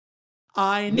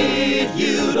I need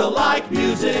you to like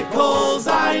musicals.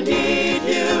 I need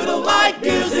you to like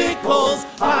musicals.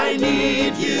 I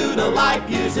need you to like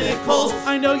musicals.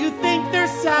 I know you think they're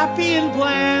sappy and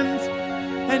bland,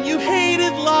 and you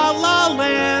hated La La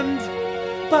Land,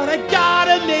 but I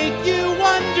gotta make you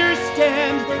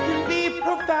understand they can be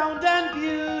profound and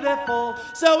beautiful.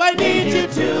 So I need you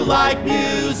to like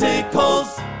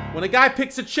musicals. When a guy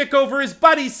picks a chick over his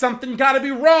buddy, something gotta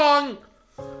be wrong.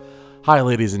 Hi,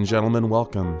 ladies and gentlemen.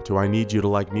 Welcome to I Need You to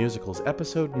Like Musicals,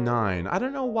 Episode 9. I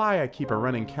don't know why I keep a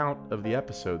running count of the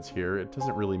episodes here. It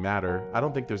doesn't really matter. I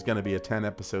don't think there's going to be a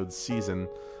 10-episode season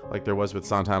like there was with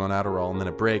Sondheim on Adderall and then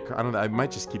a break. I might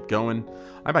just keep going.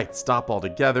 I might stop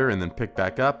altogether and then pick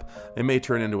back up. It may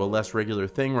turn into a less regular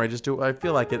thing where I just do what I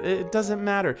feel like it. It doesn't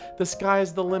matter. The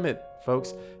sky's the limit,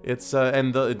 folks. It's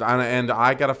and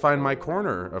I got to find my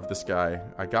corner of the sky.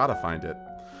 I got to find it.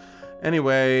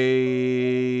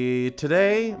 Anyway,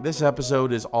 today, this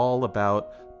episode is all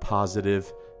about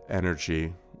positive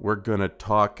energy. We're going to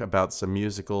talk about some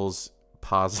musicals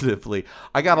positively.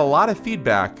 I got a lot of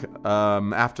feedback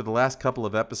after the last couple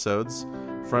of episodes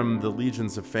from the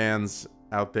legions of fans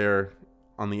out there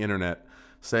on the internet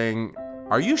saying,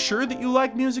 "Are you sure that you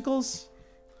like musicals?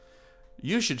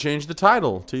 You should change the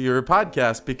title to your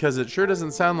podcast because it sure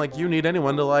doesn't sound like you need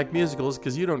anyone to like musicals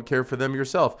because you don't care for them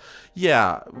yourself."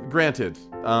 Yeah, granted.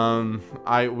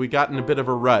 We got in a bit of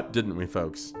a rut, didn't we,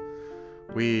 folks?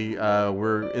 We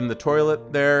were in the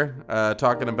toilet there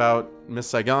talking about Miss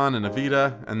Saigon and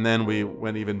Evita, and then we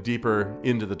went even deeper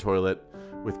into the toilet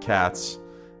with Cats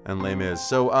and Les Mis.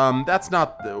 So that's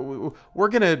not... We're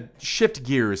going to shift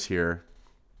gears here.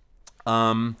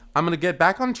 I'm going to get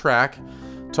back on track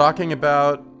talking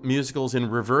about musicals in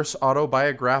reverse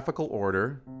autobiographical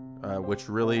order, which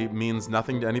really means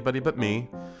nothing to anybody but me,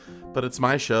 but it's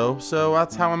my show, so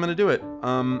that's how I'm going to do it.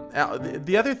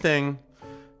 The other thing,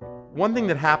 one thing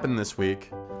that happened this week,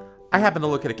 I happened to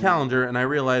look at a calendar and I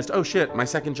realized, oh shit, my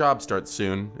second job starts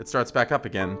soon. It starts back up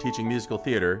again, teaching musical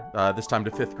theater, this time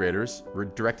to 5th graders. We're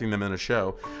directing them in a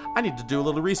show. I need to do a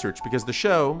little research because the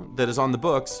show that is on the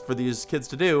books for these kids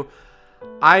to do,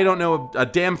 I don't know a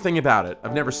damn thing about it.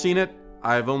 I've never seen it.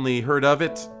 I've only heard of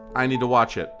it. I need to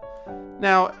watch it.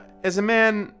 Now, as a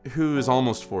man who is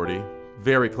almost 40,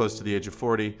 very close to the age of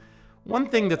 40, one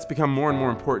thing that's become more and more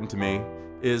important to me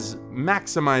is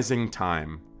maximizing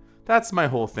time. That's my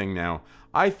whole thing now.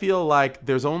 I feel like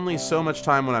there's only so much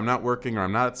time when I'm not working or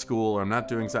I'm not at school or I'm not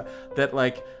doing something that,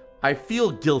 like, I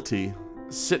feel guilty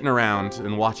sitting around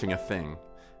and watching a thing.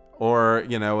 Or,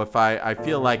 you know, if I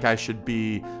feel like I should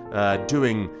be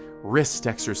doing wrist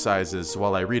exercises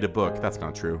while I read a book. That's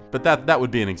not true. But that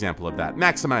would be an example of that.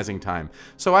 Maximizing time.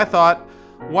 So I thought,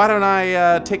 why don't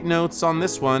I take notes on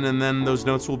this one, and then those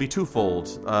notes will be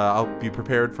twofold. I'll be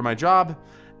prepared for my job,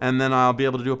 and then I'll be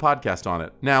able to do a podcast on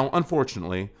it. Now,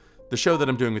 unfortunately, the show that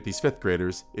I'm doing with these 5th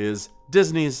graders is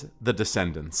Disney's The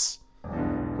Descendants,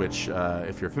 which,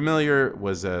 if you're familiar,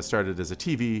 was started as a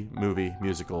TV movie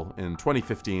musical in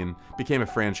 2015, became a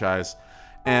franchise.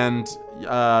 And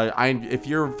if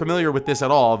you're familiar with this at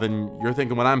all, then you're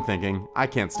thinking what I'm thinking. I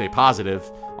can't stay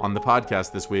positive on the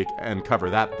podcast this week and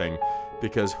cover that thing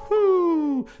because,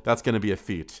 whoo, that's going to be a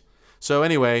feat. So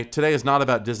anyway, today is not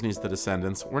about Disney's The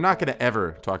Descendants. We're not going to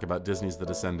ever talk about Disney's The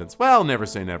Descendants. Well, never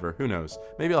say never. Who knows?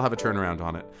 Maybe I'll have a turnaround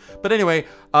on it. But anyway,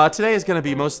 today is going to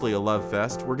be mostly a love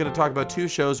fest. We're going to talk about 2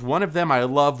 shows. One of them I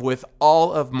love with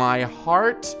all of my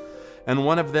heart, and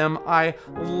one of them I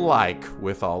like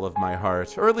with all of my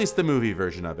heart, or at least the movie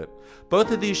version of it.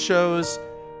 Both of these shows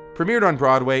premiered on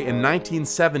Broadway in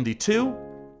 1972.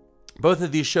 Both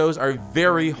of these shows are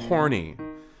very horny.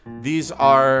 These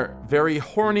are very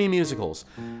horny musicals.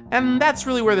 And that's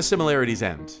really where the similarities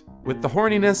end, with the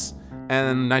horniness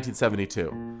and 1972.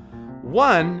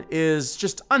 One is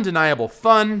just undeniable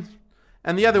fun,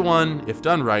 and the other one, if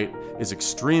done right, is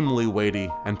extremely weighty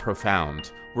and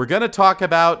profound. We're going to talk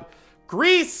about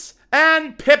Grease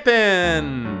and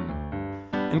Pippin!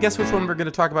 And guess which one we're going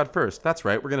to talk about first? That's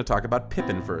right, we're going to talk about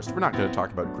Pippin first. We're not going to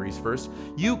talk about Grease first.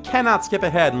 You cannot skip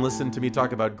ahead and listen to me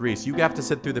talk about Grease. You have to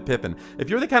sit through the Pippin. If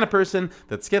you're the kind of person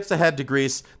that skips ahead to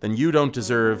Grease, then you don't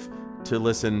deserve to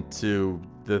listen to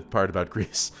the part about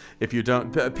Grease. If you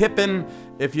don't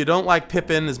like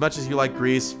Pippin as much as you like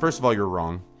Grease, first of all, you're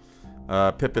wrong.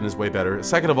 Pippin is way better.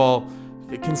 Second of all,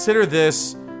 consider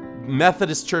this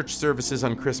Methodist church services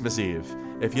on Christmas Eve.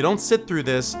 If you don't sit through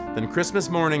this, then Christmas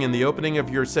morning and the opening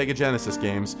of your Sega Genesis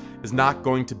games is not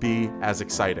going to be as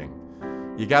exciting.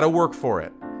 You gotta work for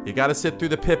it. You gotta sit through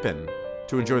the Pippin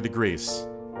to enjoy the Grease.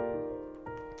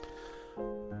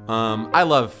 I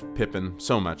love Pippin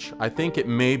so much. I think it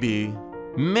may be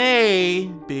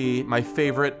may be my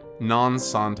favorite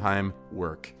non-Sondheim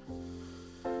work.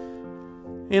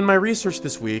 In my research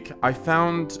this week, I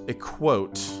found a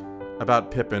quote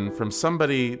about Pippin from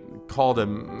somebody called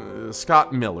him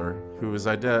Scott Miller, who is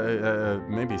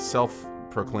maybe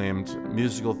self-proclaimed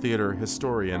musical theater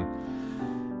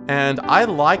historian. And I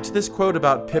liked this quote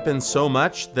about Pippin so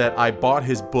much that I bought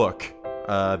his book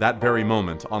that very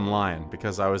moment online,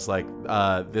 because I was like,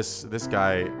 this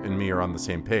guy and me are on the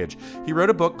same page. He wrote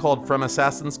a book called From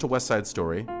Assassins to West Side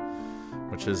Story,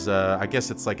 which is, I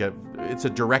guess it's a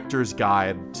director's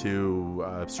guide to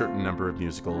a certain number of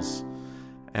musicals.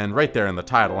 And right there in the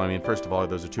title, I mean, first of all,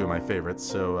 those are two of my favorites.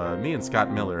 So me and Scott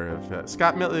Miller,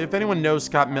 if anyone knows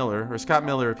Scott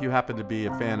Miller, if you happen to be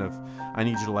a fan of I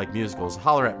Need You to Like Musicals,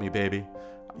 holler at me, baby.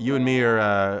 You and me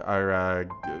are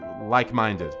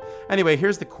like-minded. Anyway,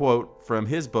 here's the quote from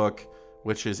his book,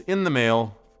 which is in the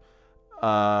mail,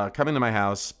 coming to my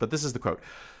house. But this is the quote.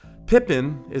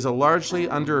 Pippin is a largely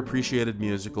underappreciated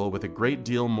musical with a great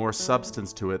deal more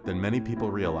substance to it than many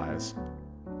people realize.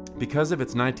 Because of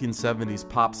its 1970s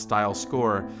pop-style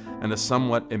score and a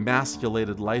somewhat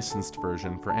emasculated licensed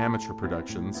version for amateur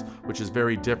productions, which is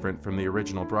very different from the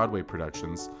original Broadway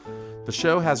productions, the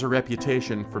show has a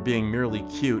reputation for being merely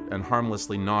cute and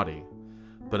harmlessly naughty.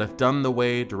 But if done the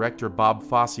way director Bob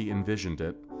Fosse envisioned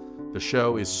it, the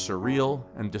show is surreal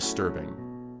and disturbing.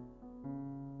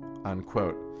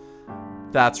 Unquote.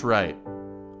 That's right.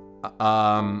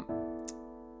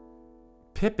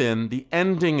 Pippin, the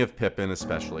ending of Pippin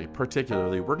especially,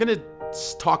 particularly, we're going to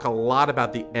talk a lot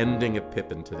about the ending of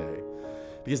Pippin today.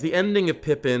 Because the ending of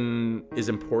Pippin is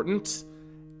important,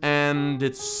 and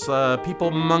it's,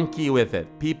 people monkey with it.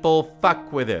 People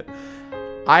fuck with it.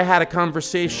 I had a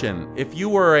conversation. If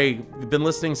you've been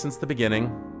listening since the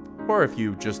beginning, or if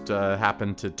you just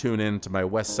happened to tune in to my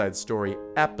West Side Story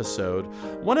episode,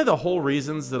 one of the whole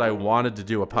reasons that I wanted to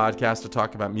do a podcast to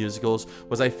talk about musicals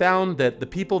was I found that the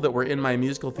people that were in my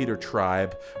musical theater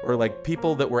tribe, or like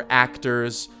people that were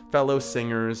actors, fellow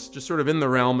singers, just sort of in the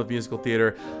realm of musical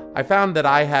theater, I found that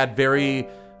I had very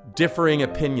differing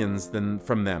opinions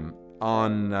from them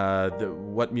on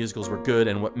what musicals were good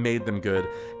and what made them good.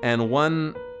 And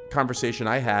one conversation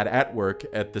I had at work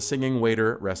at the Singing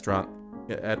Waiter restaurant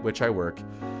at which I work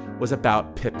was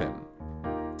about Pippin.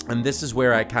 And this is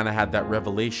where I kind of had that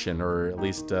revelation, or at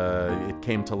least it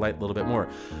came to light a little bit more.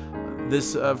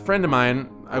 This friend of mine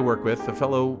I work with, a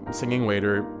fellow singing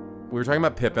waiter, we were talking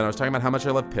about Pippin. I was talking about how much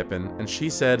I love Pippin, and she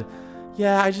said,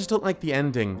 yeah, I just don't like the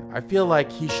ending. I feel like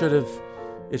it should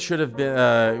have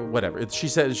been, whatever. She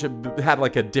said it should had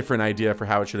like a different idea for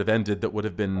how it should have ended that would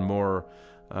have been more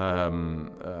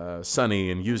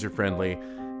sunny and user-friendly.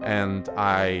 And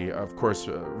I, of course,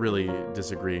 really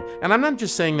disagree. And I'm not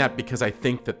just saying that because I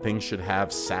think that things should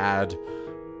have sad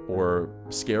or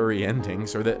scary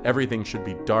endings, or that everything should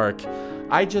be dark.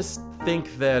 I just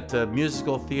think that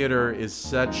musical theater is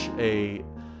such a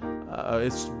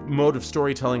it's mode of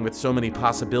storytelling with so many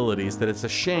possibilities that it's a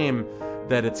shame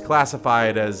that it's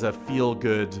classified as a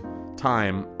feel-good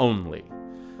time only.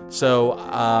 So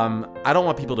I don't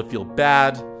want people to feel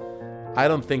bad. I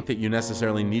don't think that you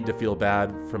necessarily need to feel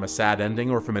bad from a sad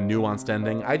ending or from a nuanced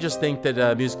ending. I just think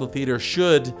that musical theater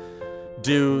should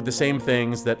do the same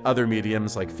things that other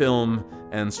mediums like film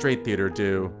and straight theater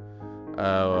do,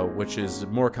 which is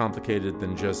more complicated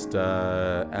than just,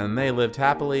 and they lived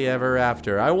happily ever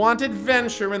after. I want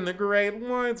adventure in the great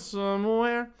white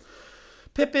somewhere.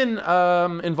 Pippin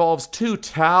involves two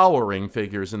towering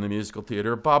figures in the musical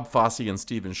theater, Bob Fosse and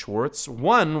Stephen Schwartz.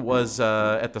 One was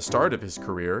at the start of his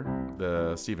career,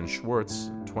 Stephen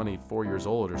Schwartz, 24 years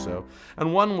old or so,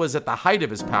 and one was at the height of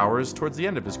his powers towards the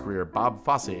end of his career, Bob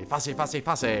Fosse.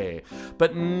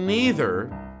 But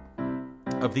neither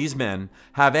of these men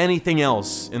have anything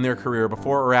else in their career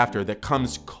before or after that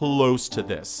comes close to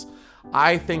this.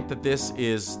 I think that this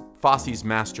is Fosse's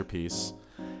masterpiece.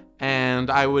 And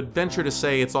I would venture to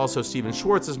say it's also Stephen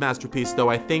Schwartz's masterpiece,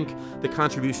 though I think the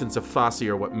contributions of Fosse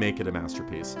are what make it a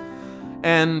masterpiece.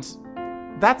 And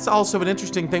that's also an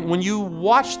interesting thing. When you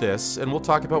watch this, and we'll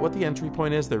talk about what the entry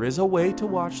point is, there is a way to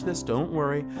watch this, don't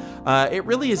worry. It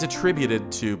really is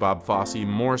attributed to Bob Fosse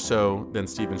more so than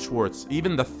Stephen Schwartz.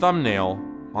 Even the thumbnail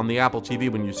on the Apple TV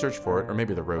when you search for it, or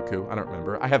maybe the Roku, I don't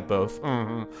remember. I have both.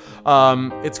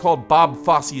 It's called Bob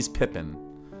Fosse's Pippin.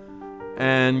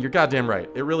 And you're goddamn right.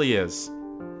 It really is.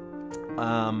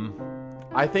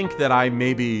 I think that I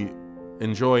maybe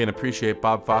enjoy and appreciate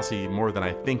Bob Fosse more than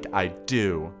I think I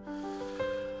do.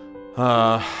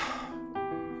 And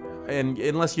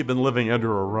unless you've been living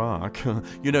under a rock,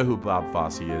 you know who Bob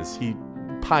Fosse is. He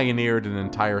pioneered an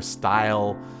entire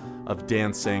style of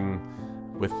dancing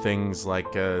with things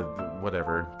like,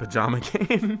 Pajama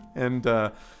Game,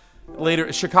 and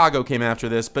later Chicago came after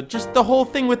this, but just the whole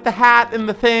thing with the hat and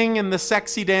the thing and the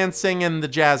sexy dancing and the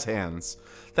jazz hands.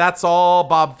 That's all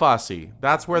Bob Fosse.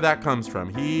 That's where that comes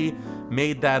from. He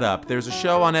made that up. There's a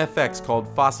show on FX called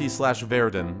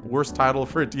Fosse/Verdon. Worst title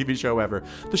for a TV show ever.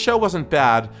 The show wasn't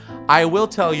bad. I will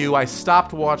tell you, I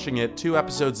stopped watching it 2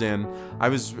 episodes in.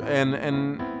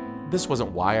 And this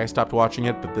wasn't why I stopped watching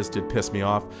it, but this did piss me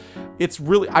off.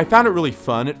 I found it really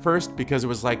fun at first because it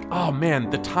was like, oh man,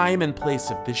 the time and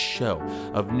place of this show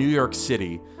of New York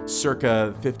City,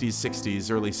 circa 50s,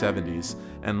 60s, early 70s,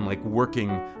 and like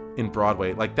working in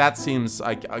Broadway. Like that seems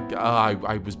like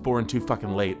I was born too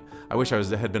fucking late. I wish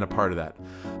had been a part of that.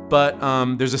 But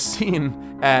there's a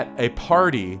scene at a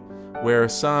party where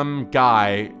some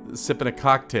guy sipping a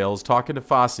cocktail is talking to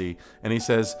Fosse, and he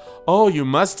says, "Oh, you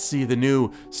must see the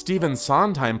new Stephen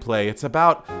Sondheim play. It's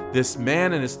about this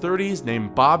man in his 30s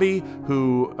named Bobby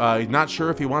who he's not sure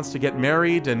if he wants to get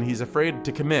married and he's afraid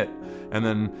to commit." And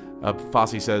then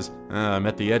Fosse says, "I'm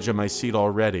at the edge of my seat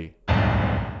already."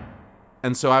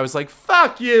 And so I was like,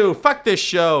 fuck you, fuck this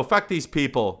show, fuck these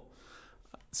people.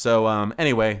 So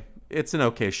anyway, it's an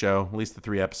okay show, at least the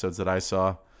 3 episodes that I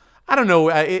saw. I don't know,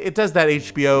 it does that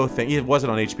HBO thing. It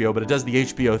wasn't on HBO, but it does the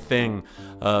HBO thing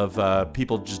of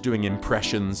people just doing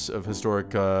impressions of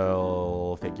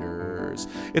historical figures.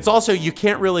 It's also, you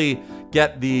can't really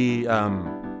get the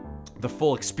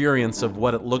full experience of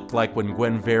what it looked like when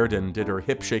Gwen Verdon did her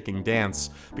hip-shaking dance,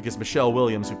 because Michelle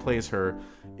Williams, who plays her,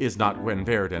 is not Gwen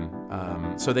Verdon.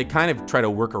 So they kind of try to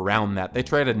work around that. They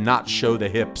try to not show the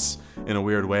hips in a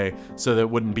weird way so that it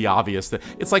wouldn't be obvious. That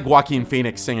it's like Joaquin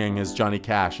Phoenix singing as Johnny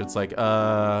Cash. It's like,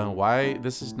 why?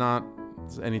 This is not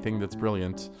anything that's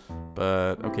brilliant,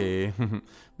 but okay.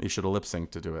 You should have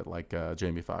lip-synced to do it like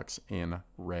Jamie Foxx in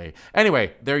Ray.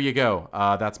 Anyway, there you go.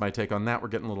 That's my take on that. We're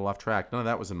getting a little off track. None of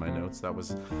that was in my notes. That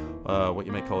was what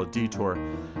you might call a detour.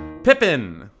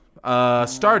 Pippin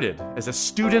started as a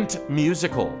student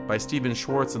musical by Stephen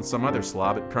Schwartz and some other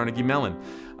slob at Carnegie Mellon.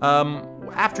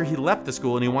 After he left the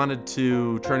school and he wanted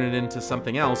to turn it into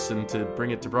something else and to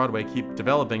bring it to Broadway, keep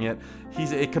developing it,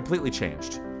 it completely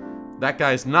changed. That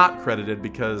guy's not credited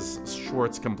because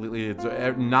Schwartz completely,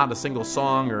 not a single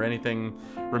song or anything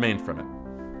remained from it.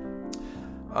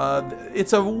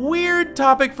 It's a weird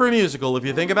topic for a musical if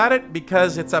you think about it,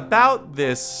 because it's about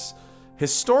this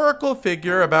historical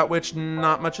figure about which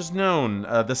not much is known.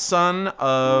 The son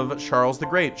of Charles the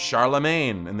Great,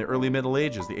 Charlemagne, in the early Middle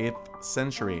Ages, the 8th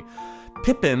century.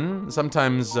 Pippin,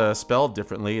 sometimes spelled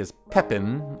differently, is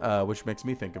Pippin, which makes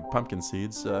me think of pumpkin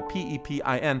seeds,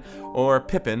 P-E-P-I-N, or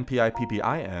Pippin,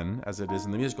 P-I-P-P-I-N, as it is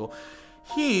in the musical.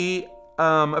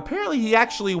 Apparently he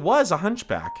actually was a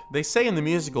hunchback. They say in the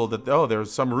musical that,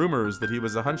 there's some rumors that he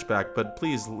was a hunchback, but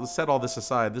please, set all this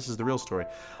aside. This is the real story.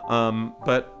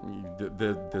 But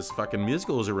this fucking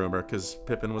musical is a rumor, because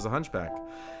Pippin was a hunchback.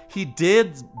 He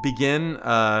did begin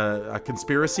a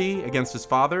conspiracy against his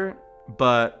father,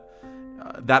 but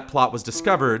that plot was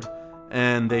discovered,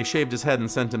 and they shaved his head and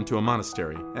sent him to a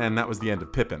monastery, and that was the end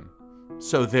of Pippin.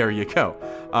 So there you go.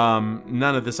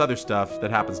 None of this other stuff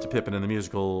that happens to Pippin in the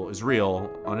musical is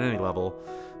real on any level.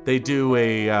 They do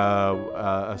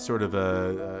a sort of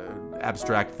a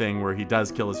abstract thing where he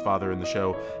does kill his father in the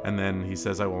show, and then he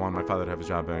says, "I want my father to have a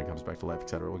job," and he comes back to life,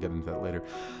 etc. We'll get into that later.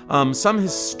 Some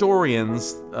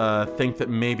historians think that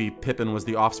maybe Pippin was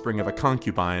the offspring of a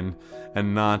concubine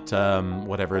and not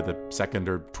the 2nd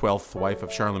or 12th wife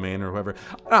of Charlemagne or whoever.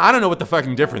 I don't know what the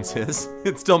fucking difference is.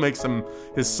 It still makes him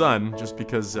his son just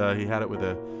because he had it with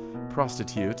a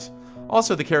prostitute.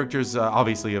 Also, the characters,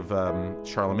 obviously, of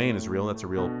Charlemagne is real. That's a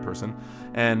real person.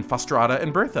 And Fastrada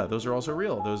and Bertha, those are also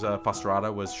real.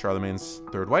 Fastrada was Charlemagne's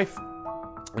 3rd wife,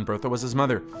 and Bertha was his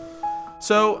mother.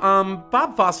 So,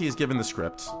 Bob Fosse is given the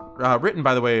script, written,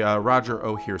 by the way, Roger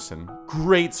O'Hearson.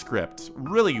 Great script.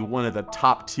 Really one of the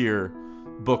top-tier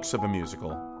books of a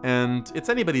musical. And it's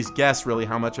anybody's guess, really,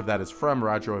 how much of that is from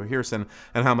Roger O'Hearson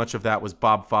and how much of that was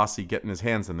Bob Fosse getting his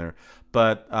hands in there.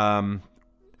 But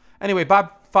anyway,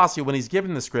 Bob Fosse, when he's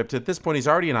given the script, at this point he's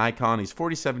already an icon, he's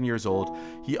 47 years old.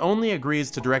 He only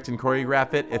agrees to direct and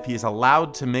choreograph it if he's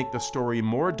allowed to make the story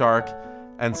more dark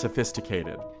and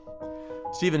sophisticated.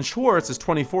 Stephen Schwartz is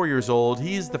 24 years old.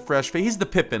 He's the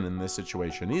Pippin in this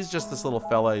situation. He's just this little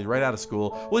fella, he's right out of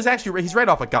school. Well, he's right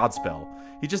off of Godspell.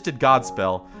 He just did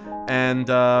Godspell, and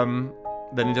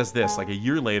then he does this, like a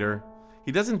year later.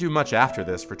 He doesn't do much after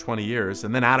this for 20 years,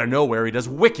 and then out of nowhere he does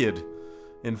Wicked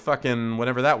in fucking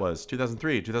whatever that was,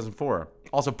 2003, 2004.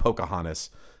 Also Pocahontas,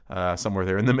 somewhere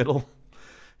there in the middle.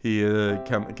 He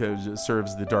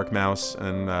serves the Dark Mouse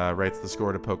and writes the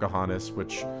score to Pocahontas,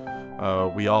 which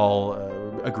we all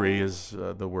agree is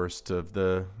the worst of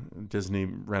the Disney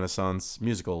Renaissance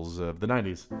musicals of the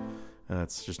 90s.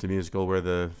 It's just a musical where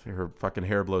her fucking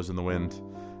hair blows in the wind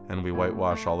and we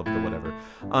whitewash all of the whatever.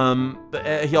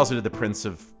 He also did The Prince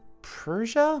of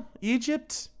Persia?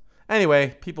 Egypt?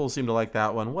 Anyway, people seem to like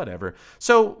that one. Whatever.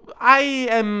 So I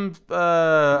am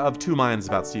of two minds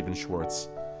about Stephen Schwartz.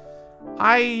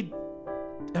 I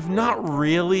have not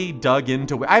really dug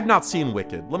into... I've not seen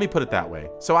Wicked. Let me put it that way.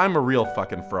 So I'm a real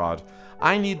fucking fraud.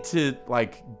 I need to,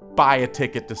 buy a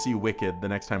ticket to see Wicked the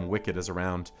next time Wicked is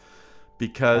around.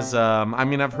 Because,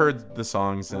 I've heard the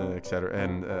songs, etc.,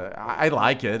 and I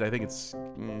like it. I think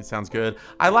it sounds good.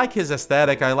 I like his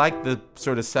aesthetic. I like the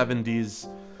sort of 70s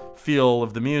feel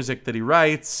of the music that he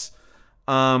writes.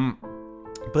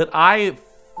 But I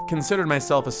considered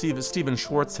myself a Stephen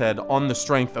Schwartz head on the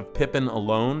strength of Pippin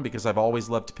alone, because I've always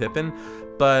loved Pippin.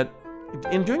 But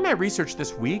in doing my research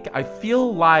this week, I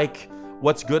feel like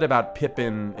what's good about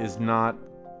Pippin is not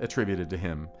attributed to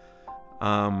him.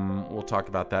 We'll talk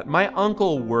about that. My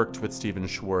uncle worked with Stephen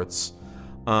Schwartz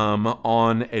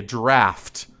on a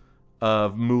draft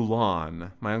of Mulan.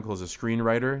 My uncle is a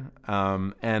screenwriter,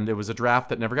 and it was a draft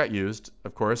that never got used,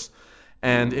 of course.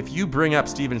 And if you bring up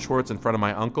Stephen Schwartz in front of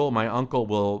my uncle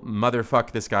will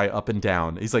motherfuck this guy up and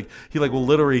down. He will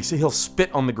literally, he'll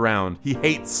spit on the ground. He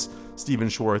hates Stephen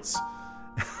Schwartz.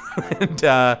 And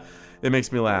it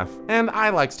makes me laugh. And I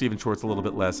like Stephen Schwartz a little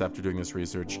bit less after doing this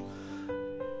research.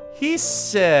 He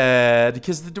said,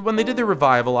 because when they did the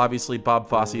revival, obviously Bob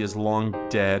Fosse is long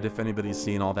dead. If anybody's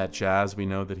seen all that jazz, we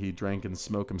know that he drank and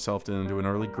smoked himself into an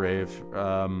early grave,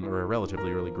 or a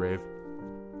relatively early grave.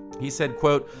 He said,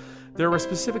 quote, "There were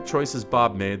specific choices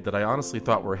Bob made that I honestly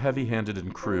thought were heavy-handed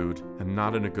and crude, and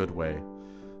not in a good way."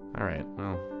 All right,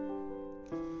 well,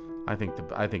 I think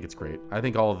it's great. I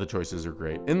think all of the choices are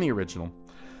great in the original.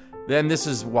 Then this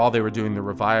is while they were doing the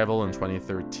revival in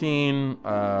 2013,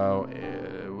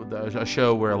 a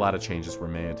show where a lot of changes were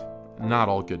made. Not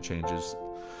all good changes.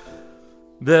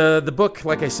 The book,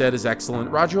 like I said, is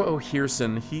excellent. Roger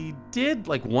O'Hearson, he did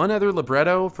one other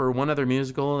libretto for one other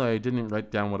musical. I didn't write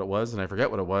down what it was, and I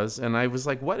forget what it was. And I was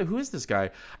like, who is this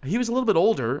guy? He was a little bit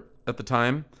older at the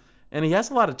time, and he has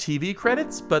a lot of TV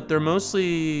credits, but they're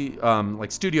mostly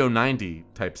Studio 90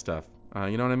 type stuff.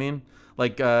 You know what I mean?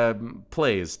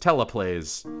 Plays,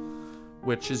 teleplays,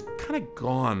 which is kind of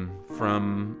gone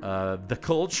from the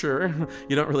culture.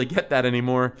 You don't really get that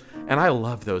anymore. And I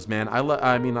love those, man. I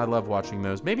love watching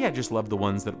those. Maybe I just love the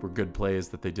ones that were good plays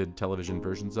that they did television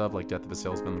versions of, like Death of a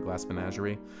Salesman, The Glass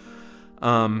Menagerie.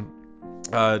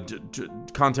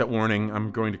 Content warning, I'm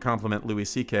going to compliment Louis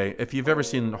C.K. If you've ever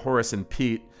seen Horace and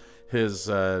Pete, his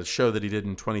show that he did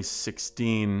in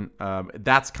 2016,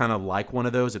 that's kind of like one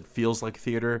of those. It feels like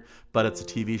theater, but it's a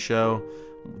TV show.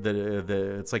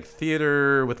 It's like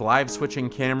theater with live switching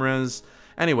cameras.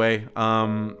 Anyway,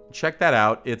 check that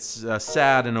out. It's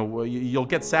sad in a way. You'll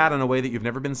get sad in a way that you've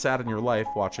never been sad in your life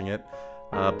watching it.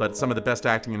 But some of the best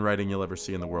acting and writing you'll ever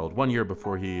see in the world. 1 year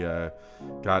before he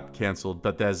got canceled,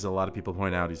 but as a lot of people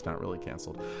point out, he's not really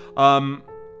canceled.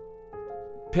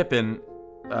 Pippin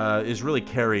is really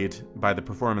carried by the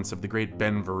performance of the great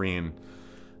Ben Vereen.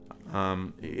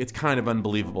 It's kind of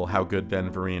unbelievable how good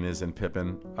Ben Vereen is in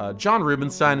Pippin. John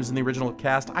Rubinstein is in the original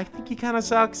cast. I think he kind of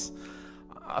sucks.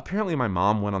 Apparently my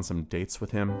mom went on some dates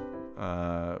with him.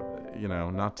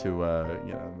 Not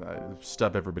to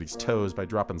stub everybody's toes by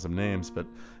dropping some names, but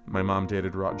my mom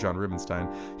dated John Rubinstein.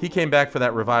 He came back for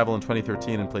that revival in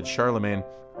 2013 and played Charlemagne.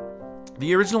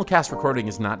 The original cast recording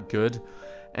is not good.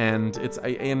 And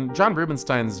in John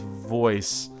Rubinstein's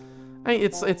voice,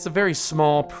 it's a very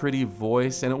small, pretty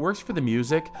voice, and it works for the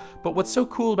music. But what's so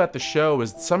cool about the show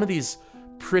is some of these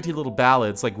pretty little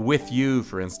ballads, like With You,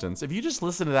 for instance. If you just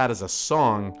listen to that as a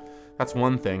song, that's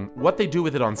one thing. What they do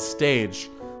with it on stage,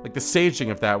 like the staging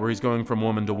of that, where he's going from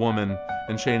woman to woman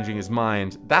and changing his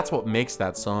mind, that's what makes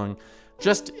that song.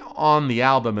 Just on the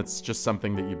album, it's just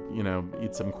something that you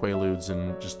eat some Quaaludes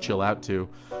and just chill out to.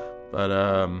 But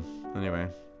anyway,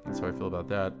 that's how I feel about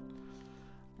that.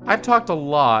 I've talked a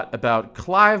lot about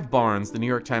Clive Barnes, the New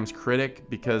York Times critic,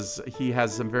 because he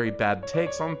has some very bad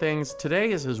takes on things.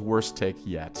 Today is his worst take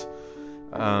yet.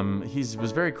 He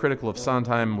was very critical of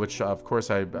Sondheim, which of course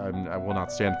I will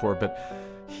not stand for,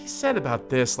 but he said about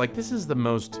this, this is the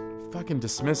most fucking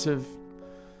dismissive.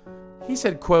 He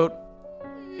said, quote,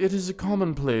 "It is a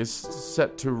commonplace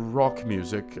set to rock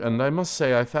music, and I must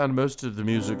say I found most of the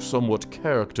music somewhat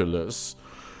characterless.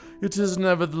 It is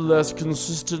nevertheless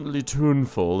consistently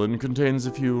tuneful and contains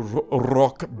a few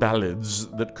rock ballads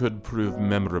that could prove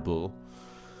memorable."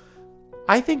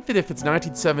 I think that if it's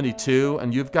 1972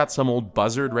 and you've got some old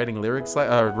buzzard writing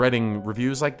writing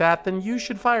reviews like that, then you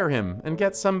should fire him and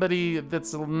get somebody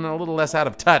that's a little less out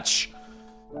of touch.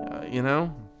 You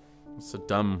know? It's a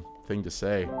dumb thing to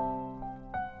say.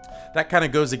 That kind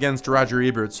of goes against Roger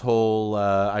Ebert's whole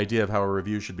idea of how a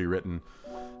review should be written.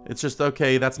 It's just,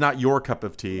 okay, that's not your cup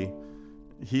of tea.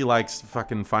 He likes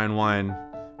fucking fine wine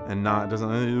and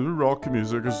doesn't. Rock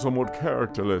music is somewhat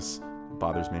characterless. It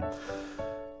bothers me.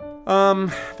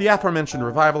 The aforementioned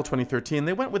revival, 2013,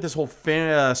 they went with this whole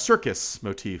circus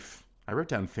motif. I wrote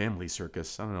down family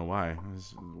circus. I don't know why. It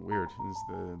was weird.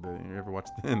 You ever watch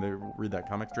read that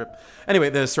comic strip? Anyway,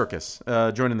 the circus.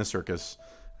 Joining the circus.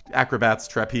 Acrobats,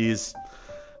 trapeze.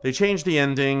 They changed the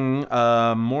ending.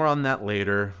 More on that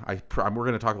later. We're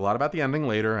going to talk a lot about the ending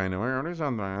later. I know I already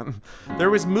said that. There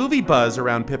was movie buzz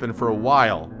around Pippin for a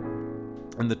while.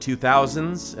 In the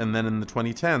 2000s and then in the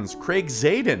 2010s. Craig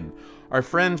Zadan, our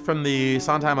friend from the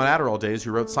Sondheim on Adderall days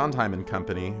who wrote Sondheim and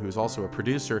Company, who's also a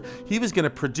producer, he was going to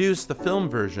produce the film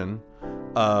version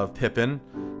of Pippin,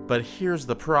 but here's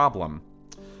the problem.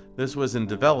 This was in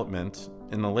development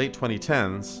in the late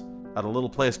 2010s at a little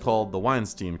place called the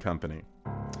Weinstein Company.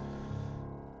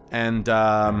 And,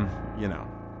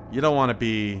 you don't want to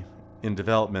be in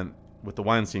development with the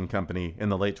Weinstein Company in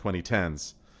the late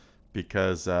 2010s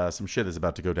because some shit is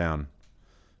about to go down.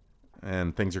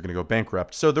 And things are going to go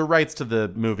bankrupt. So the rights to the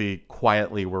movie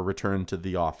quietly were returned to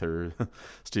the author,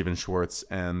 Stephen Schwartz,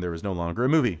 and there was no longer a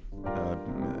movie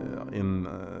in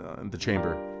the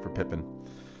chamber for Pippin.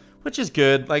 Which is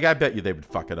good. Like, I bet you they would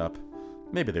fuck it up.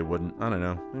 Maybe they wouldn't. I don't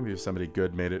know. Maybe if somebody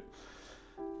good made it.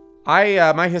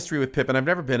 My history with Pippin, I've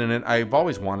never been in it. I've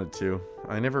always wanted to.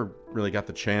 I never really got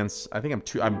the chance. I'm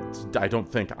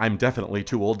definitely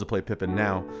too old to play Pippin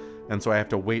now. And so I have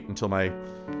to wait until my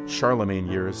Charlemagne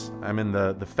years. I'm in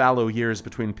the fallow years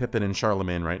between Pippin and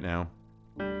Charlemagne right now.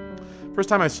 First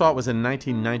time I saw it was in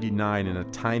 1999 in a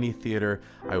tiny theater.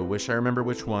 I wish I remember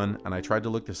which one. And I tried to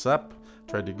look this up.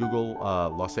 Tried to Google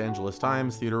Los Angeles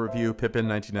Times Theater Review, Pippin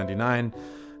 1999.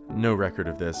 No record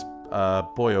of this.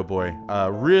 Boy, oh boy.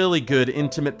 Really good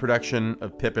intimate production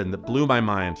of Pippin that blew my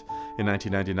mind in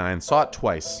 1999. Saw it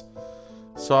twice.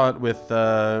 Saw it with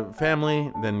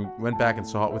family, then went back and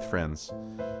saw it with friends.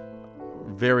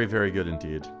 Very, very good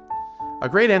indeed. A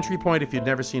great entry point, if you'd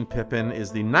never seen Pippin,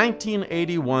 is the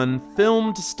 1981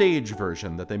 filmed stage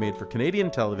version that they made for Canadian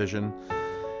television.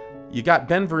 You got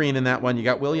Ben Vereen in that one, you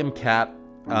got William Catt,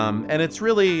 and it's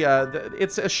really,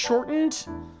 it's a shortened...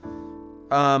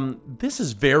 this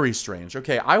is very strange.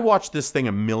 Okay, I watched this thing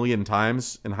 1,000,000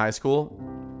 times in high school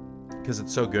because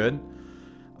it's so good.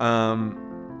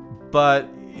 But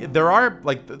there are,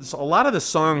 a lot of the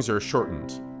songs are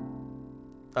shortened.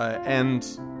 And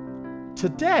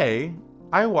today,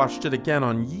 I watched it again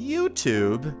on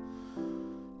YouTube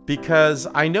because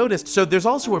I noticed... So there's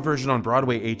also a version on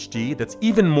Broadway HD that's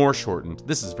even more shortened.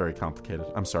 This is very complicated.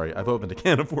 I'm sorry, I've opened a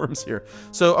can of worms here.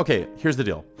 So, okay, here's the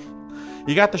deal.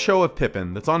 You got the show of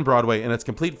Pippin that's on Broadway in its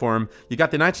complete form. You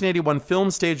got the 1981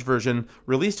 film stage version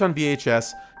released on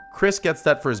VHS. Chris gets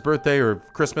that for his birthday or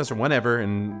Christmas or whenever,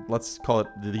 and let's call it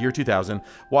the year 2000,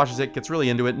 watches it, gets really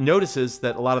into it, notices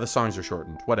that a lot of the songs are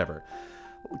shortened, whatever.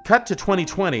 Cut to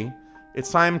 2020, it's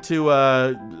time to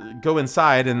go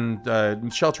inside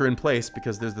and shelter in place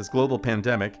because there's this global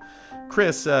pandemic.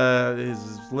 Chris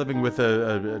is living with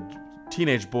a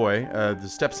teenage boy, the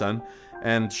stepson,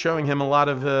 and showing him a lot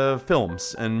of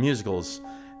films and musicals.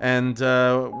 And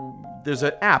there's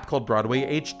an app called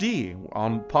Broadway HD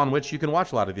upon which you can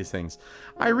watch a lot of these things.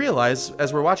 I realize,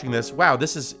 as we're watching this, wow,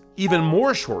 this is even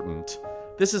more shortened.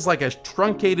 This is like a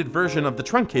truncated version of the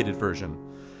truncated version.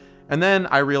 And then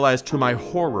I realized, to my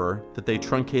horror, that they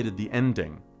truncated the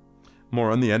ending.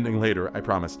 More on the ending later, I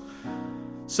promise.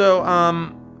 So,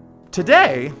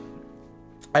 today...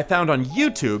 I found on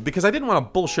YouTube, because I didn't want to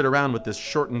bullshit around with this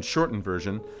shortened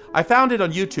version. I found it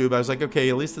on YouTube. I was like, okay,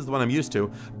 at least this is the one I'm used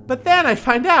to. But then I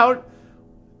find out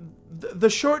the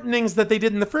shortenings that they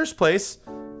did in the first place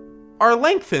are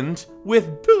lengthened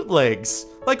with bootlegs.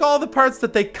 Like all the parts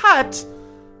that they cut,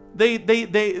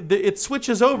 it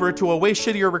switches over to a way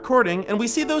shittier recording, and we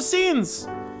see those scenes.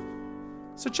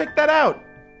 So check that out.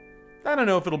 I don't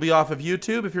know if it'll be off of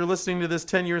YouTube if you're listening to this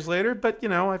 10 years later, but,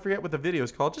 I forget what the video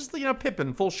is called. Just,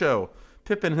 Pippin, full show.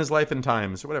 Pippin, His Life and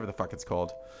Times, or whatever the fuck it's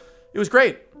called. It was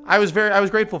great. I was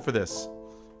grateful for this.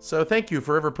 So thank you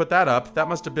for ever put that up. That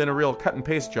must have been a real cut and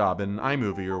paste job in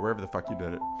iMovie or wherever the fuck you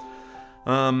did it.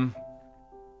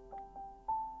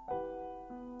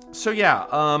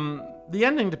 The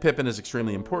ending to Pippin is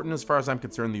extremely important. As far as I'm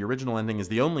concerned, the original ending is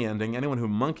the only ending. Anyone who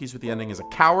monkeys with the ending is a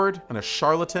coward and a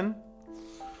charlatan.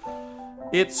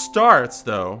 It starts,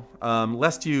 though,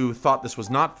 lest you thought this was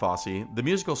not Fosse, the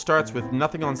musical starts with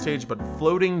nothing on stage but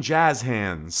floating jazz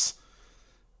hands.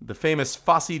 The famous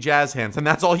Fosse jazz hands, and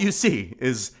that's all you see,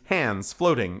 is hands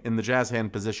floating in the jazz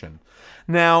hand position.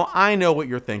 Now, I know what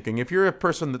you're thinking. If you're a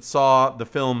person that saw the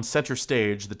film Center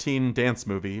Stage, the teen dance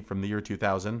movie from the year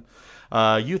 2000,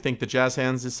 you think the jazz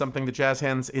hands is something the jazz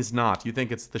hands is not. You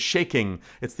think it's the shaking,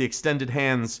 it's the extended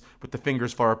hands with the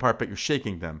fingers far apart, but you're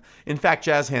shaking them. In fact,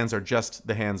 jazz hands are just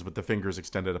the hands with the fingers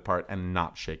extended apart and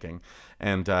not shaking.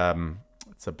 And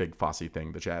it's a big Fosse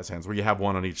thing, the jazz hands, where you have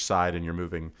one on each side and you're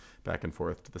moving back and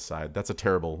forth to the side. That's a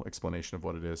terrible explanation of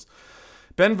what it is.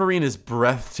 Ben Vereen is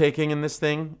breathtaking in this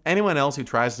thing. Anyone else who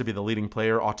tries to be the leading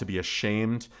player ought to be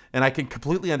ashamed. And I can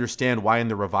completely understand why in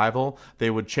the revival they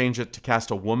would change it to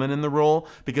cast a woman in the role,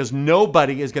 because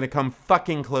nobody is going to come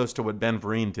fucking close to what Ben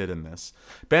Vereen did in this.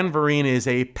 Ben Vereen is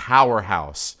a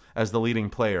powerhouse as the leading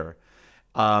player.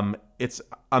 It's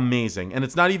amazing. And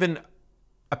it's not even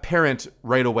apparent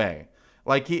right away.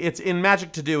 Like, it's in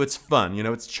Magic to Do, it's fun,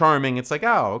 it's charming. It's like,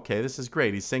 oh, okay, this is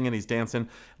great. He's singing, he's dancing.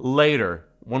 Later,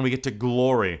 when we get to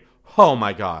Glory, oh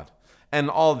my God.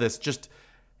 And all this, just,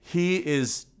 he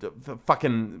is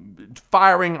fucking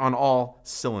firing on all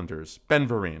cylinders. Ben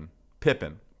Vereen,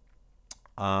 Pippin.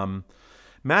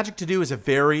 Magic to Do is a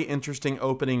very interesting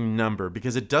opening number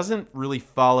because it doesn't really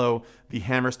follow the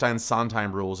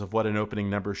Hammerstein-Sondheim rules of what an opening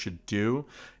number should do.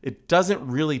 It doesn't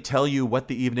really tell you what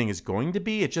the evening is going to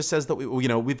be. It just says that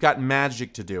we've got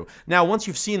magic to do. Now, once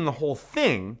you've seen the whole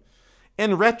thing,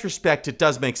 in retrospect, it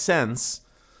does make sense.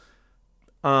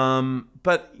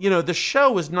 But the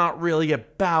show is not really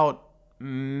about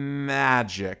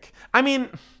magic. I mean,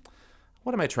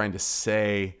 what am I trying to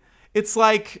say? It's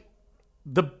like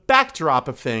the backdrop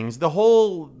of things, the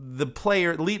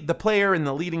player and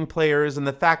the leading players, and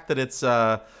the fact that it's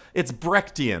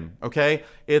Brechtian, okay?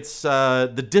 It's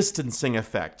the distancing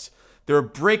effect. They're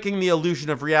breaking the illusion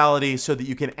of reality so that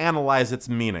you can analyze its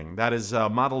meaning. That is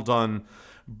modeled on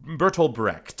Bertolt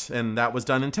Brecht, and that was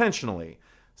done intentionally.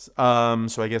 So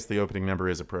I guess the opening number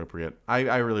is appropriate.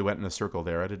 I really went in a circle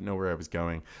there. I didn't know where I was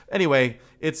going. Anyway,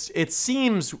 it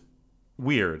seems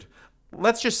weird.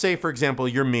 Let's just say, for example,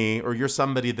 you're me, or you're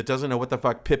somebody that doesn't know what the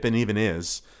fuck Pippin even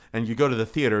is, and you go to the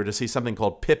theater to see something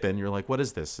called Pippin. You're like, what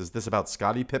is this? Is this about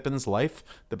Scottie Pippen's life,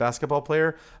 the basketball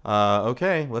player?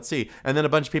 Okay, let's see. And then a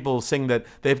bunch of people sing that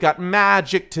they've got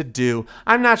magic to do.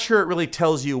 I'm not sure it really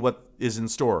tells you what is in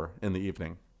store in the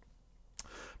evening.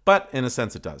 But in a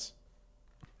sense, it does.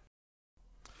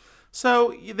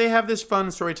 So they have this fun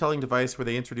storytelling device where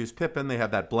they introduce Pippin. They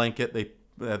have that blanket.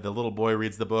 The little boy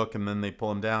reads the book, and then they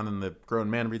pull him down, and the grown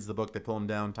man reads the book. They pull him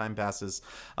down. Time passes.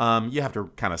 You have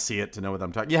to kind of see it to know what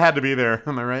I'm talking. You had to be there.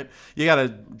 Am I right? You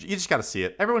just got to see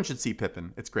it. Everyone should see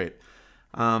Pippin. It's great.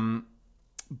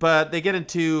 But they get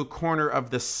into Corner of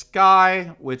the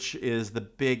Sky, which is the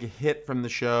big hit from the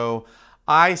show.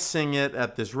 I sing it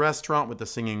at this restaurant with the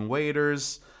singing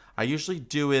waiters. I usually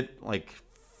do it like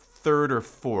third or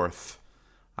fourth.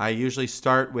 I usually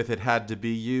start with "It Had to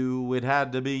Be You, It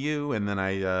Had to Be You," and then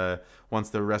I, once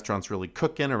the restaurant's really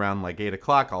cooking around like 8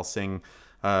 o'clock, I'll sing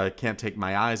 "Can't Take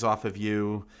My Eyes Off of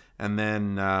You," and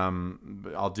then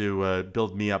I'll do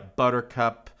 "Build Me Up,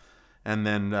 Buttercup," and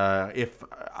then if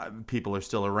people are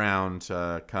still around,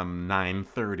 come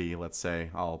 9:30, let's say,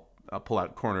 I'll pull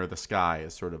out "Corner of the Sky"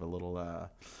 as sort of a little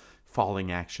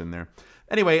falling action there.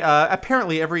 Anyway,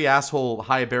 apparently every asshole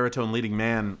high baritone leading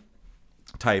man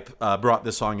type brought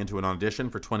this song into an audition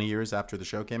for 20 years after the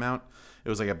show came out. It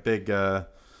was like a big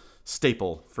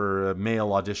staple for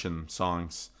male audition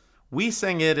songs. We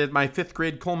sang it at my 5th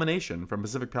grade culmination from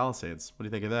Pacific Palisades. What do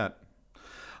you think of that?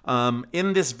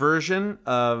 In this version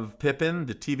of Pippin,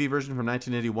 the TV version from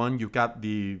 1981, you've got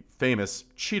the famous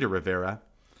Cheetah Rivera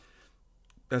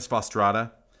as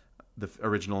Fastrada, the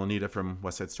original Anita from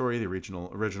West Side Story, the original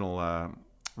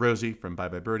Rosie from Bye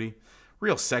Bye Birdie.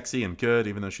 Real sexy and good,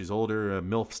 even though she's older,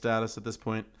 MILF status at this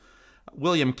point.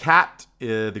 William Catt,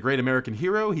 the great American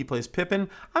hero, he plays Pippin.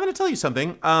 I'm going to tell you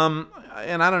something, and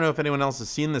I don't know if anyone else has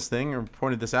seen this thing or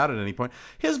pointed this out at any point.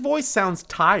 His voice sounds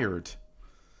tired.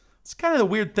 It's kind of the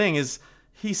weird thing is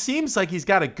he seems like he's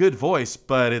got a good voice,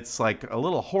 but it's like a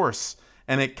little hoarse,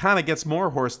 and it kind of gets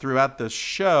more hoarse throughout the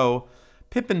show.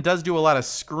 Pippin does do a lot of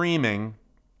screaming,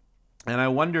 and I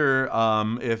wonder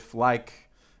if, like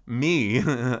me,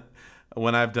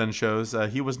 when I've done shows,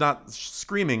 he was not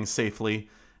screaming safely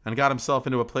and got himself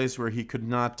into a place where he could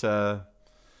not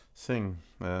sing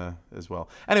as well.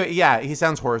 Anyway, yeah, he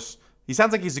sounds hoarse. He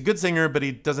sounds like he's a good singer, but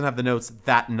he doesn't have the notes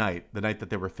that night, the night that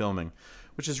they were filming,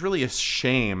 which is really a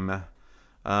shame.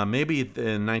 Maybe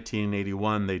in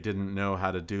 1981 they didn't know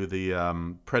how to do the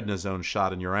prednisone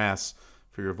shot in your ass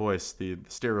for your voice, the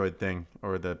steroid thing,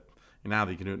 or now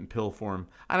that you can do it in pill form.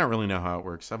 I don't really know how it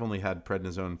works. I've only had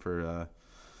prednisone for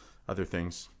other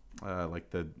things, like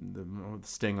the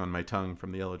sting on my tongue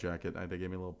from the Yellow Jacket. They gave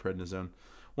me a little prednisone.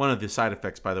 One of the side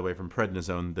effects, by the way, from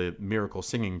prednisone, the miracle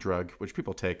singing drug, which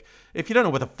people take. If you don't know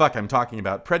what the fuck I'm talking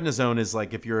about, prednisone is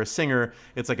like, if you're a singer,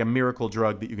 it's like a miracle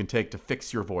drug that you can take to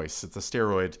fix your voice. It's a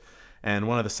steroid. And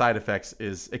one of the side effects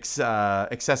is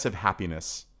excessive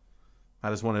happiness.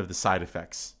 That is one of the side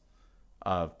effects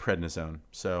of prednisone.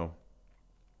 So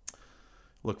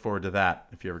look forward to that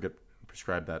if you ever get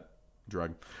prescribed that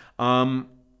drug.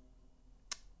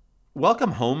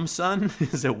 Welcome Home, Son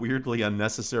is a weirdly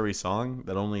unnecessary song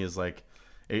that only is like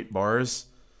 8 bars.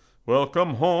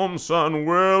 Welcome home, son,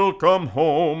 welcome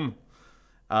home.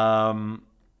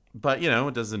 But,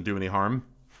 it doesn't do any harm.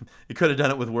 You could have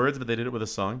done it with words, but they did it with a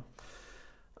song.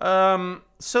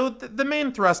 So the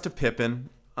main thrust of Pippin,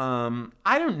 I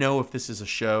don't know if this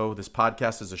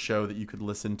podcast is a show that you could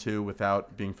listen to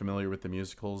without being familiar with the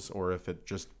musicals, or if it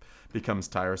just becomes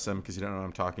tiresome because you don't know what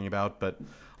I'm talking about, but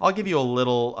I'll give you a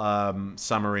little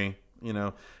summary.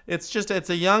 It's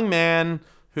a young man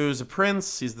who's a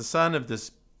prince. He's the son of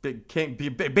this big king,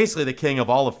 basically the king of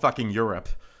all of fucking Europe,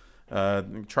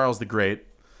 Charles the Great.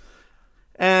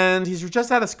 And he's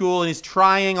just out of school, and he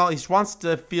wants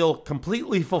to feel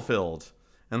completely fulfilled.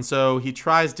 And so he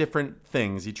tries different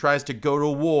things. He tries to go to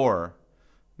war.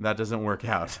 That doesn't work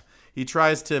out. He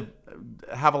tries to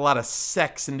have a lot of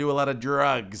sex and do a lot of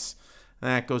drugs.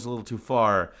 That goes a little too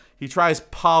far. He tries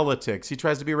politics. He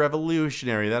tries to be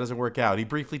revolutionary. That doesn't work out. He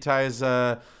briefly ties,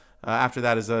 after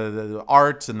that, is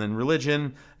art and then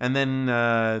religion. And then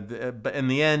in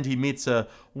the end, he meets a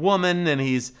woman, and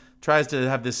he's tries to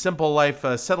have this simple life,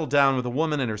 settle down with a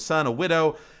woman and her son, a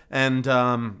widow. And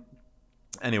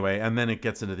anyway, and then it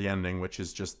gets into the ending, which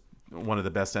is just one of the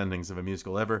best endings of a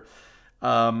musical ever.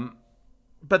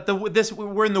 But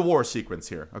we're in the war sequence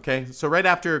here, okay? So right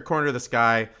after Corner of the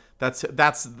Sky, that's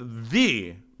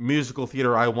the musical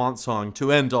theater I want song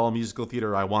to end all musical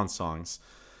theater I want songs.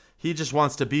 He just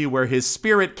wants to be where his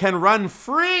spirit can run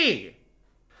free.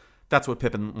 That's what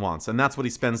Pippin wants, and that's what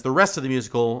he spends the rest of the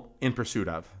musical in pursuit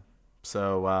of.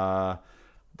 So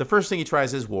the first thing he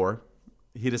tries is war.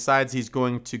 He decides he's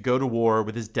going to go to war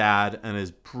with his dad and his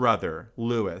brother,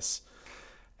 Louis.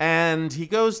 And he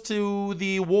goes to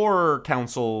the war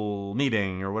council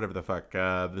meeting, or whatever the fuck,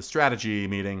 the strategy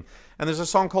meeting. And there's a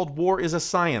song called War is a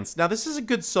Science. Now, this is a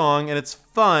good song, and it's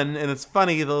fun, and it's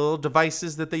funny, the little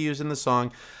devices that they use in the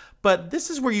song. But this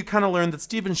is where you kind of learn that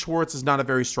Stephen Schwartz is not a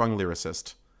very strong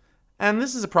lyricist. And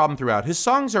this is a problem throughout. His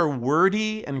songs are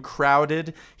wordy and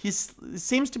crowded. He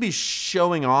seems to be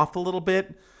showing off a little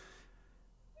bit.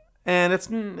 And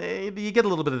you get a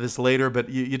little bit of this later, but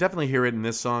you definitely hear it in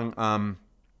this song.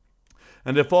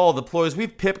 And if all the ploys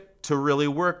we've pipped to really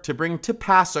work to bring to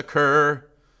pass occur,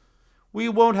 we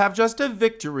won't have just a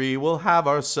victory, we'll have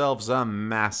ourselves a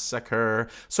massacre.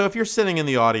 So if you're sitting in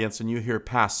the audience and you hear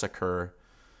massacre,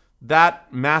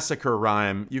 that massacre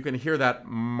rhyme, you can hear that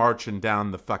marching down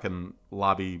the fucking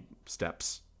lobby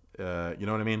steps. You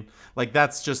know what I mean? Like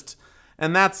that's just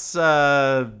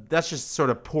sort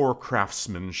of poor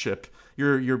craftsmanship.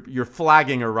 You're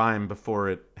flagging a rhyme before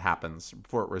it happens,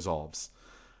 before it resolves.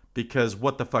 Because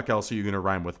what the fuck else are you going to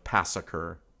rhyme with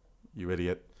massacre, you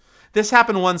idiot? This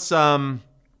happened once at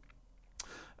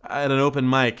an open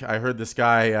mic. I heard this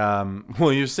guy,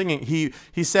 he was singing.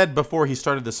 He said before he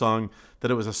started the song that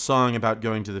it was a song about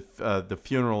going to the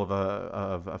funeral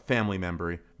of a family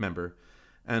member.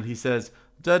 And he says,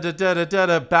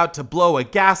 da-da-da-da-da-da, about to blow a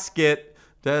gasket.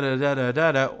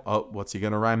 Da-da-da-da-da-da. Oh, what's he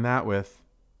going to rhyme that with?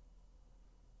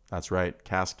 That's right,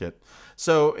 casket.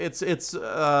 So it's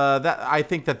that I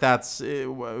think that's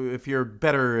if you're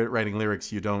better at writing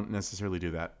lyrics, you don't necessarily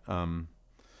do that.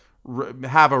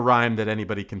 Have a rhyme that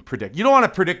anybody can predict. You don't want a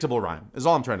predictable rhyme, is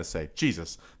all I'm trying to say.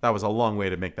 Jesus, that was a long way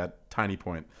to make that tiny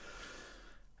point.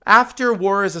 After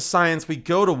War is a Science, we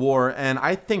go to war, and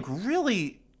I think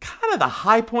really kind of the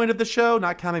high point of the show,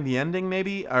 not counting the ending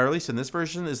maybe, or at least in this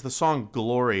version, is the song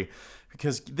Glory,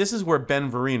 because this is where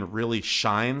Ben Vereen really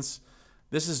shines.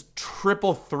 This is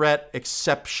triple threat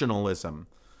exceptionalism.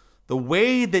 The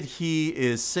way that he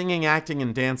is singing, acting,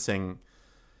 and dancing,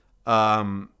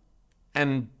 and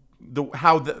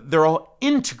how they're all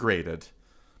integrated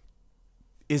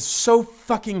is so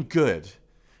fucking good.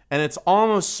 And it's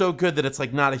almost so good that it's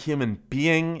like not a human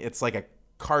being. It's like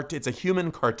it's a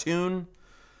human cartoon.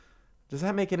 Does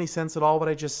that make any sense at all, what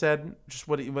I just said? Just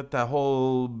what the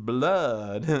whole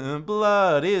blood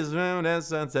is as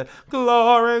sunset,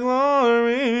 glory,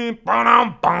 glory,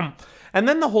 bum. And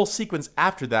then the whole sequence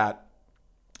after that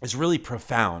is really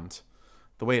profound.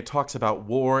 The way it talks about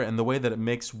war and the way that it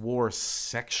makes war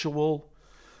sexual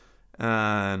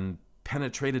and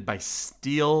penetrated by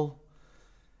steel.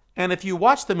 And if you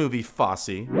watch the movie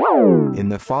Fosse... In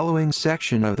the following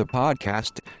section of the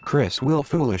podcast, Chris will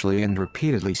foolishly and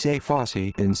repeatedly say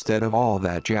Fosse instead of All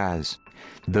That Jazz.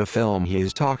 The film he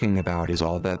is talking about is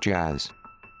All That Jazz,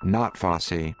 not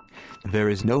Fosse. There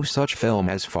is no such film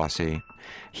as Fosse.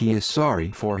 He is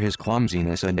sorry for his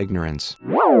clumsiness and ignorance.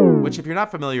 Which, if you're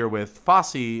not familiar with,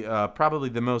 Fosse, probably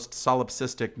the most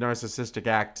solipsistic, narcissistic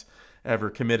act ever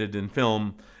committed in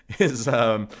film, is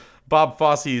Bob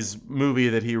Fosse's movie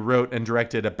that he wrote and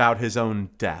directed about his own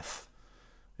death.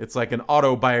 It's like an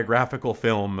autobiographical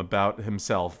film about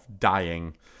himself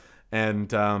dying.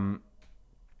 And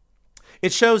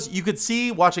it shows, you could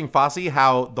see watching Fosse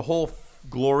how the whole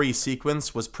glory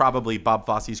sequence was probably Bob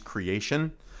Fosse's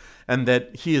creation. And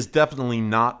that he is definitely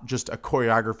not just a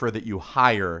choreographer that you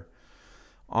hire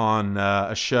on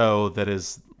a show that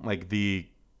is like the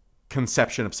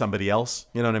conception of somebody else.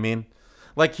 You know what I mean?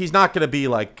 Like, he's not going to be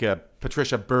like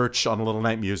Patricia Birch on Little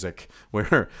Night Music,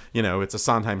 where, you know, it's a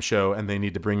Sondheim show and they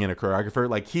need to bring in a choreographer.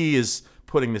 Like, he is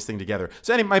putting this thing together.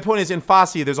 So anyway, my point is, in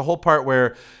Fosse, there's a whole part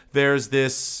where there's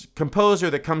this composer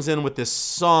that comes in with this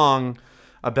song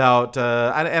about,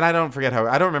 and I don't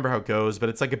remember how it goes, but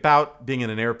it's like about being in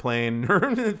an airplane,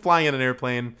 or flying in an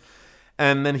airplane.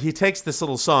 And then he takes this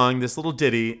little song, this little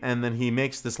ditty, and then he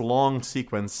makes this long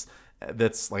sequence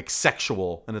that's like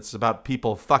sexual, and it's about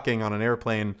people fucking on an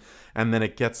airplane, and then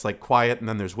it gets like quiet, and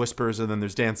then there's whispers, and then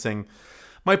there's dancing.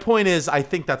 My point is, I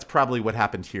think that's probably what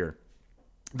happened here.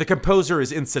 The composer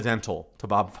is incidental to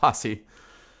Bob Fosse.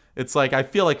 It's like, I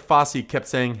feel like Fosse kept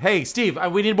saying, hey, Steve,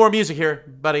 we need more music here,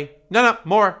 buddy. No,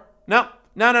 more. No,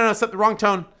 set the wrong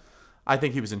tone. I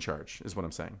think he was in charge, is what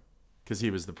I'm saying. Because he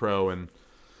was the pro, and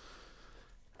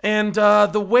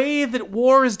the way that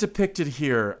war is depicted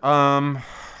here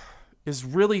is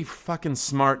really fucking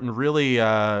smart and really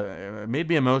made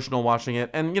me emotional watching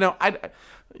it. And, you know,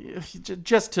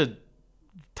 just to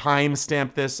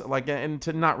timestamp this, like, and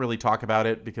to not really talk about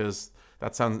it, because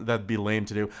that'd be lame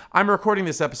to do. I'm recording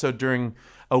this episode during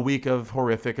a week of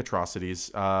horrific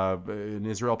atrocities in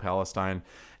Israel, Palestine.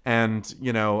 And,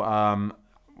 you know,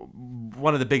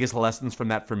 one of the biggest lessons from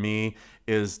that for me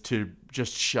is to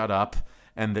just shut up,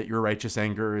 and that your righteous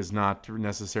anger is not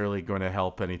necessarily going to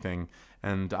help anything.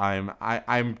 And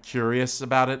I'm curious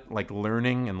about it, like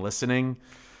learning and listening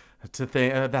to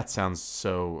think. That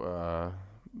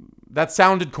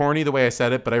sounded corny the way I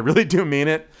said it, but I really do mean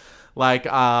it. Like,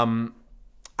 I'm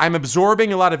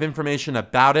absorbing a lot of information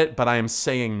about it, but I am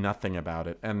saying nothing about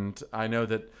it. And I know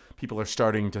that people are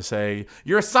starting to say,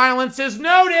 your silence is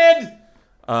noted!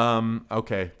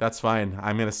 Okay, that's fine.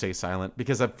 I'm going to stay silent,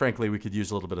 because frankly, we could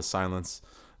use a little bit of silence.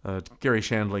 Gary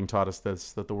Shandling taught us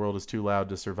this, that the world is too loud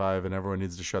to survive and everyone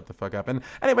needs to shut the fuck up. And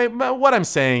anyway, what I'm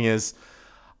saying is,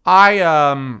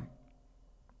 I'm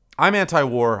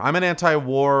anti-war. I'm an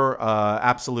anti-war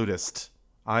absolutist.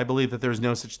 I believe that there's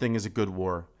no such thing as a good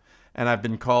war. And I've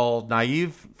been called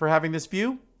naive for having this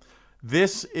view.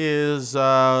 This is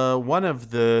one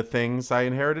of the things I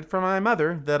inherited from my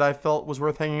mother that I felt was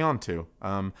worth hanging on to.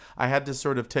 I had to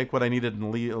sort of take what I needed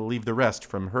and leave the rest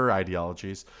from her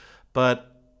ideologies. But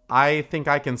I think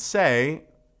I can say,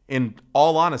 in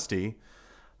all honesty,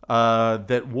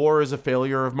 that war is a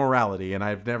failure of morality. And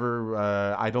I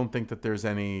don't think that there's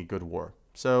any good war.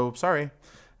 So, sorry.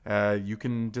 You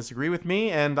can disagree with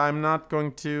me, and I'm not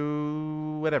going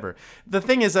to whatever. The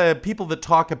thing is, people that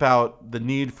talk about the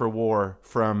need for war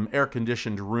from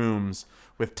air-conditioned rooms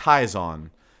with ties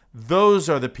on, those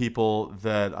are the people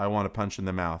that I want to punch in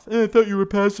the mouth. I thought you were a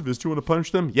pacifist. You want to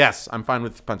punch them? Yes, I'm fine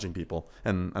with punching people,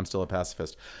 and I'm still a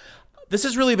pacifist. This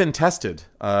has really been tested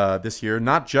this year,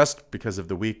 not just because of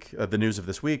the news of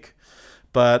this week,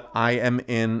 but I am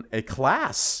in a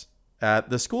class at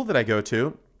the school that I go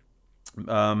to.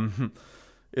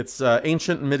 It's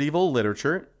ancient and medieval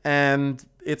literature, and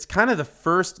it's kind of the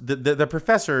first, the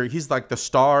professor, he's like the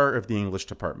star of the English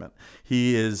department.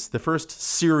 He is the first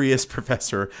serious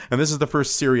professor, and this is the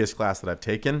first serious class that I've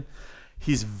taken.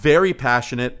 He's very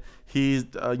passionate. He,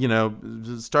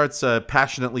 starts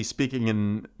passionately speaking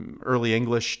in early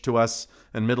English to us,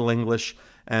 and Middle English,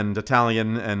 and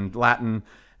Italian, and Latin,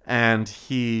 and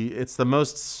it's the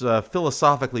most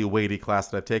philosophically weighty class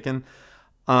that I've taken.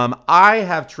 I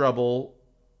have trouble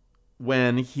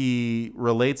when he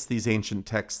relates these ancient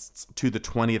texts to the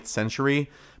 20th century,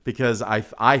 because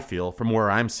I feel, from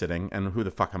where I'm sitting, and who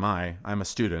the fuck am I? I'm a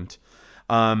student.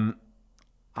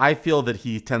 I feel that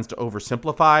he tends to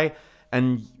oversimplify,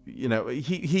 and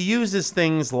he uses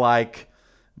things like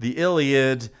the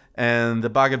Iliad and the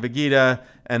Bhagavad Gita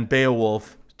and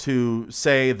Beowulf to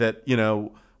say that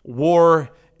war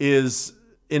is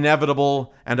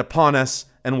inevitable and upon us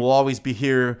and will always be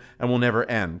here and will never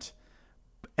end.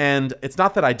 And it's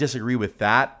not that I disagree with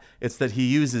that. It's that he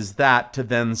uses that to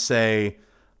then say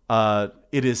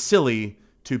it is silly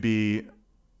to be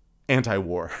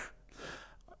anti-war.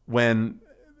 When,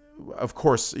 of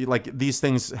course, like, these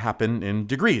things happen in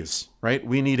degrees, right?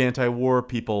 We need anti-war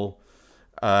people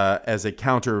as a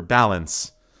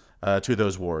counterbalance to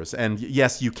those wars. And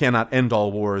yes, you cannot end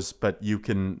all wars, but you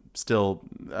can still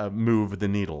move the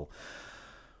needle.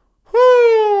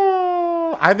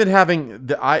 Whew! I've been having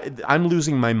I'm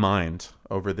losing my mind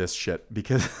over this shit,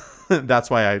 because that's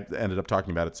why I ended up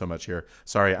talking about it so much here.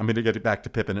 Sorry, I'm going to get back to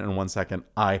Pippin in 1 second.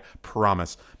 I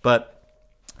promise. But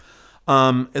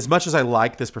as much as I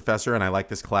like this professor and I like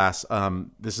this class,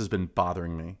 this has been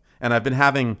bothering me. And I've been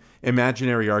having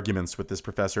imaginary arguments with this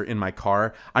professor in my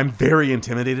car. I'm very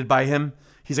intimidated by him.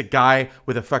 He's a guy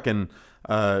with a fucking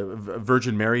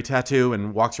Virgin Mary tattoo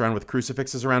and walks around with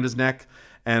crucifixes around his neck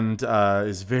and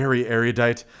is very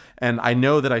erudite. And I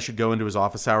know that I should go into his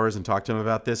office hours and talk to him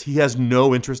about this. He has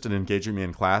no interest in engaging me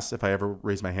in class if I ever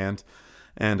raise my hand.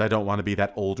 And I don't want to be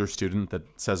that older student that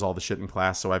says all the shit in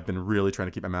class, so I've been really trying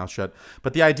to keep my mouth shut.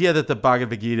 But the idea that the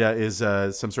Bhagavad Gita is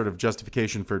some sort of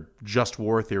justification for just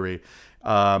war theory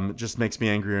just makes me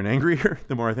angrier and angrier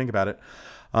the more I think about it.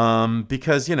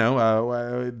 Because we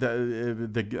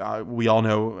all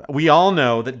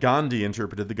know that Gandhi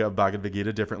interpreted the Bhagavad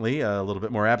Gita differently, a little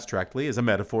bit more abstractly, as a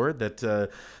metaphor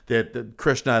that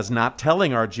Krishna is not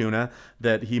telling Arjuna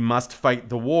that he must fight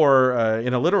the war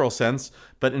in a literal sense,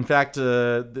 but in fact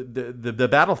the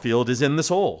battlefield is in the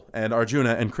soul, and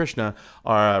Arjuna and Krishna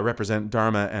represent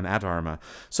Dharma and Adharma.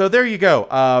 So there you go.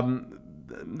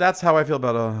 That's how I feel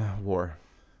about war.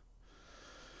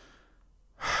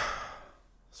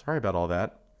 Sorry about all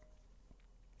that.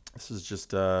 This is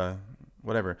just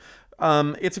whatever.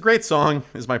 It's a great song,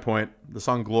 is my point. The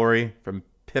song Glory from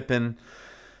Pippin.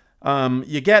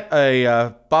 You get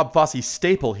a Bob Fosse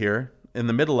staple here in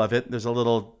the middle of it. There's a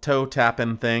little toe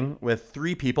tapping thing with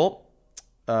 3 people,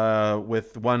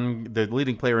 with the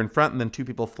leading player in front and then 2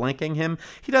 people flanking him.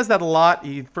 He does that a lot.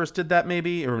 He first did that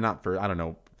maybe, or not for, I don't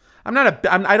know.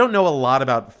 I don't know a lot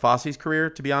about Fosse's career,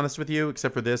 to be honest with you,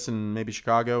 except for this and maybe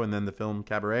Chicago and then the film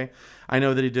Cabaret. I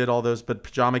know that he did all those, but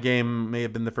Pajama Game may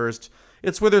have been the first.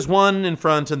 It's where there's 1 in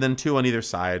front and then 2 on either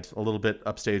side, a little bit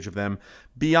upstage of them.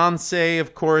 Beyonce,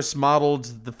 of course,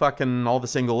 modeled the fucking all the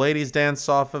single ladies dance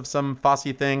off of some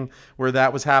Fosse thing where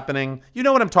that was happening. You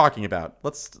know what I'm talking about.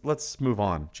 Let's move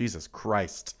on. Jesus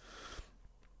Christ.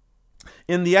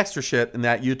 In the extra shit in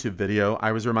that YouTube video,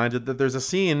 I was reminded that there's a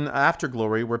scene after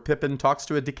Glory where Pippin talks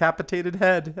to a decapitated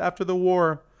head after the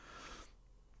war.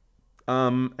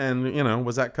 And,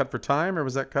 was that cut for time or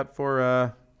was that cut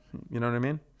for, you know what I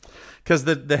mean? Because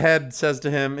the head says to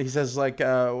him, he says, like,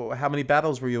 how many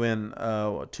battles were you in?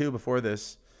 2 before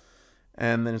this.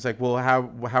 And then it's like, well,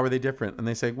 how are they different? And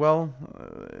they say, well,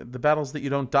 the battles that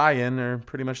you don't die in are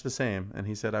pretty much the same. And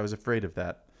he said, I was afraid of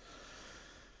that.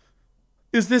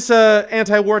 Is this a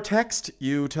anti-war text?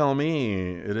 You tell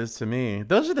me. It is to me.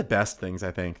 Those are the best things,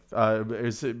 I think.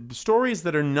 Is stories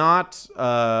that are not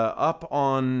up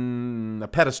on a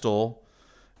pedestal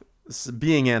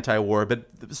being anti-war, but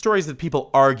stories that people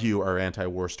argue are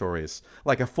anti-war stories,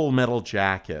 like a Full Metal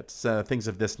Jacket, things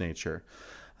of this nature.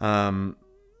 Anyway,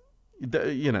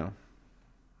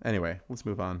 let's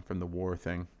move on from the war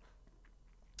thing.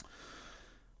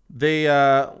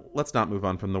 Let's not move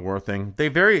on from the war thing. They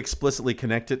very explicitly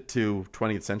connect it to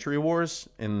 20th century wars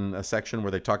in a section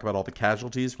where they talk about all the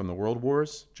casualties from the world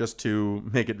wars, just to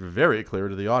make it very clear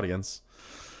to the audience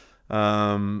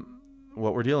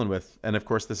what we're dealing with. And of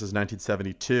course, this is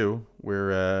 1972.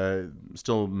 We're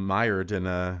still mired in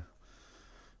a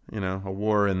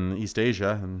war in East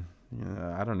Asia, and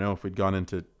I don't know if we'd gone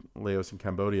into Laos and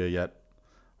Cambodia yet.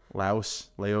 Laos.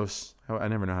 I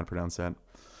never know how to pronounce that.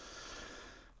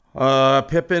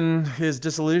 Pippin is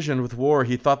disillusioned with war.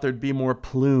 He thought there'd be more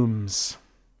plumes.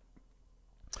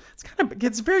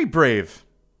 It's very brave.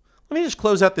 Let me just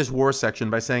close out this war section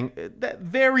by saying that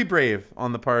very brave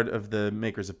on the part of the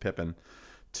makers of Pippin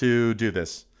to do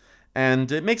this.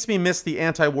 And it makes me miss the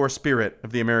anti-war spirit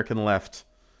of the American left.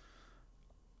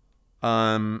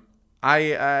 I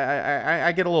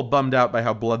get a little bummed out by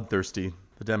how bloodthirsty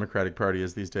the Democratic Party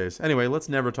is these days. Anyway, let's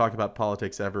never talk about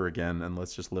politics ever again, and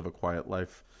let's just live a quiet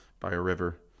life by a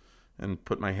river and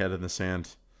put my head in the sand.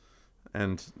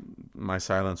 And my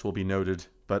silence will be noted,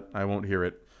 but I won't hear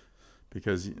it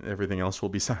because everything else will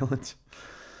be silent.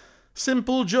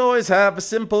 Simple joys have a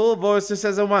simple voice that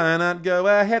says, why not go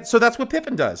ahead? So that's what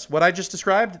Pippin does. What I just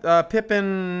described,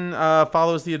 Pippin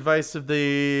follows the advice of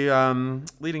the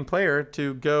leading player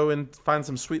to go and find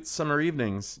some sweet summer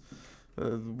evenings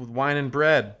with wine and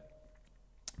bread.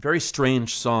 Very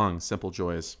strange song, Simple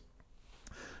Joys.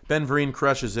 Ben Vereen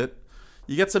crushes it.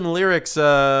 You get some lyrics,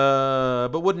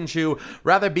 but wouldn't you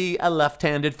rather be a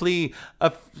left-handed flea?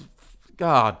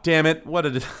 God damn it. What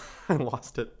did it... I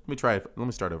lost it. Let me try it. Let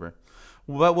me start over.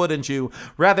 But wouldn't you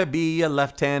rather be a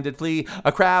left-handed flea,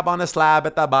 a crab on a slab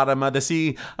at the bottom of the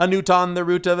sea, a newt on the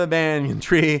root of a banyan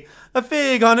tree, a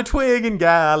fig on a twig in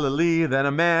Galilee, than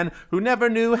a man who never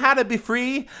knew how to be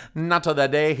free? Not till the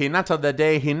day he, not till the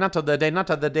day he, not till the day, not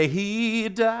till the day he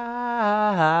dies.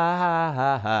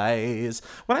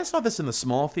 When I saw this in the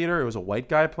small theater, it was a white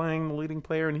guy playing the leading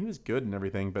player, and he was good and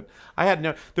everything, but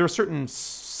there were certain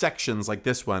sections like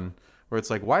this one where it's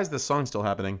like, why is this song still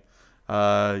happening?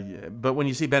 But when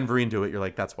you see Ben Vereen do it, you're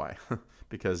like, that's why.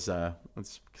 Because so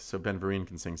Ben Vereen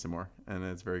can sing some more, and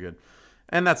it's very good.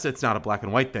 And it's not a black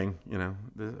and white thing, you know.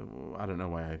 I don't know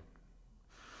why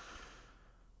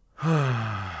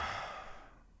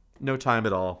No time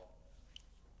at all.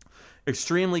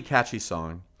 Extremely catchy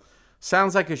song.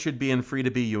 Sounds like it should be in Free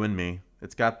to Be You and Me.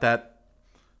 It's got that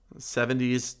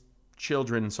 70s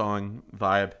children song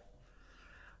vibe.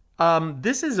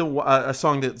 This is a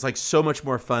song that's like so much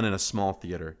more fun in a small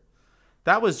theater.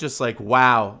 That was just like,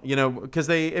 wow, you know, because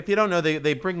if you don't know,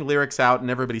 they bring lyrics out and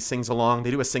everybody sings along.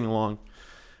 They do a sing along,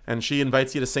 and she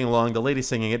invites you to sing along. The lady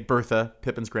singing it, Bertha,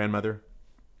 Pippin's grandmother,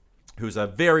 who's a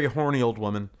very horny old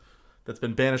woman that's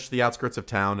been banished to the outskirts of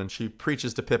town, and she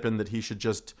preaches to Pippin that he should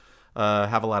just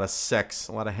have a lot of sex,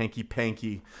 a lot of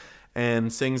hanky-panky,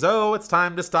 and sings, oh, it's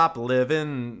time to stop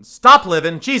living. Stop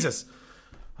living, Jesus!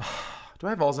 Do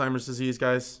I have Alzheimer's disease,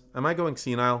 guys? Am I going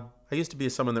senile? I used to be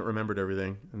someone that remembered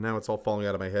everything, and now it's all falling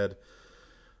out of my head.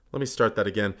 Let me start that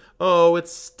again. Oh,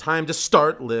 it's time to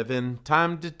start living.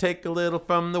 Time to take a little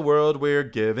from the world we're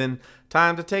given.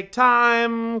 Time to take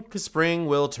time, 'cause spring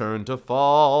will turn to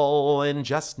fall in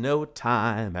just no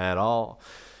time at all.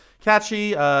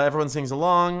 Catchy. Everyone sings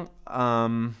along.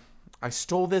 I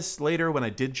stole this later when I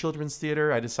did children's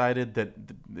theater. I decided that,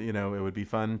 you know, it would be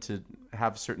fun to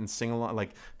have certain sing-along,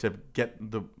 like to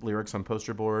get the lyrics on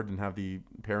poster board and have the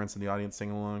parents in the audience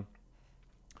sing along.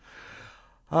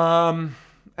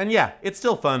 And yeah, it's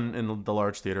still fun in the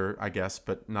large theater, I guess,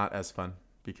 but not as fun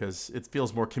because it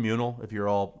feels more communal if you're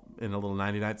all in a little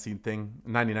 99-seat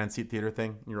theater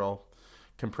thing. You're all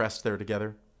compressed there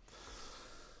together.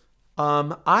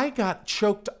 I got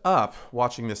choked up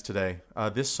watching this today.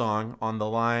 This song on the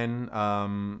line,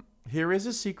 here is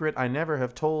a secret I never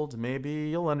have told. Maybe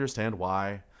you'll understand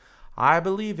why. I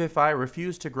believe if I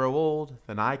refuse to grow old,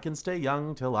 then I can stay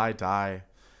young till I die.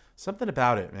 Something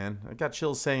about it, man. I got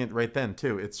chills saying it right then,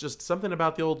 too. It's just something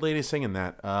about the old lady singing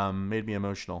that made me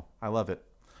emotional. I love it.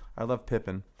 I love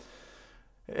Pippin.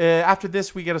 After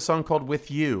this, we get a song called With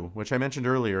You, which I mentioned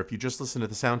earlier. If you just listen to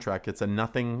the soundtrack, it's a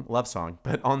nothing love song.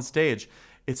 But on stage,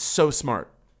 it's so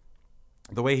smart.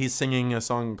 The way he's singing a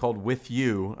song called With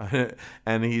You,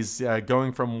 and he's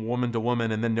going from woman to woman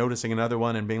and then noticing another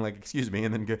one and being like, excuse me,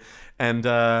 and then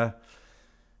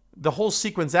the whole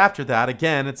sequence after that,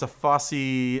 again, it's a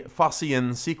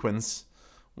Fossian sequence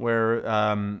where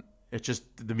it just,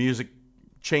 the music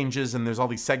changes and there's all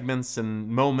these segments and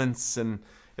moments and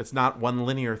it's not one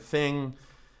linear thing.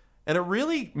 And it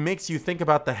really makes you think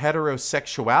about the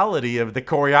heterosexuality of the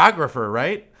choreographer,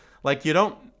 right? Like, you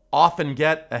don't often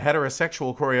get a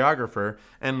heterosexual choreographer.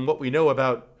 And what we know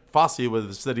about Fosse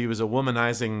was that he was a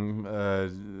womanizing,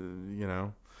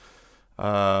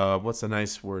 what's a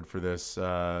nice word for this?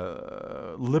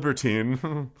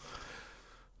 Libertine.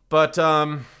 But,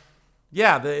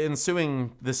 yeah, the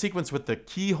sequence with the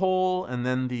keyhole and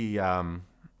then the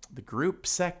group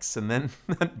sex, and then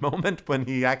that moment when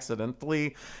he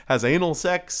accidentally has anal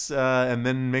sex and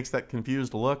then makes that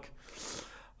confused look.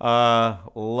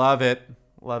 Love it.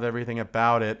 Love everything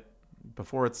about it.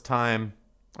 Before its time,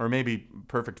 or maybe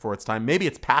perfect for its time. Maybe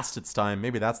it's past its time.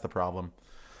 Maybe that's the problem.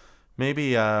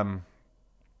 Maybe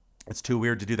it's too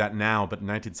weird to do that now, but in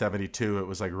 1972 it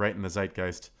was like right in the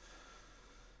zeitgeist.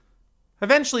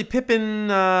 Eventually, Pippin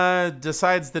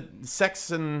decides that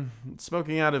sex and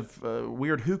smoking out of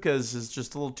weird hookahs is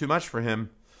just a little too much for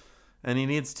him, and he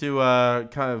needs to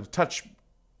kind of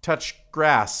touch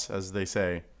grass, as they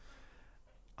say.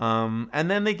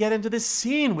 And then they get into this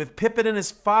scene with Pippin and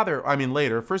his father. I mean,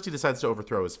 later. First, he decides to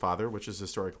overthrow his father, which is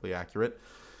historically accurate.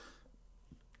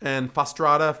 And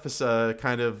Fastrada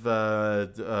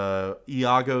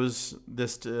Iago's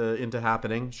this into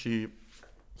happening. She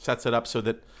sets it up so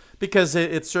that, because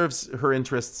it serves her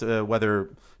interests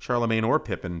whether Charlemagne or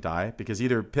Pippin die, because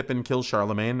either Pippin kills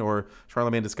Charlemagne or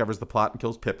Charlemagne discovers the plot and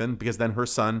kills Pippin, because then her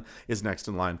son is next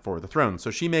in line for the throne. So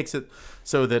she makes it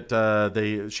so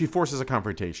that she forces a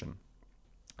confrontation.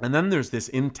 And then there's this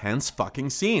intense fucking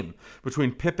scene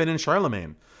between Pippin and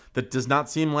Charlemagne that does not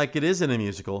seem like it is in a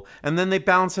musical. And then they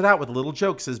balance it out with little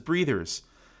jokes as breathers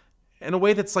in a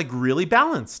way that's like really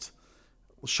balanced.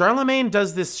 Charlemagne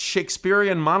does this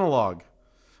Shakespearean monologue.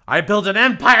 I built an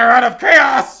empire out of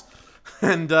chaos!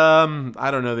 And I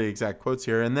don't know the exact quotes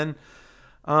here. And then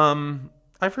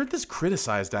I've heard this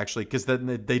criticized, actually, because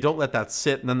then they don't let that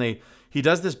sit. And then he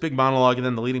does this big monologue, and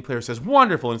then the leading player says,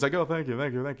 wonderful. And it's like, oh, thank you,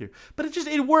 thank you, thank you. But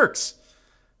it works.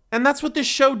 And that's what this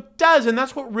show does. And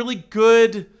that's what really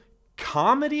good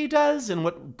comedy does and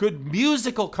what good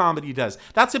musical comedy does.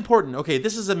 That's important. Okay,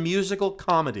 this is a musical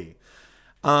comedy.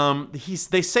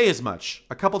 They say as much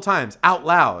a couple times out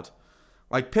loud.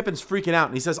 Like Pippin's freaking out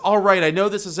and he says, all right, I know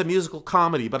this is a musical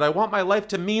comedy, but I want my life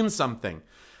to mean something.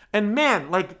 And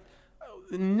man, like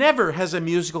never has a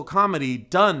musical comedy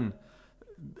done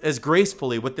as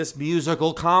gracefully what this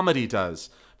musical comedy does.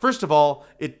 First of all,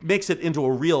 it makes it into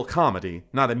a real comedy,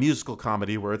 not a musical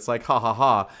comedy where it's like, ha ha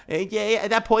ha, yeah,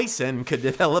 that poison could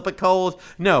develop a cold.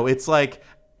 No, it's like,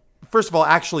 first of all,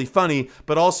 actually funny,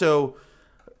 but also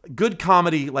good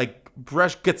comedy, like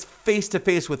Bresh gets face to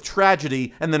face with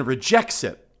tragedy and then rejects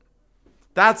it.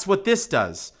 That's what this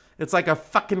does. It's like a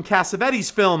fucking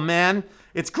Cassavetes film, man.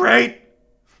 It's great.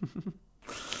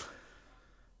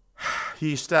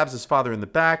 He stabs his father in the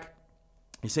back.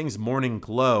 He sings Morning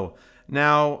Glow.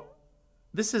 Now,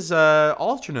 this is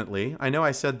alternately, I know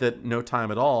I said that No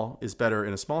Time at All is better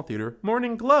in a small theater.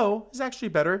 Morning Glow is actually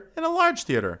better in a large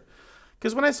theater.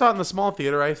 Because when I saw it in the small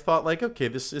theater, I thought like, okay,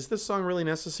 is this song really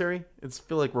necessary? I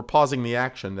feel like we're pausing the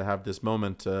action to have this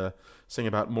moment sing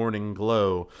about Morning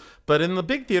Glow. But in the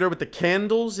big theater with the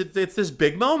candles, it's this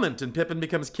big moment, and Pippin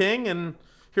becomes king, and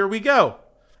here we go.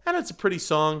 And it's a pretty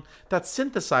song. That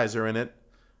synthesizer in it.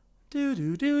 Do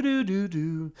do do do do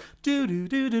do do do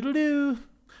do do do do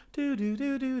do do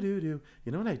do do do do.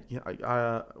 You know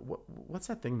what what's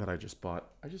that thing that I just bought?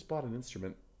 I just bought an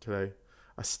instrument today,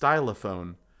 a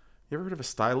stylophone. You ever heard of a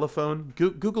stylophone?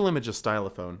 Google image a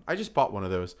stylophone. I just bought one of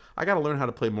those. I got to learn how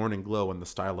to play Morning Glow on the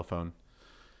stylophone.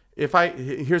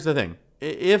 Here's the thing.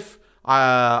 If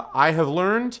I have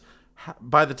learned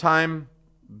by the time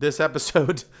this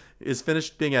episode is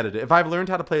finished being edited, if I've learned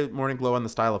how to play Morning Glow on the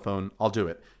stylophone, I'll do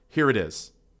it. Here it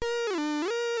is.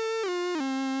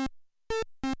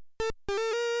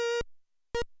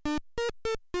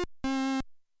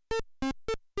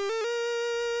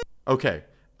 Okay.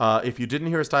 If you didn't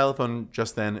hear a stylophone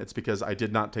just then, it's because I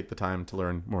did not take the time to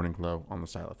learn Morning Glow on the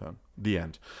stylophone. The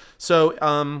end.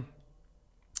 So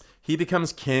he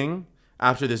becomes king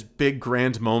after this big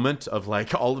grand moment of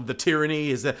like all of the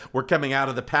tyranny is that we're coming out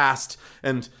of the past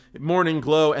and Morning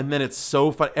Glow, and then it's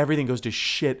so fun. Everything goes to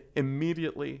shit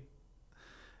immediately.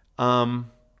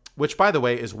 Which, by the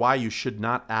way, is why you should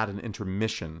not add an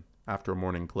intermission after a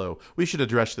Morning Glow. We should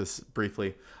address this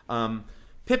briefly.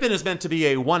 Pippin is meant to be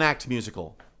a one-act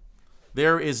musical.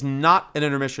 There is not an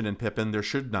intermission in Pippin. There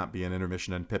should not be an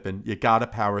intermission in Pippin. You gotta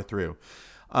power through.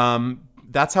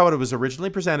 That's how it was originally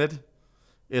presented.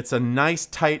 It's a nice,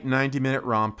 tight 90-minute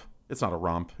romp. It's not a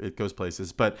romp. It goes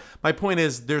places. But my point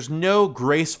is, there's no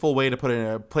graceful way to put in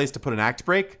a place to put an act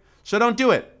break. So don't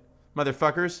do it,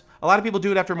 motherfuckers. A lot of people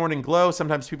do it after Morning Glow.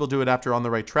 Sometimes people do it after On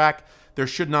the Right Track. There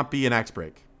should not be an act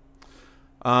break.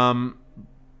 But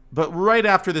right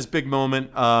after this big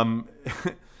moment,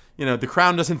 the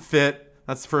crown doesn't fit.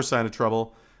 That's the first sign of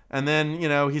trouble. And then,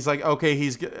 he's like,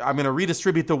 okay, I'm going to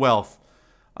redistribute the wealth.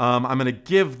 I'm going to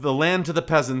give the land to the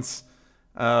peasants.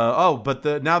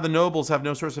 But now the nobles have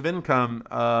no source of income,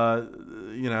 for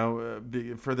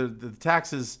the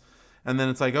taxes. And then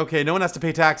it's like, okay, no one has to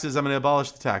pay taxes. I'm going to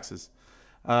abolish the taxes.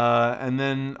 And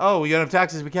then, we don't have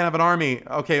taxes. We can't have an army.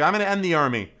 Okay, I'm going to end the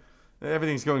army.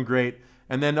 Everything's going great.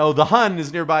 And then, the Hun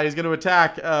is nearby. He's going to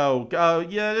attack.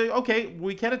 Okay,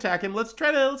 we can't attack him. Let's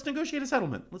negotiate a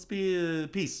settlement. Let's be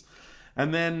peace.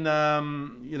 And then,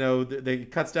 they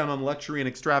cuts down on luxury and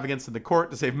extravagance in the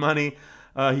court to save money.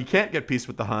 He can't get peace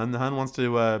with the Hun. The Hun wants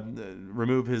to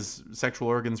remove his sexual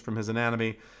organs from his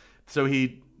anatomy. So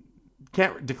he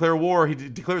can't declare war. He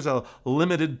declares a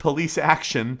limited police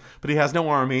action, but he has no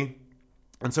army.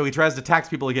 And so he tries to tax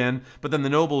people again, but then the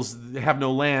nobles have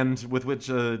no land with which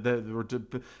or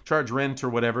to charge rent or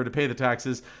whatever to pay the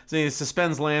taxes. So he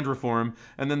suspends land reform,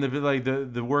 and then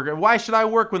the worker, why should I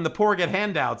work when the poor get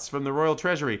handouts from the royal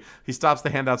treasury? He stops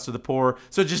the handouts to the poor,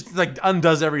 so it just like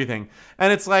undoes everything.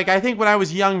 And it's like, I think when I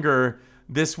was younger,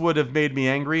 this would have made me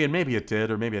angry, and maybe it did,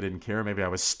 or maybe I didn't care, maybe I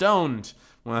was stoned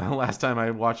last time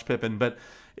I watched Pippin. But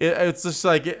it's just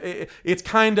like it's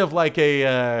kind of like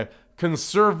a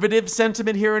conservative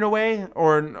sentiment here in a way,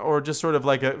 or just sort of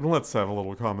like a let's have a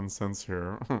little common sense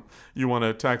here. You want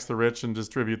to tax the rich and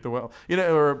distribute the wealth,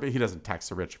 or he doesn't tax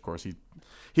the rich, of course.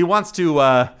 He wants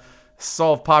to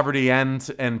solve poverty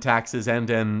and taxes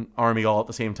and army all at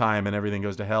the same time, and everything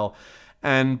goes to hell.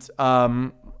 And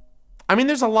I mean,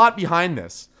 there's a lot behind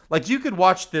this. Like, you could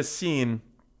watch this scene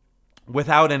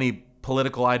without any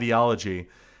political ideology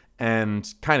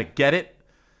and kind of get it.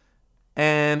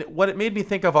 And what it made me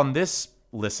think of on this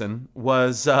listen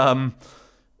was the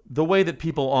way that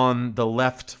people on the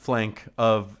left flank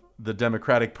of the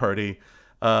Democratic Party,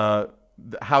 how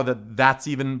that's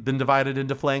even been divided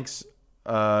into flanks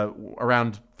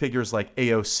around figures like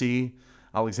AOC,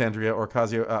 Alexandria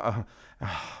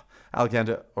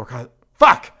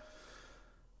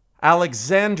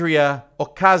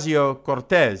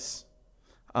Ocasio-Cortez.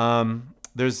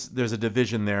 There's a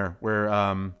division there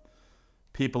where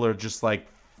people are just like,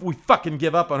 we fucking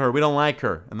give up on her. We don't like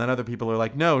her. And then other people are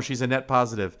like, no, she's a net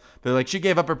positive. They're like, she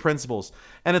gave up her principles.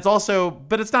 And it's also,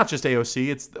 but it's not just AOC.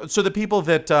 It's so the people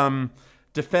that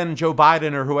defend Joe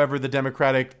Biden or whoever the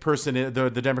Democratic person,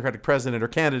 the Democratic president or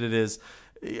candidate is,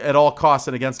 at all costs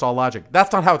and against all logic.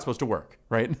 That's not how it's supposed to work,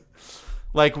 right?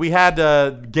 Like, we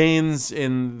had gains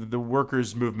in the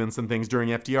workers' movements and things during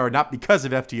FDR, not because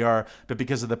of FDR, but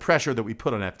because of the pressure that we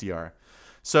put on FDR.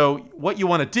 So what you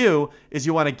want to do is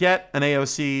you want to get an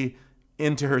AOC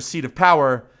into her seat of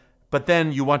power, but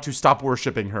then you want to stop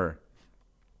worshiping her.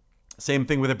 Same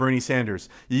thing with a Bernie Sanders.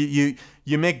 You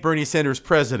make Bernie Sanders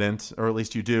president, or at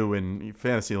least you do in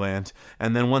Fantasyland,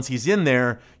 and then once he's in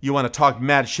there, you want to talk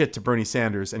mad shit to Bernie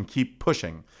Sanders and keep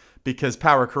pushing, because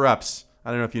power corrupts. I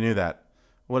don't know if you knew that.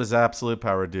 What does absolute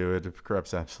power do? It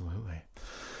corrupts absolutely.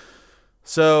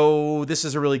 So this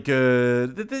is a really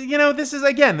good, this is,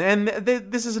 again, and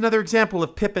this is another example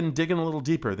of Pippin digging a little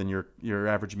deeper than your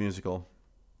average musical.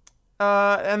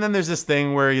 And then there's this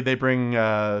thing where they bring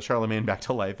Charlemagne back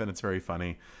to life, and it's very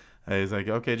funny. He's like,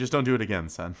 okay, just don't do it again,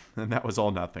 son. And that was all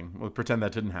nothing. We'll pretend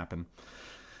that didn't happen.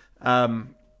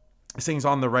 This thing's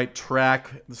on the right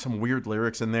track. There's some weird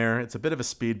lyrics in there. It's a bit of a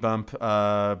speed bump,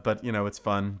 but, it's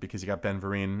fun because you got Ben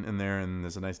Vereen in there, and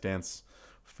there's a nice dance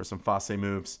for some Fosse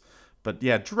moves. But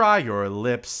yeah, dry your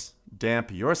lips,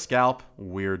 damp your scalp.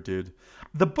 Weird, dude.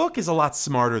 The book is a lot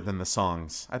smarter than the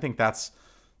songs. I think that's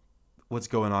what's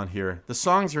going on here. The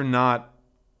songs are not,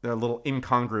 they're a little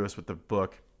incongruous with the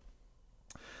book.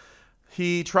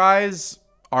 He tries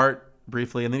art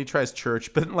briefly, and then he tries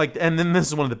church, but and then this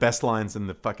is one of the best lines in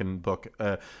the fucking book.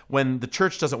 When the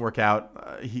church doesn't work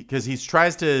out, because he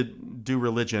tries to do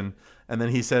religion, and then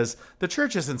he says, the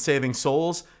church isn't saving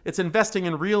souls, it's investing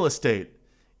in real estate.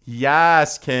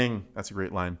 Yes, King. That's a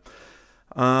great line.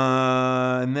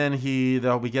 And then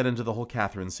we get into the whole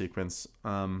Catherine sequence,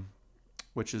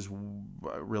 which is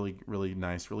really, really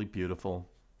nice, really beautiful.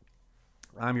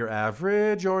 I'm your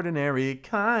average, ordinary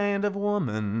kind of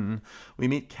woman. We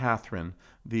meet Catherine,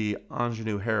 the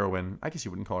ingenue heroine. I guess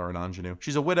you wouldn't call her an ingenue.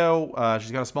 She's a widow.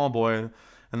 She's got a small boy,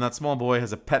 and that small boy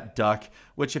has a pet duck,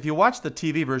 which if you watch the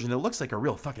TV version, it looks like a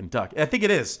real fucking duck. I think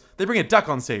it is. They bring a duck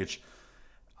on stage.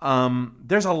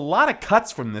 There's a lot of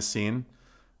cuts from this scene.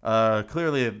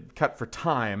 Clearly a cut for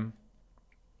time.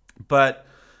 But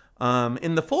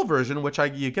in the full version, which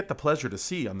you get the pleasure to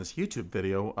see on this YouTube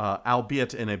video,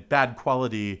 albeit in a bad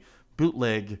quality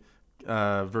bootleg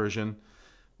version,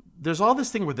 there's all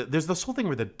this thing where there's this whole thing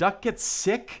where the duck gets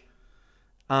sick,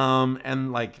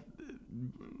 and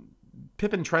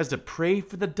Pippin tries to pray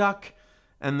for the duck,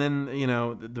 and then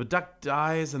the duck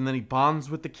dies, and then he bonds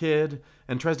with the kid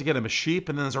and tries to get him a sheep,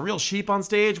 and then there's a real sheep on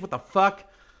stage. What the fuck?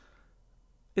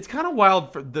 It's kind of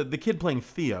wild for the kid playing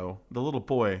Theo, the little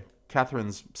boy,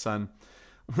 Catherine's son.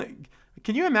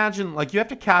 Can you imagine, you have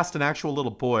to cast an actual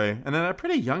little boy, and then a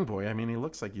pretty young boy. I mean, he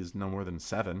looks like he's no more than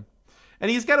 7.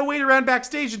 And he's got to wait around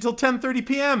backstage until 10:30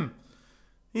 p.m.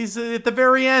 He's at the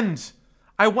very end.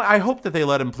 I hope that they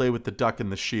let him play with the duck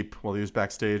and the sheep while he was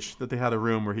backstage, that they had a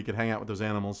room where he could hang out with those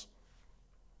animals.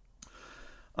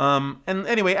 And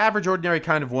anyway, Average Ordinary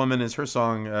Kind of Woman is her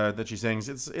song that she sings.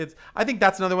 It's. I think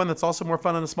that's another one that's also more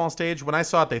fun on a small stage. When I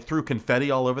saw it, they threw confetti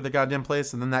all over the goddamn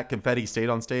place, and then that confetti stayed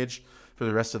on stage for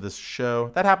the rest of this show.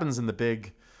 That happens in the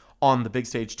big on the big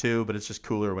stage too, but it's just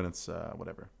cooler when it's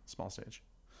whatever, small stage.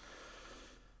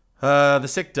 The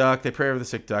sick duck, they pray over the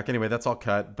sick duck. Anyway, that's all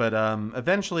cut. But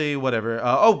eventually, whatever.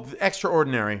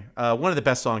 Extraordinary. One of the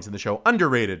best songs in the show.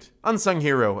 Underrated. Unsung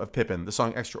hero of Pippin. The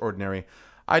song Extraordinary.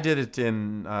 I did it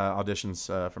in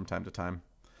auditions from time to time.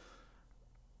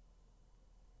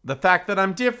 The fact that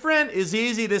I'm different is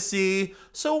easy to see.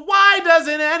 So why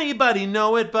doesn't anybody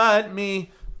know it but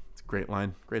me? It's a great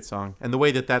line. Great song. And the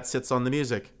way that sits on the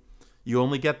music. You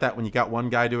only get that when you got one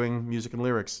guy doing music and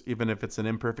lyrics, even if it's an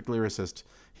imperfect lyricist.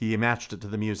 He matched it to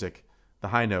the music, the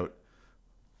high note.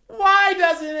 Why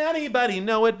doesn't anybody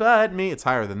know it but me? It's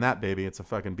higher than that, baby. It's a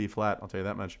fucking B flat, I'll tell you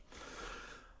that much.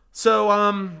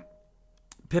 So,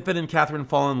 Pippin and Catherine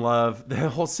fall in love. The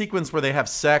whole sequence where they have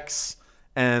sex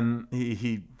and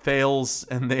he fails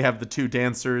and they have the two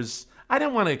dancers. I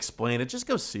don't want to explain it. Just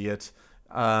go see it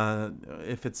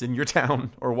if it's in your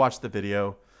town or watch the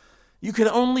video. You can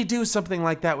only do something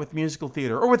like that with musical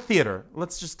theater or with theater.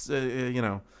 Let's just,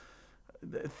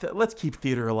 let's keep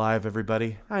theater alive,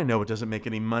 everybody. I know it doesn't make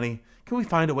any money. Can we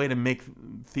find a way to make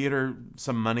theater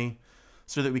some money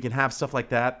so that we can have stuff like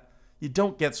that? You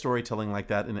don't get storytelling like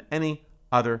that in any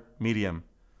other medium.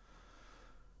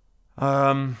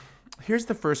 Here's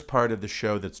the first part of the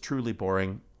show that's truly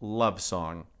boring. Love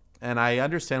song. And I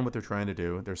understand what they're trying to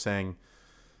do. They're saying,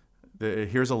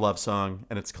 here's a love song,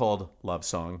 and it's called Love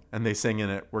Song. And they sing in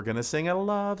it, we're going to sing a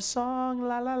love song,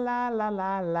 la la la la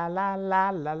la la la la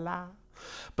la la.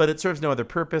 But it serves no other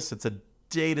purpose. It's a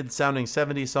dated sounding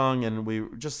 70s song, and we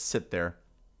just sit there.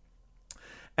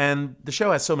 And the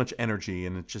show has so much energy,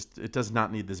 and it does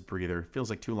not need this breather. It feels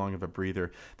like too long of a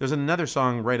breather. There's another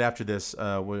song right after this,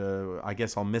 I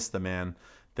Guess I'll Miss the Man,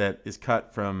 that is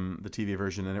cut from the TV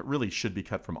version, and it really should be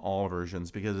cut from all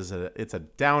versions because it's a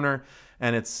downer,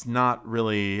 and it's not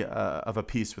really of a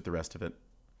piece with the rest of it.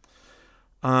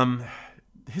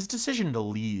 His decision to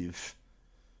leave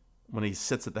when he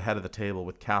sits at the head of the table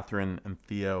with Catherine and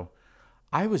Theo,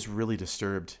 I was really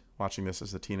disturbed watching this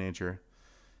as a teenager.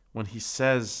 When he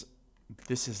says,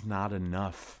 this is not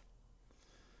enough.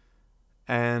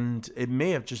 And it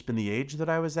may have just been the age that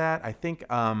I was at. I think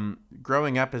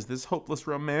growing up as this hopeless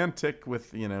romantic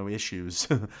with, issues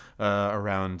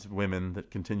around women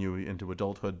that continue into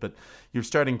adulthood. But you're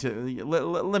starting to,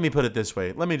 let me put it this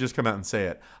way. Let me just come out and say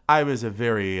it. I was a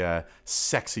very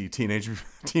sexy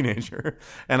teenager.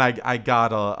 And I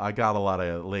got a lot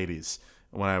of ladies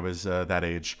when I was that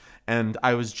age. And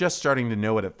I was just starting to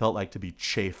know what it felt like to be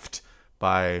chafed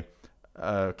by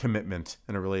commitment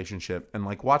in a relationship. And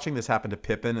like watching this happen to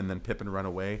Pippin and then Pippin run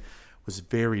away was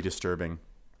very disturbing.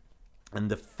 And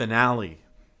the finale,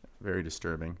 very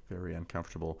disturbing, very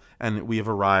uncomfortable. And we have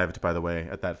arrived, by the way,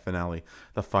 at that finale,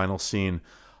 the final scene.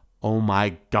 Oh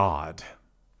my God.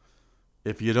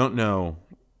 If you don't know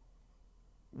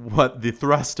what the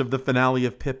thrust of the finale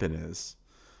of Pippin is,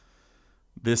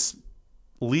 this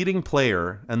leading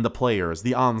player and the players,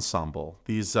 the ensemble,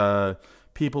 these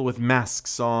people with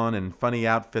masks on and funny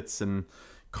outfits and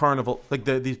carnival, like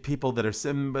these people that are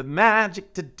Simba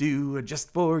magic to do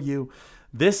just for you.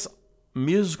 This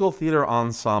musical theater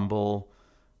ensemble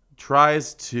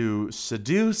tries to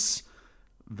seduce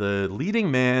the leading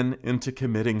man into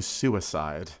committing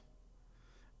suicide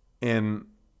in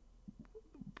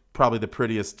probably the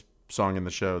prettiest song in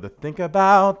the show. The Think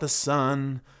About the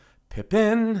Sun,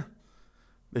 Pippin.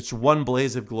 It's one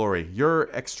blaze of glory. You're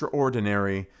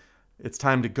extraordinary. It's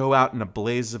time to go out in a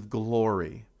blaze of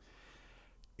glory.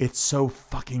 It's so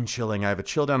fucking chilling. I have a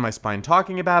chill down my spine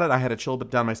talking about it. I had a chill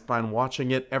down my spine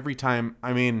watching it every time.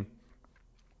 I mean,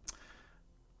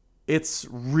 it's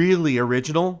really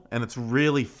original and it's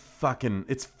really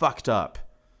it's fucked up.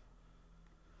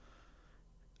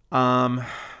 And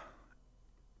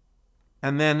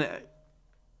then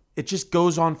it just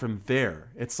goes on from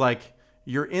there. It's like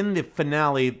you're in the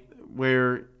finale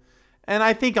where, and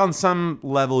I think on some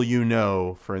level,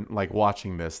 for like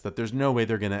watching this, that there's no way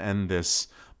they're going to end this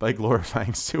by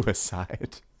glorifying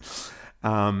suicide.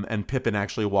 And Pippin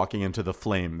actually walking into the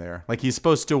flame there. Like he's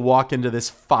supposed to walk into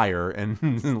this fire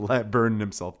and burn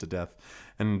himself to death.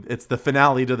 And it's the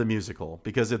finale to the musical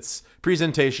because it's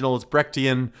presentational, it's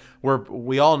Brechtian, where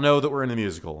we all know that we're in a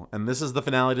musical. And this is the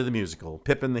finale to the musical.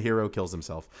 Pippin, the hero, kills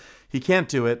himself. He can't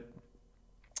do it.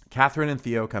 Catherine and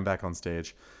Theo come back on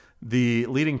stage. The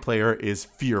leading player is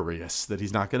furious that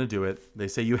he's not going to do it. They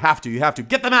say, you have to,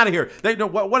 get them out of here. They know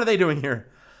what are they doing here?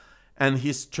 And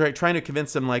he's trying to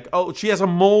convince them like, oh, she has a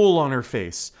mole on her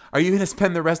face. Are you going to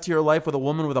spend the rest of your life with a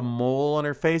woman with a mole on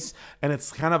her face? And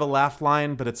it's kind of a laugh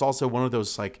line, but it's also one of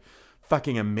those like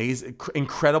fucking amazing,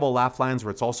 incredible laugh lines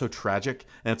where it's also tragic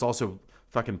and it's also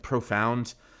fucking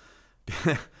profound.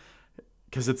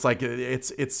 because it's like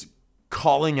it's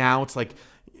calling out like,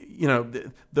 you know,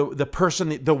 the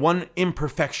person, the one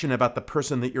imperfection about the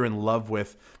person that you're in love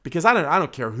with. Because I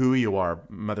don't care who you are,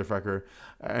 motherfucker.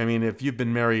 I mean, if you've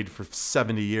been married for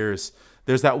 70 years,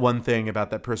 there's that one thing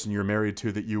about that person you're married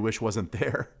to that you wish wasn't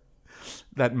there.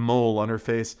 That mole on her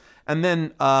face. And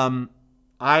then again,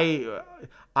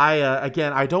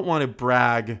 I don't want to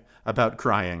brag about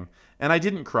crying, and I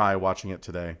didn't cry watching it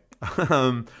today.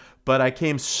 But I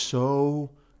came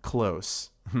so close.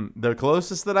 The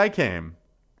closest that I came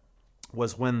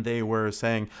was when they were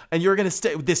saying, and you're going to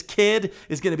stay, this kid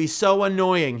is going to be so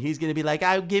annoying. He's going to be like,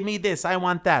 give me this, I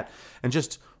want that. And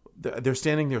just, they're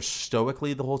standing there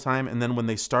stoically the whole time. And then when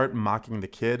they start mocking the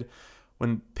kid,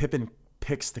 when Pippin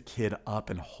picks the kid up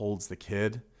and holds the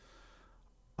kid,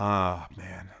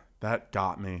 man, that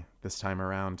got me this time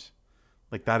around.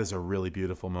 Like, that is a really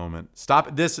beautiful moment.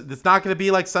 Stop this. It's not going to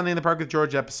be like Sunday in the Park with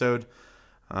George episode.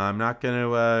 I'm not going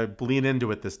to lean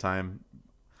into it this time.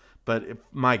 But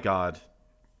my God,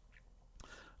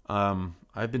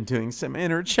 I've been doing some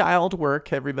inner child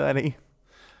work, everybody.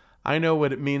 I know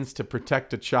what it means to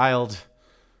protect a child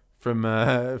from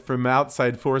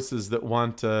outside forces that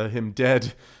want him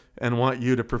dead and want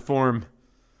you to perform.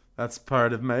 That's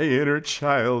part of my inner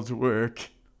child work.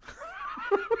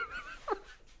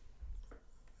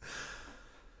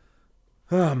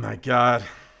 Oh my God.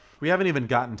 We haven't even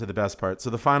gotten to the best part. So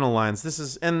the final lines,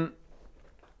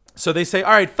 so they say,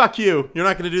 all right, fuck you. You're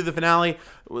not going to do the finale.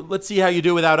 Let's see how you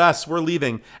do without us. We're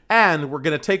leaving. And we're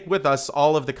going to take with us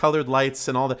all of the colored lights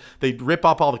and they rip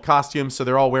up all the costumes. So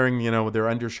they're all wearing, you know, their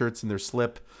undershirts and their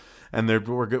slip. And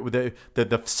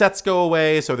the sets go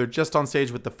away. So they're just on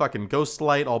stage with the fucking ghost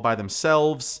light all by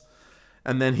themselves.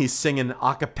 And then he's singing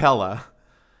a cappella.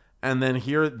 And then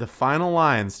here the final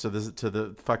lines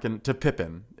to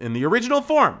Pippin in the original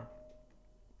form.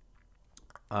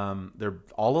 They're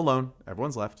all alone.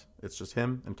 Everyone's left. It's just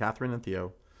him and Catherine and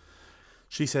Theo.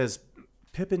 She says,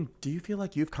 Pippin, do you feel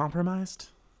like you've compromised?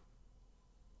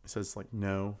 He says, like,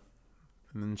 no.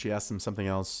 And then she asks him something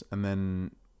else. And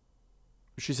then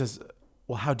she says,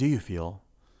 well, how do you feel?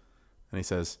 And he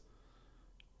says,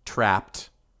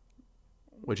 trapped,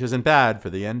 which isn't bad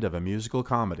for the end of a musical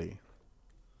comedy.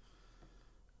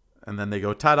 And then they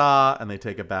go, ta-da, and they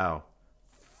take a bow.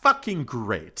 Fucking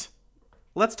great.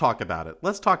 Let's talk about it.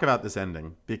 Let's talk about this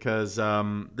ending, because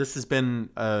this has been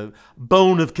a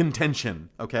bone of contention,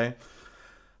 okay?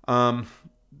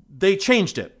 They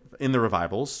changed it in the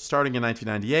revivals, starting in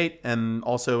 1998 and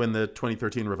also in the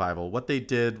 2013 revival. What they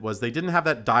did was they didn't have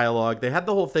that dialogue. They had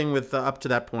the whole thing with, up to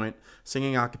that point,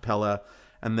 singing a cappella,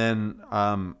 and then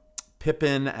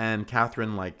Pippin and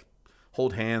Catherine, like,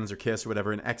 hold hands or kiss or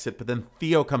whatever and exit, but then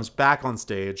Theo comes back on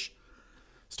stage,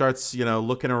 starts, you know,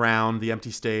 looking around the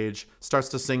empty stage, starts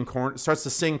to sing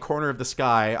Corner of the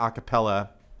Sky a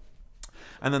cappella,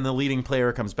 and then the leading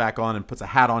player comes back on and puts a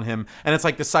hat on him, and it's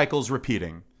like the cycle's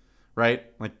repeating, right?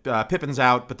 Like, Pippin's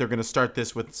out, but they're going to start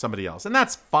this with somebody else, and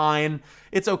that's fine.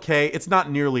 It's okay. It's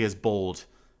not nearly as bold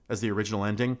as the original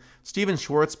ending. Steven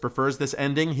Schwartz prefers this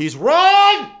ending. He's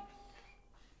wrong!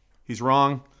 He's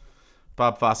wrong.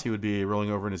 Bob Fosse would be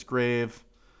rolling over in his grave.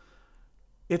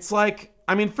 It's like,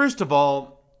 I mean, first of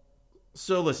all,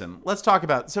 so listen, let's talk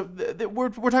about, so we're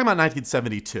talking about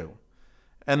 1972.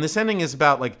 And this ending is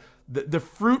about like the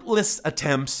fruitless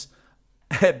attempts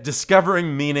at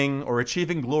discovering meaning or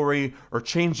achieving glory or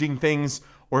changing things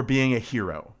or being a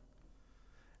hero.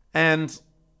 But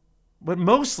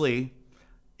mostly,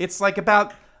 it's like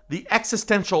about the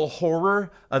existential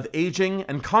horror of aging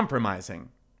and compromising.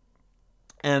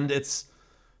 And it's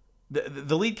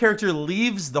the lead character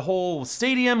leaves the whole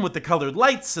stadium with the colored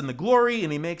lights and the glory,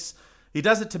 and he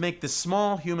does it to make this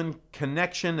small human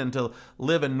connection and to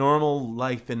live a normal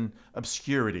life in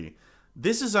obscurity.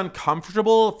 This is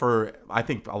uncomfortable for, I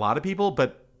think, a lot of people,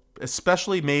 but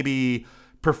especially maybe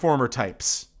performer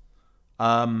types,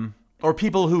 or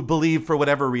people who believe for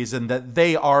whatever reason that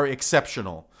they are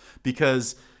exceptional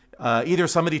because either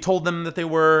somebody told them that they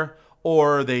were,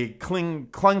 or they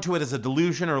clung to it as a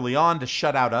delusion early on to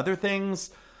shut out other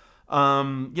things.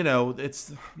 You know,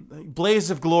 it's Blaze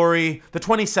of Glory, the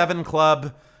 27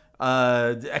 Club,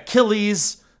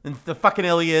 Achilles, and the fucking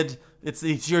Iliad.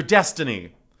 It's your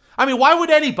destiny. I mean, why would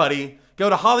anybody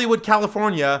go to Hollywood,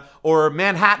 California, or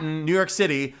Manhattan, New York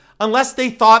City, unless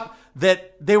they thought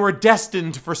that they were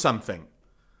destined for something?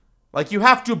 Like, you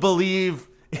have to believe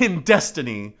in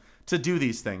destiny to do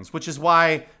these things, which is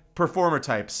why performer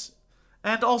types,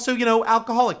 and also, you know,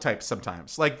 alcoholic types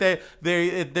sometimes. Like,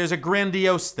 there's a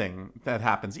grandiose thing that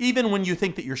happens. Even when you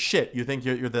think that you're shit, you think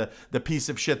you're the piece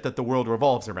of shit that the world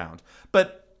revolves around.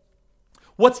 But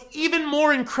What's even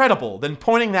more incredible than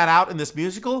pointing that out in this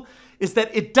musical is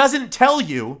that it doesn't tell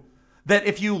you that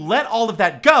if you let all of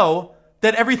that go,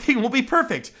 that everything will be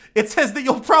perfect. It says that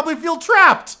you'll probably feel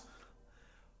trapped.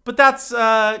 But that's,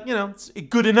 it's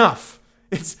good enough.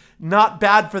 It's not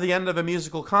bad for the end of a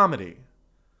musical comedy.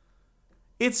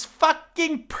 It's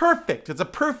fucking perfect. It's a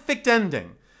perfect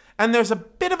ending. And there's a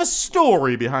bit of a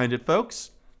story behind it, folks.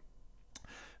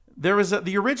 There was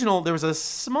a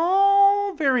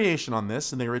small variation on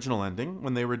this in the original ending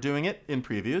when they were doing it in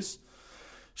previews.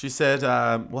 She said,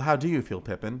 well, how do you feel,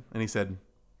 Pippin? And he said,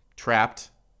 trapped,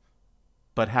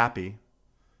 but happy,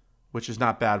 which is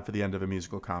not bad for the end of a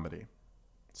musical comedy.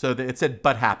 So it said,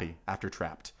 but happy after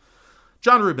trapped.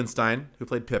 John Rubinstein, who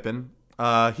played Pippin,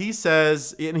 he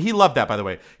says, and he loved that, by the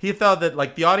way. He thought that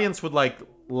like the audience would like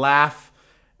laugh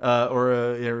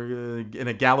or in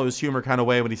a gallows humor kind of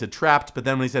way when he said trapped, but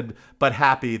then when he said but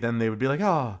happy, then they would be like,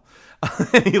 oh.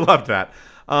 He loved that.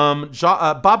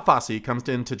 Bob Fosse comes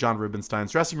into John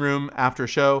Rubinstein's dressing room after a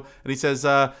show, and he says,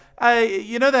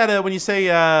 you know that when you say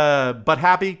but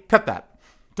happy, cut that.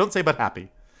 Don't say but happy.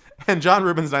 And John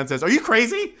Rubinstein says, are you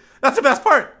crazy? That's the best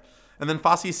part. And then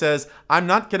Fosse says, I'm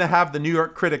not going to have the New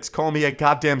York critics call me a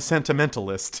goddamn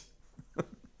sentimentalist.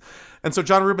 And so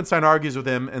John Rubinstein argues with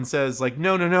him and says, like,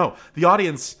 no. The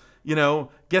audience,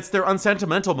 gets their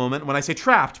unsentimental moment when I say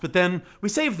trapped, but then we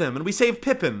save them and we save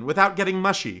Pippin without getting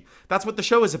mushy. That's what the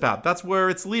show is about. That's where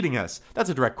it's leading us. That's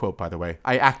a direct quote, by the way.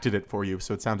 I acted it for you,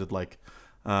 so it sounded like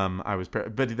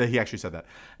but he actually said that.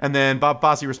 And then Bob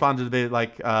Fosse responded to it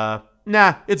like,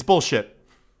 nah, it's bullshit.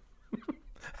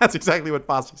 That's exactly what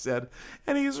Fosse said.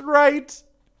 And he's right.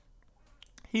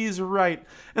 He's right.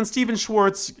 And Stephen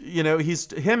Schwartz,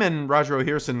 him and Roger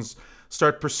O'Hearson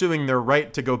start pursuing their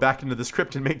right to go back into the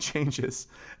script and make changes.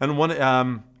 And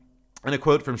a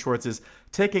quote from Schwartz is,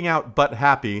 taking out but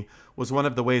happy was one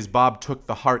of the ways Bob took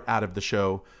the heart out of the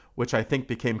show, which I think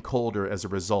became colder as a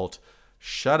result.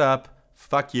 Shut up.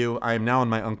 Fuck you. I am now on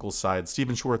my uncle's side.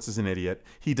 Stephen Schwartz is an idiot.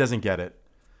 He doesn't get it.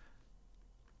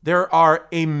 There are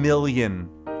a million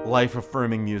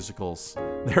life-affirming musicals.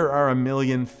 There are a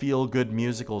million feel-good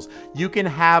musicals. You can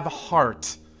have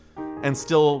heart and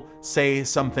still say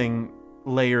something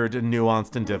layered and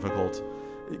nuanced and difficult.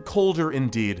 Colder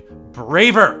indeed.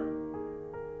 Braver.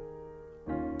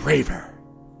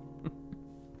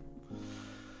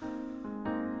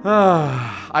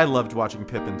 I loved watching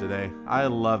Pippin today. I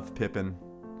love Pippin.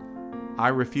 I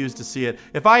refuse to see it.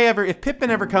 If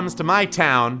Pippin ever comes to my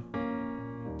town,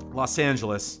 Los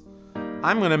Angeles,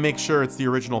 I'm going to make sure it's the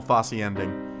original Fosse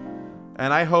ending.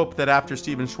 And I hope that after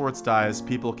Stephen Schwartz dies,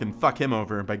 people can fuck him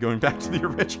over by going back to the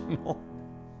original.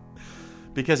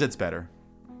 Because it's better.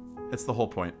 It's the whole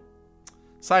point.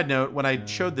 Side note, when I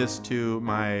showed this to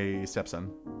my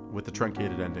stepson with the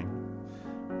truncated ending,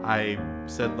 I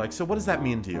said, so what does that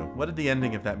mean to you? What did the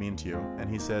ending of that mean to you? And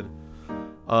he said,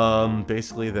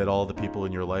 basically that all the people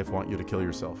in your life want you to kill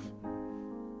yourself.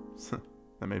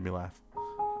 That made me laugh.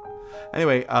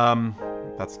 Anyway,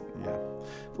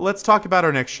 let's talk about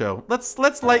our next show.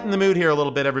 Let's lighten the mood here a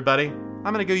little bit, everybody. I'm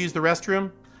going to go use the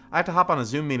restroom. I have to hop on a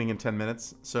Zoom meeting in 10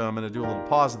 minutes, so I'm going to do a little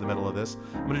pause in the middle of this.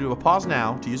 I'm going to do a pause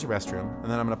now to use the restroom,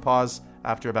 and then I'm going to pause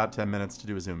after about 10 minutes to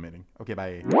do a Zoom meeting. Okay,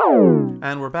 bye.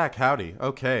 And we're back. Howdy.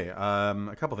 Okay,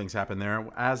 a couple things happened there.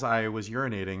 As I was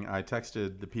urinating, I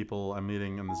texted the people I'm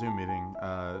meeting in the Zoom meeting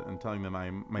and telling them I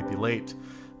might be late.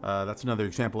 That's another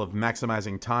example of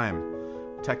maximizing time.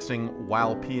 Texting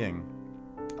while peeing,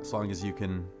 as long as you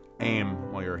can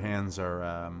aim while your hands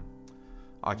are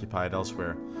occupied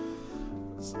elsewhere.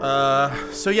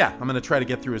 So yeah, I'm going to try to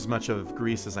get through as much of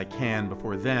Grease as I can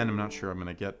before then. I'm not sure I'm going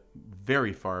to get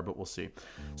very far, but we'll see.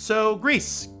 So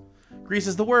Grease. Grease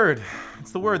is the word.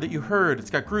 It's the word that you heard. It's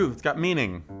got groove. It's got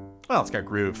meaning. Well, it's got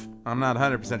groove. I'm not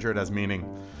 100% sure it has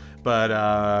meaning, but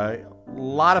a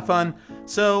lot of fun.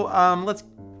 So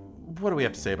what do we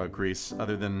have to say about Grease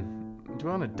other than, do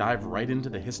we want to dive right into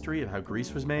the history of how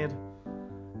Grease was made?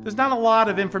 There's not a lot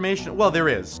of information. Well, there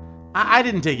is. I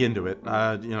didn't dig into it,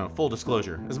 full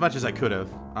disclosure, as much as I could have.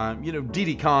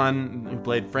 Didi Khan, who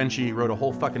played Frenchie, wrote a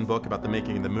whole fucking book about the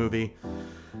making of the movie.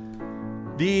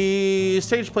 The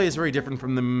stage play is very different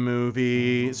from the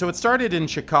movie. So it started in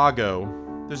Chicago.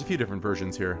 There's a few different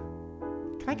versions here.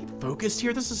 Can I get focused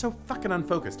here? This is so fucking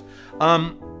unfocused.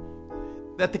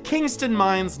 At the Kingston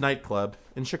Mines nightclub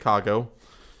in Chicago,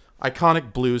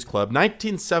 iconic blues club,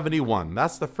 1971.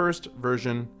 That's the first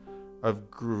version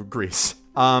of Grease.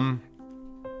 And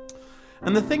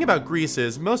the thing about Grease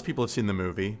is most people have seen the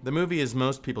movie. The movie is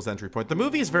most people's entry point. The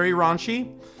movie is very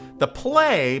raunchy. The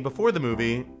play before the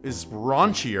movie is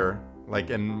raunchier,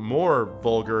 and more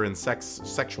vulgar and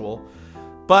sexual.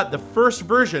 But the first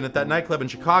version at that nightclub in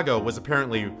Chicago was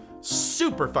apparently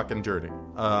super fucking dirty.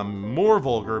 More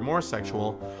vulgar, more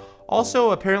sexual.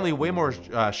 Also, apparently way more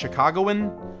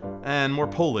Chicagoan and more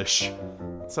Polish.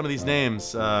 Some of these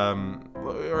names,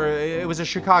 or it was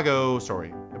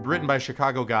written by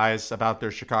Chicago guys about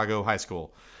their Chicago high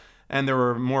school. And there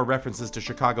were more references to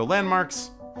Chicago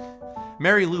landmarks.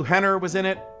 Mary Lou Henner was in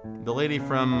it, the lady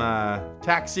from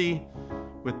Taxi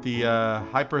with the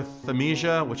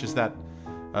hyperthymesia, which is that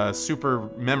super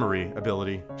memory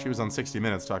ability. She was on 60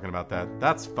 Minutes talking about that.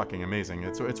 That's fucking amazing.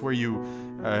 It's where you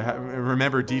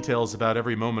remember details about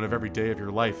every moment of every day of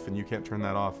your life, and you can't turn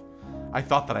that off. I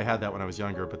thought that I had that when I was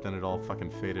younger, but then it all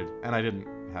fucking faded, and I didn't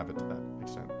have it to that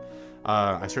extent.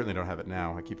 I certainly don't have it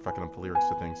now. I keep fucking up the lyrics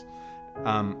to things.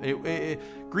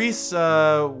 Grease,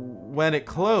 when it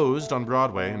closed on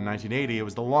Broadway in 1980, it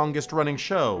was the longest running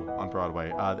show on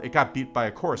Broadway. It got beat by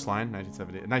A Chorus Line,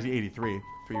 1983,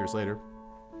 3 years later.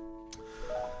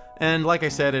 And like I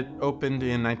said, it opened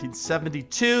in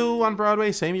 1972 on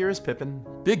Broadway, same year as Pippin.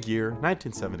 Big year,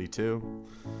 1972.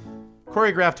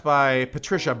 Choreographed by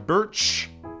Patricia Birch,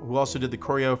 who also did the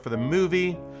choreo for the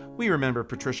movie. We remember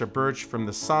Patricia Birch from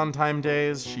the Sondheim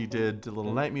days. She did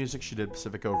Little Night Music. She did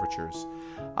Pacific Overtures.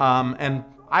 And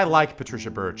I like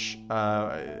Patricia Birch.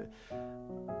 Her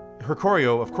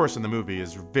choreo, of course, in the movie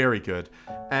is very good.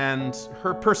 And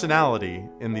her personality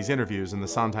in these interviews and the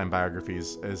Sondheim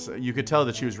biographies is, you could tell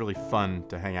that she was really fun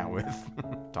to hang out with,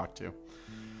 talk to.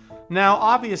 Now,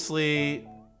 obviously,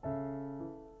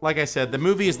 like I said, the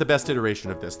movie is the best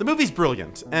iteration of this. The movie's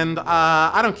brilliant, and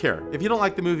I don't care. If you don't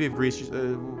like the movie of Grease,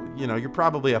 you're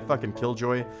probably a fucking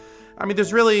killjoy. I mean,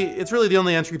 it's really the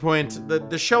only entry point.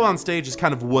 The show on stage is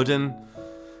kind of wooden.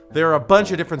 There are a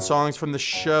bunch of different songs from the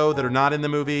show that are not in the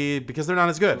movie because they're not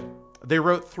as good. They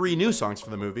wrote 3 new songs for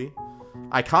the movie,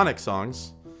 iconic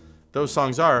songs. Those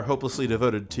songs are Hopelessly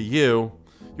Devoted to You,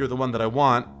 You're the One That I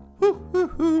Want, Hoo, hoo,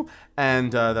 hoo,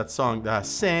 and that song,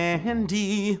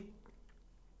 Sandy.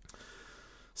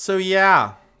 So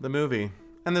yeah, the movie.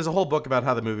 And there's a whole book about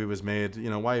how the movie was made.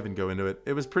 Why even go into it?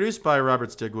 It was produced by Robert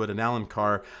Stigwood and Alan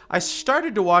Carr. I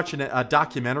started to watch a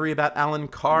documentary about Alan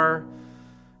Carr.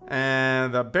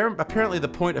 And apparently the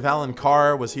point of Alan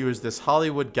Carr was he was this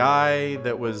Hollywood guy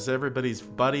that was everybody's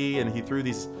buddy. And he threw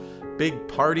these big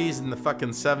parties in the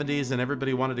fucking 70s. And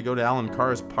everybody wanted to go to Alan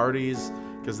Carr's parties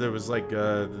because there was like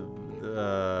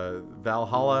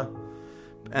Valhalla.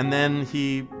 And then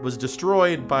he was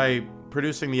destroyed by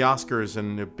producing the Oscars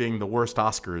and it being the worst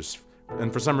Oscars.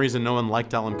 And for some reason, no one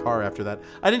liked Alan Carr after that.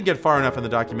 I didn't get far enough in the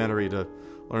documentary to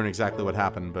learn exactly what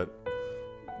happened, but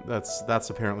that's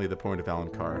apparently the point of Alan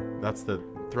Carr. That's the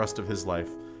thrust of his life.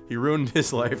 He ruined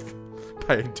his life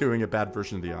by doing a bad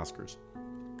version of the Oscars.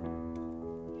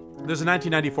 There's a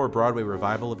 1994 Broadway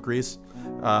revival of Grease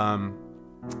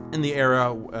in the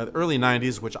era, early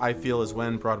 90s, which I feel is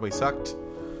when Broadway sucked.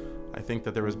 I think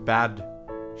that there was bad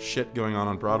shit going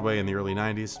on Broadway in the early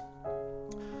 90s.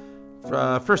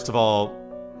 First of all,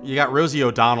 you got Rosie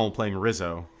O'Donnell playing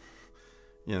Rizzo.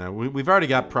 We've already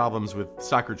got problems with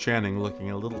Stockard Channing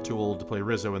looking a little too old to play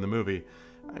Rizzo in the movie.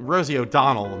 Rosie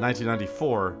O'Donnell,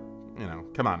 1994,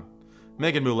 come on.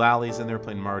 Megan Mullally's in there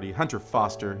playing Marty. Hunter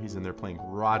Foster, he's in there playing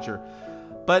Roger.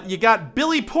 But you got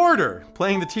Billy Porter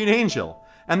playing the Teen Angel.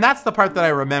 And that's the part that I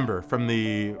remember from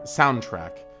the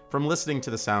soundtrack. From listening to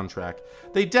the soundtrack.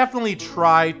 They definitely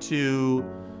try to,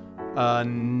 I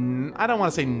don't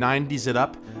want to say 90s it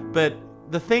up, but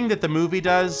the thing that the movie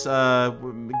does,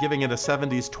 giving it a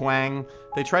 70s twang,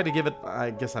 they tried to give it,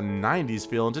 I guess, a 90s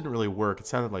feel. It didn't really work. It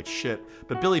sounded like shit.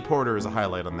 But Billy Porter is a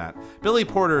highlight on that. Billy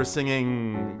Porter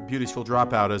singing Beauty School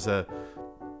Dropout as a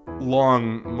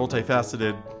long,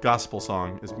 multifaceted gospel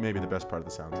song is maybe the best part of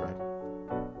the soundtrack.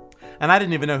 And I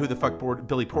didn't even know who the fuck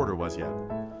Billy Porter was yet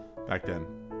back then.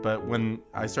 But when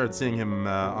I started seeing him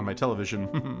on my television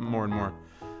more and more,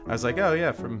 I was like, oh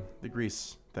yeah, from the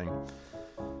Grease thing.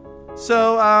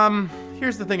 So,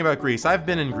 here's the thing about Grease. I've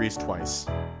been in Grease twice.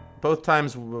 Both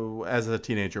times as a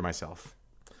teenager myself.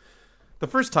 The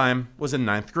first time was in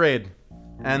 9th grade.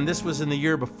 And this was in the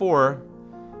year before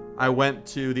I went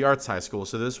to the arts high school.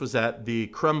 So this was at the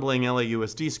crumbling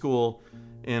LAUSD school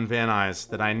in Van Nuys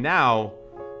that I now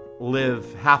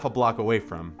live half a block away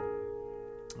from.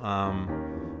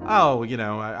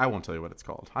 I won't tell you what it's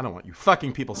called. I don't want you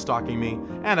fucking people stalking me,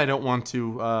 and I don't want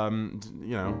to,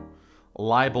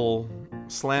 libel,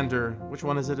 slander. Which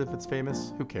one is it if it's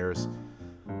famous? Who cares?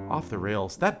 Off the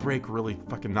rails. That break really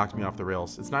fucking knocked me off the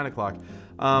rails. It's 9 o'clock.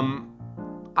 So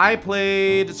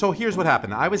here's what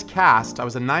happened. I was a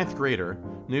 9th grader,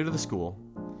 new to the school.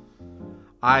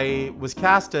 I was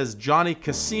cast as Johnny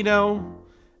Casino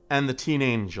and the Teen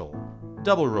Angel.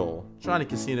 double role. Johnny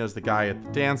Casino's the guy at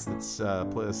the dance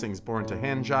that sings Born to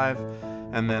Hand Jive,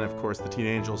 and then, of course, the teen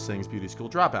angel sings Beauty School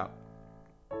Dropout.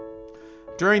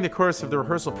 During the course of the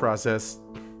rehearsal process,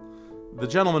 the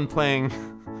gentleman playing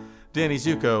Danny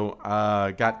Zuko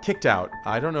got kicked out.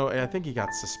 I don't know. I think he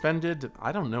got suspended.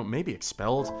 I don't know. Maybe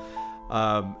expelled.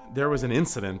 There was an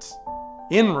incident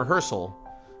in rehearsal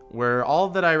where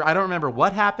I don't remember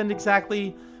what happened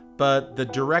exactly, but the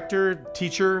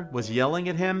teacher was yelling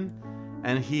at him,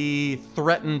 and he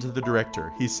threatened the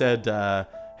director. He said,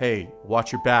 hey,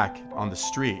 watch your back on the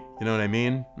street. You know what I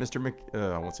mean, Mr.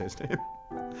 I won't say his name.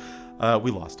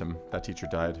 We lost him. That teacher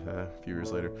died a few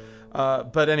years later.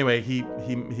 But anyway,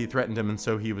 he threatened him, and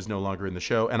so he was no longer in the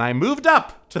show. And I moved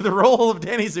up to the role of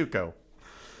Danny Zuko.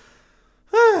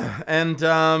 And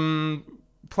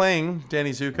playing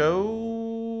Danny Zuko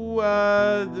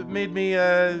made me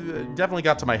definitely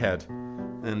got to my head,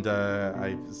 and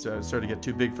I started to get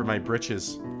too big for my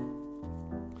britches.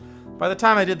 By the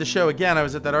time I did the show again, I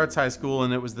was at that arts high school,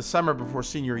 and it was the summer before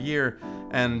senior year,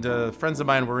 and friends of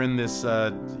mine were in this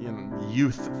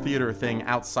youth theater thing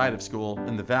outside of school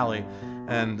in the Valley,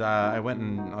 and I went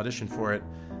and auditioned for it.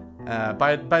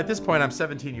 By this point, I'm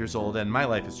 17 years old, and my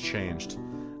life has changed.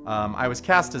 I was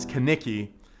cast as Kaniki,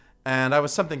 and I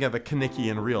was something of a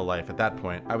Kaniki in real life at that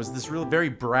point. I was this very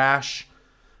brash,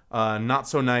 not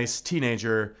so nice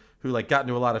teenager who got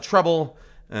into a lot of trouble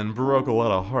and broke a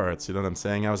lot of hearts, you know what I'm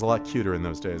saying? I was a lot cuter in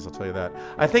those days, I'll tell you that.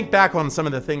 I think back on some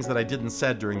of the things that I did and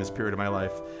said during this period of my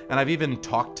life, and I've even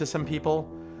talked to some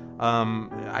people.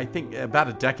 I think about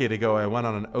a decade ago, I went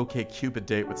on an OkCupid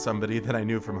date with somebody that I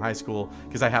knew from high school,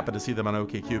 because I happened to see them on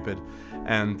OkCupid,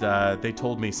 and they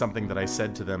told me something that I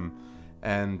said to them,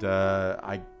 and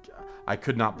I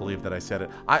could not believe that I said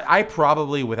it. I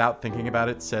probably, without thinking about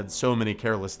it, said so many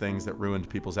careless things that ruined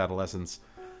people's adolescence.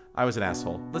 I was an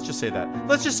asshole. Let's just say that.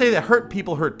 Let's just say that hurt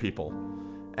people.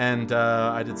 And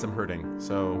I did some hurting.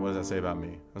 So what does that say about me?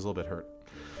 I was a little bit hurt.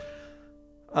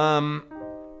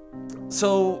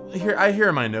 So here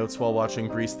are my notes while watching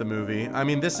Grease the movie. I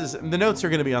mean, the notes are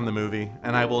going to be on the movie,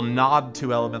 and I will nod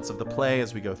to elements of the play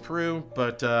as we go through,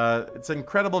 but it's an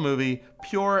incredible movie,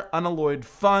 pure, unalloyed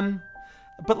fun.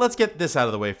 But let's get this out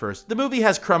of the way first. The movie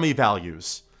has crummy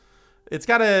values. It's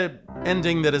got an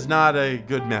ending that is not a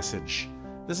good message.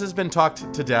 This has been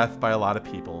talked to death by a lot of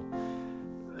people.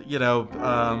 You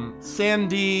know,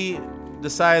 Sandy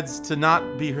decides to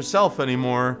not be herself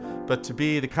anymore, but to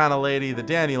be the kind of lady that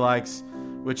Danny likes,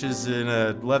 which is in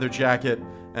a leather jacket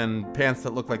and pants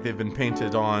that look like they've been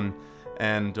painted on,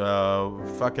 and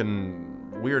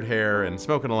fucking weird hair, and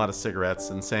smoking a lot of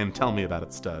cigarettes, and saying, "Tell me about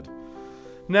it, stud."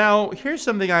 Now, here's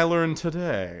something I learned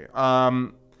today.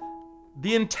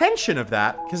 The intention of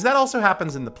that, because that also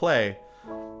happens in the play,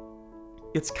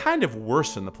 it's kind of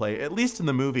worse in the play. At least in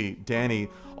the movie, Danny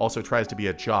also tries to be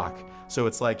a jock. So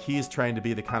it's like he's trying to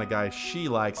be the kind of guy she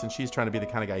likes, and she's trying to be the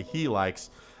kind of guy he likes.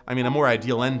 I mean, a more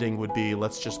ideal ending would be,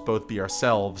 let's just both be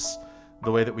ourselves,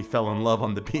 the way that we fell in love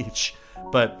on the beach.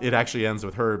 But it actually ends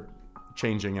with her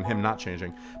changing and him not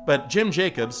changing. But Jim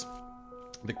Jacobs,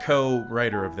 the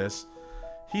co-writer of this,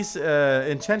 his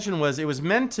intention was, it was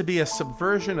meant to be a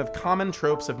subversion of common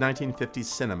tropes of 1950s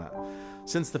cinema.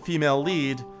 Since the female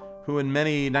lead, who in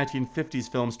many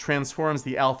 1950s films transforms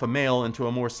the alpha male into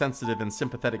a more sensitive and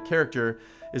sympathetic character,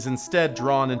 is instead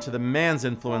drawn into the man's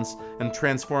influence and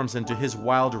transforms into his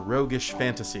wild, roguish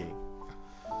fantasy.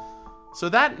 So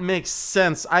that makes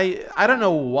sense. I don't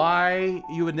know why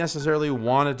you would necessarily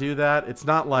want to do that. It's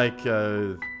not like,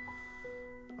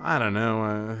 I don't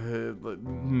know,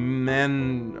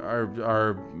 men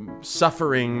are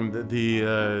suffering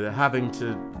the having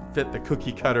to fit the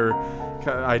cookie cutter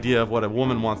idea of what a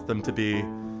woman wants them to be.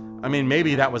 I mean,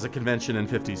 maybe that was a convention in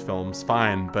 50s films,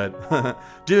 fine, but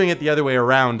doing it the other way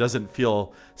around doesn't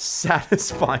feel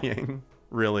satisfying,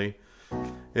 really.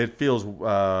 It feels,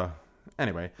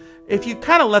 anyway. If you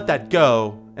kind of let that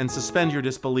go and suspend your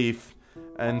disbelief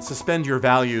and suspend your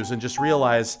values and just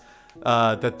realize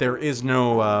that there is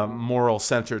no moral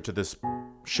center to this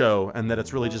show and that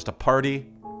it's really just a party,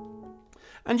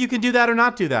 and you can do that or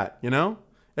not do that, you know?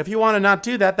 If you want to not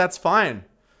do that, that's fine.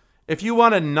 If you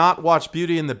want to not watch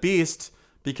Beauty and the Beast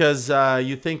because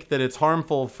you think that it's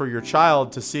harmful for your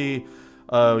child to see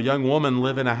a young woman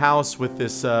live in a house with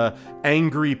this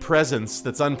angry presence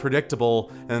that's unpredictable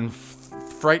and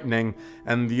frightening,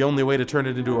 and the only way to turn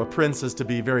it into a prince is to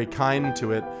be very kind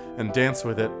to it and dance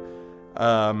with it,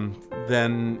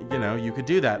 then, you know, you could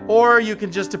do that. Or you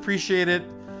can just appreciate it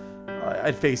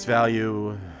at face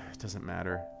value. It doesn't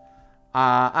matter.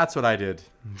 That's what I did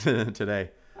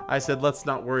today. I said, let's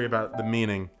not worry about the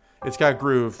meaning. It's got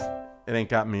groove. It ain't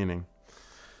got meaning.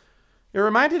 It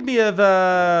reminded me of,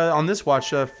 on this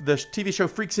watch, the TV show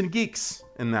Freaks and Geeks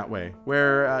in that way,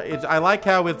 where I like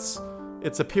how it's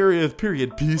a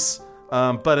period piece,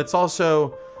 but it's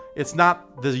also, it's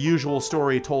not the usual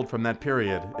story told from that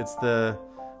period.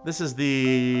 This is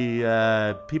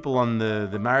the people on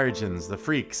the margins, the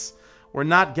freaks. We're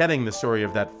not getting the story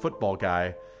of that football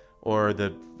guy or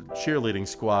the cheerleading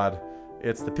squad.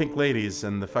 It's the pink ladies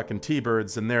and the fucking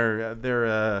T-birds, and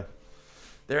they're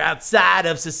outside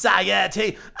of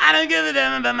society. I don't give a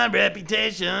damn about my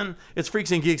reputation. It's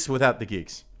Freaks and Geeks without the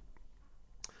geeks.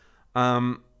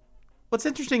 What's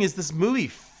interesting is this movie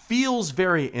feels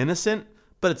very innocent,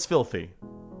 but it's filthy.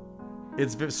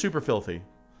 It's super filthy.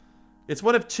 It's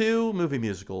one of two movie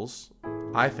musicals,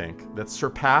 I think, that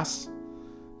surpass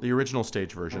the original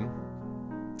stage version.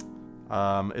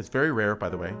 It's very rare, by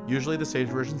the way. Usually the stage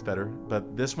version's better,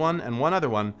 but this one and one other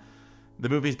one, the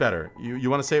movie's better. You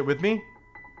want to say it with me?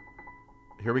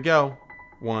 Here we go.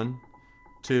 1,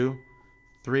 2,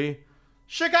 3.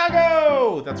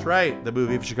 Chicago! That's right. The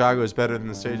movie of Chicago is better than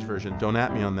the stage version. Don't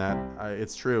at me on that.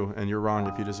 It's true, and you're wrong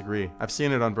if you disagree. I've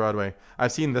seen it on Broadway.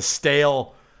 I've seen the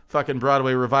stale fucking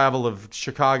Broadway revival of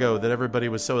Chicago that everybody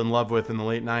was so in love with in the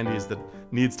late 90s that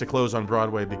needs to close on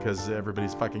Broadway because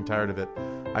everybody's fucking tired of it.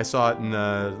 I saw it in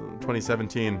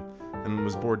 2017 and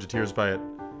was bored to tears by it.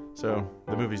 So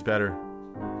the movie's better.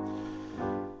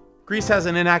 Grease has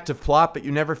an inactive plot, but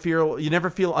you never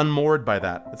feel unmoored by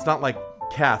that. It's not like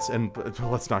Cats, and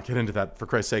let's not get into that for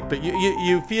Christ's sake, but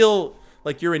you feel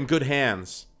like you're in good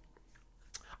hands.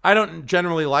 I don't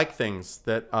generally like things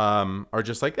that are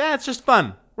just like, it's just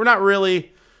fun. We're not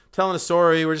really telling a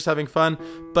story, we're just having fun.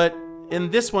 But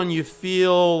in this one, you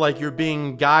feel like you're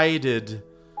being guided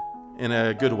in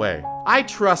a good way. I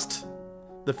trust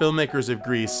the filmmakers of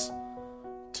Grease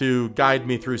to guide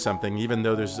me through something, even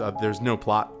though there's no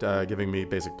plot giving me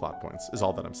basic plot points, is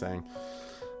all that I'm saying.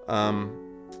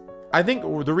 I think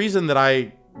the reason that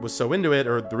I was so into it,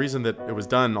 or the reason that it was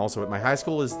done also at my high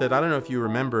school, is that I don't know if you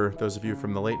remember, those of you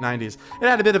from the late 90s, it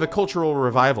had a bit of a cultural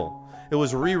revival. It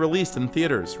was re-released in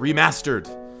theaters, remastered.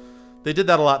 They did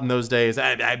that a lot in those days.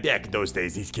 Back in those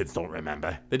days, these kids don't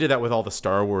remember. They did that with all the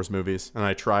Star Wars movies, and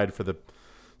I tried for the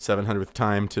 700th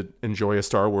time to enjoy a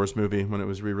Star Wars movie when it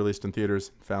was re-released in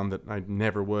theaters. Found that I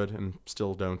never would, and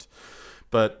still don't.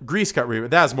 But Grease got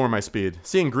that's more my speed.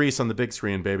 Seeing Grease on the big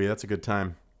screen, baby, that's a good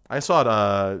time. I saw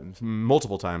it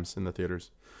multiple times in the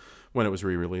theaters when it was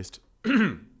re-released.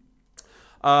 One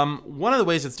of the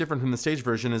ways it's different from the stage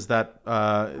version is that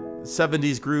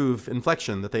 70s groove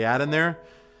inflection that they add in there.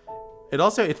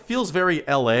 It feels very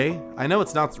LA. I know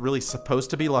it's not really supposed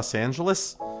to be Los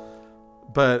Angeles,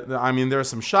 but I mean, there are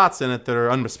some shots in it that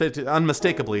are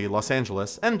unmistakably Los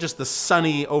Angeles, and just the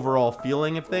sunny overall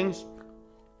feeling of things.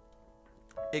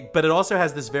 But it also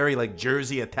has this very like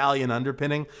Jersey Italian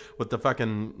underpinning with the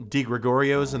fucking Di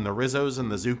Gregorios and the Rizzos and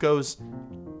the Zuccos.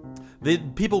 The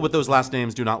people with those last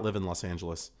names do not live in Los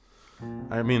Angeles.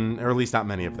 I mean, or at least not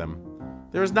many of them.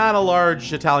 There's not a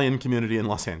large Italian community in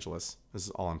Los Angeles, is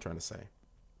all I'm trying to say.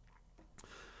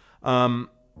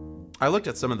 I looked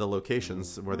at some of the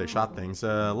locations where they shot things.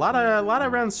 A lot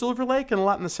around Silver Lake and a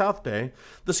lot in the South Bay.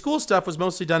 The school stuff was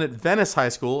mostly done at Venice High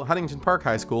School, Huntington Park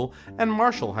High School, and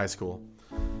Marshall High School.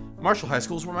 Marshall High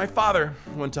School is where my father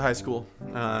went to high school,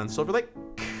 in Silver Lake.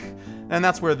 And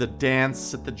that's where the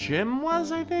dance at the gym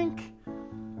was, I think.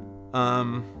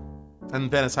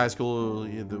 And Venice High School,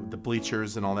 the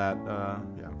bleachers and all that,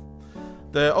 yeah.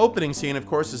 The opening scene, of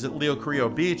course, is at Leo Carrillo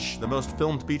Beach, the most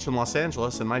filmed beach in Los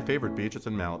Angeles, and my favorite beach. It's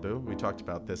in Malibu. We talked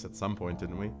about this at some point,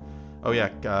 didn't we? Oh, yeah,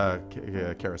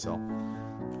 Carousel.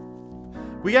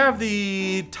 We have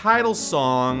the title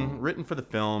song written for the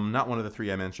film, not one of the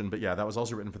three I mentioned, but yeah, that was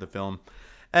also written for the film.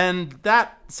 And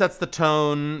that sets the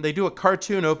tone. They do a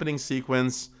cartoon opening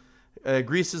sequence.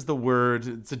 Grease is the word.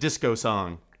 It's a disco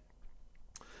song.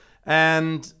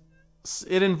 And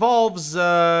it involves,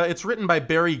 it's written by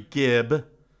Barry Gibb,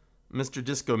 Mr.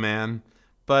 Disco Man,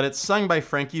 but it's sung by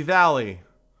Frankie Valli,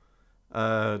 old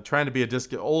man trying to be a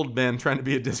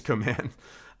disco man.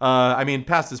 I mean,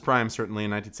 past his prime, certainly, in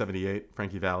 1978,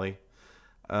 Frankie Valli,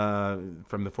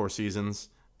 from the Four Seasons.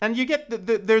 And you get,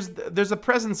 there's a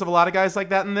presence of a lot of guys like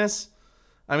that in this.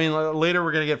 I mean, later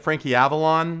we're going to get Frankie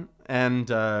Avalon,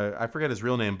 and I forget his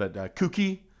real name, but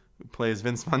Kooky, who plays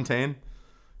Vince Fontaine.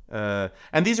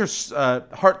 And these are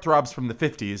heartthrobs from the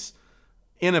 50s,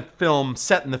 in a film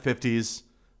set in the 50s,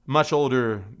 much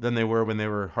older than they were when they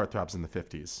were heartthrobs in the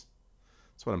 50s.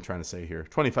 That's what I'm trying to say here,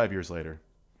 25 years later.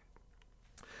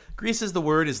 Grease is the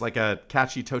word is like a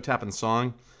catchy toe-tapping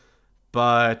song,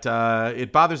 but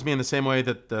it bothers me in the same way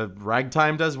that the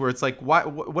ragtime does, where it's like,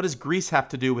 what does Grease have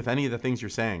to do with any of the things you're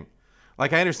saying?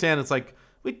 Like, I understand it's like,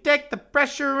 we take the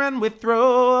pressure and we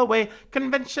throw away.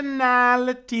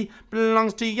 Conventionality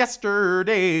belongs to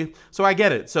yesterday. So I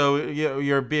get it. So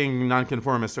you're being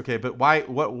nonconformist. Okay, but why?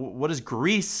 What does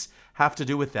Grease have to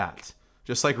do with that?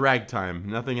 Just like ragtime.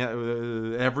 Nothing.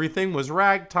 Everything was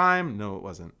ragtime. No, it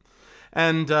wasn't.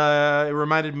 And it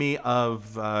reminded me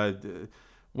of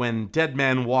when Dead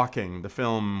Man Walking, the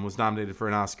film, was nominated for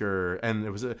an Oscar, and it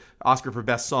was an Oscar for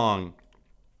Best Song.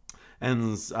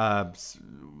 And what's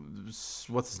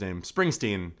his name?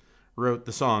 Springsteen wrote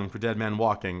the song for Dead Man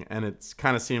Walking, and it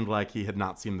kind of seemed like he had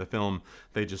not seen the film.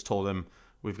 They just told him,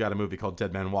 we've got a movie called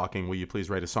Dead Man Walking. Will you please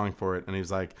write a song for it? And he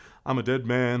was like, I'm a dead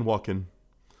man walking.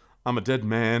 I'm a dead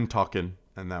man talking.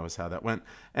 And that was how that went.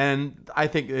 And I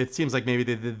think it seems like maybe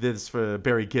they did this for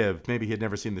Barry Gibb. Maybe he had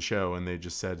never seen the show, and they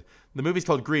just said, the movie's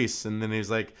called Grease. And then he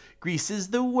was like, Grease is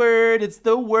the word. It's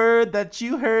the word that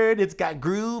you heard. It's got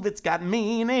groove. It's got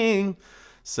meaning.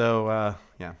 So,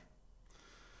 yeah.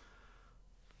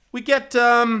 We get,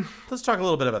 let's talk a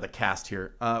little bit about the cast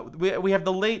here. We have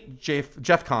the late Jeff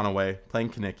Conaway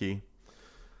playing Kenickie.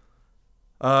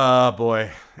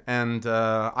 Boy. And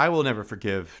I will never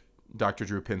forgive Dr.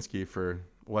 Drew Pinsky for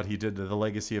what he did to the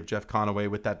legacy of Jeff Conaway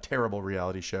with that terrible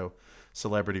reality show,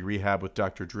 Celebrity Rehab with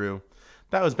Dr. Drew.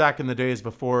 That was back in the days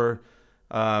before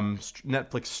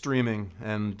Netflix streaming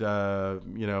and the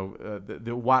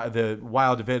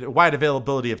wide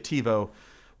availability of TiVo,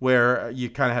 where you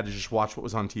kind of had to just watch what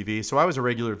was on TV. So I was a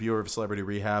regular viewer of Celebrity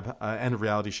Rehab and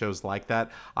reality shows like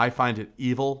that. I find it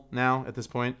evil now at this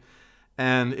point.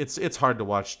 And it's hard to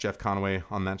watch Jeff Conaway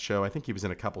on that show. I think he was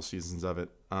in a couple seasons of it.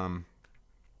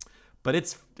 But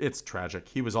it's tragic.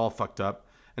 He was all fucked up.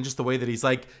 And just the way that he's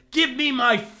like, give me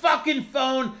my fucking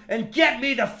phone and get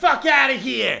me the fuck out of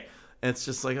here. And it's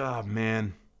just like, oh,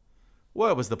 man.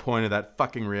 What was the point of that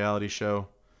fucking reality show?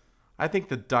 I think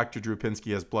that Dr. Drew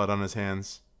Pinsky has blood on his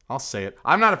hands. I'll say it.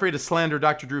 I'm not afraid to slander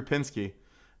Dr. Drew Pinsky.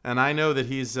 And I know that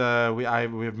he's, we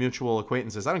have mutual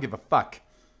acquaintances. I don't give a fuck.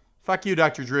 Fuck you,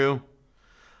 Dr. Drew.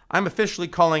 I'm officially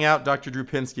calling out Dr. Drew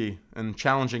Pinsky and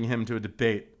challenging him to a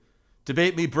debate.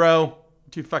 Debate me, bro.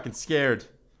 I'm too fucking scared.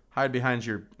 Hide behind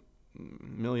your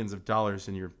millions of dollars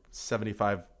in your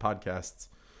 75 podcasts.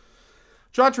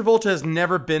 John Travolta has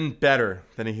never been better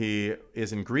than he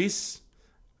is in Grease.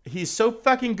 He's so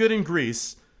fucking good in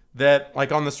Grease that,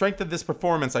 like, on the strength of this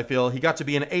performance, I feel he got to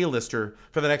be an A-lister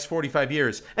for the next 45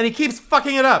 years. And he keeps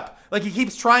fucking it up. Like, he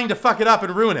keeps trying to fuck it up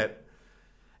and ruin it.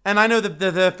 And I know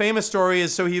the famous story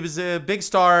is, so he was a big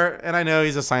star, and I know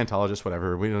he's a Scientologist,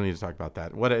 whatever. We don't need to talk about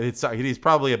that. He's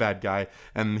probably a bad guy,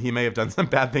 and he may have done some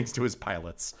bad things to his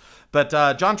pilots. But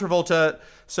John Travolta,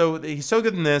 so he's so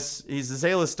good in this. He's a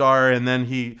A-list star, and then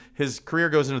his career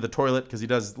goes into the toilet because he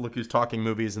does Look Who's Talking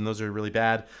movies, and those are really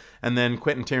bad. And then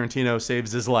Quentin Tarantino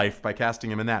saves his life by casting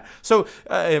him in that. So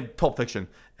Pulp Fiction.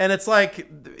 And it's like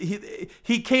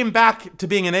he came back to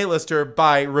being an A-lister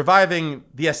by reviving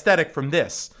the aesthetic from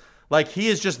this. Like, he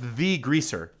is just the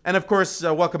greaser. And of course,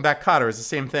 Welcome Back, Kotter is the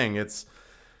same thing.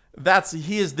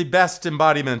 He is the best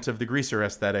embodiment of the greaser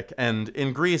aesthetic, and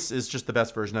in Grease is just the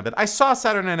best version of it. I saw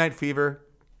Saturday Night Fever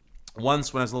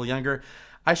once when I was a little younger.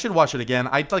 I should watch it again.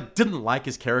 I didn't like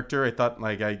his character. I thought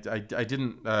I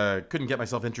couldn't get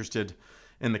myself interested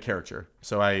in the character,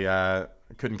 so I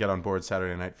couldn't get on board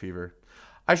Saturday Night Fever.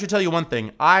 I should tell you one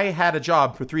thing. I had a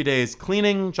job for 3 days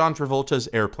cleaning John Travolta's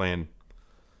airplane.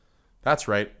 That's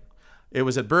right. It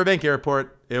was at Burbank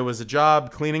Airport. It was a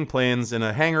job cleaning planes in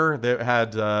a hangar that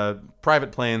had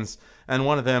private planes, and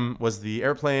one of them was the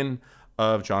airplane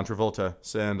of John Travolta.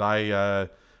 And I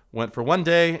went for 1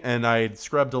 day, and I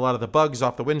scrubbed a lot of the bugs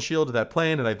off the windshield of that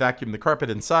plane, and I vacuumed the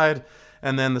carpet inside.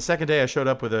 And then the second day, I showed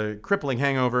up with a crippling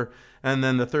hangover, and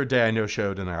then the third day, I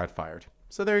no-showed, and I got fired.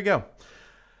 So there you go.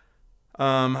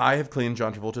 I have cleaned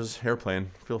John Travolta's airplane.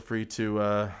 Feel free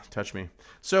to touch me.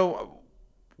 So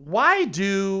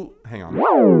hang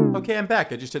on. Okay, I'm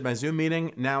back. I just did my Zoom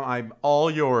meeting. Now I'm all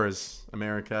yours,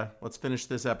 America. Let's finish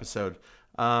this episode.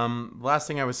 Last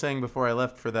thing I was saying before I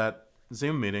left for that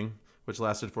Zoom meeting, which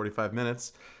lasted 45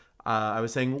 minutes, I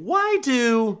was saying,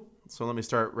 so let me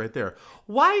start right there.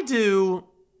 Why do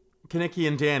Kenickie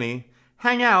and Danny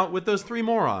hang out with those three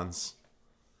morons?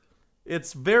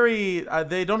 It's very,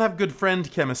 they don't have good friend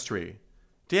chemistry.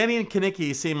 Danny and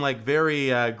Kenickie seem like very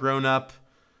grown-up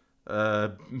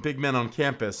big men on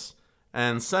campus,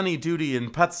 and Sonny, Duty,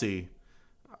 and Putsy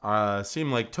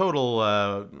seem like total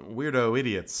weirdo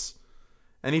idiots.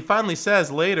 And he finally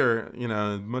says later,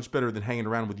 much better than hanging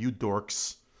around with you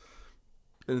dorks.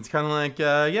 And it's kind of like,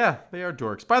 yeah, they are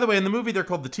dorks. By the way, in the movie they're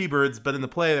called the T-Birds, but in the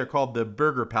play they're called the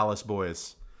Burger Palace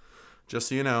Boys. Just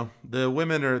so you know,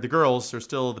 the girls are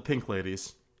still the Pink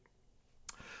Ladies.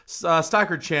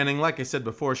 Stockard Channing, like I said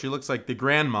before, she looks like the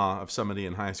grandma of somebody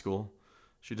in high school.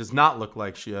 She does not look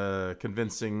like she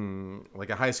convincing like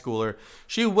a high schooler.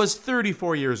 She was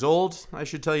 34 years old. I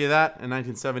should tell you that in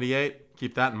 1978.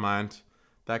 Keep that in mind.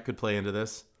 That could play into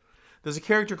this. There's a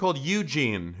character called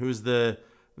Eugene, who's the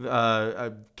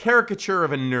a caricature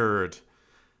of a nerd.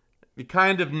 The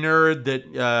kind of nerd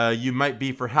that you might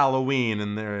be for Halloween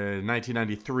in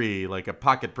 1993, like a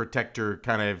pocket protector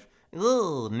kind of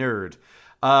nerd.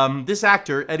 This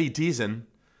actor, Eddie Deason,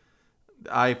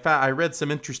 I read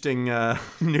some interesting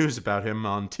news about him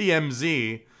on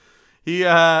TMZ.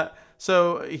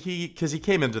 Because he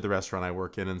came into the restaurant I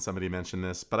work in, and somebody mentioned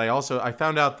this, but I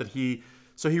found out that he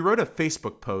wrote a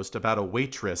Facebook post about a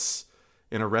waitress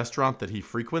in a restaurant that he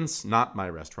frequents, not my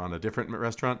restaurant, a different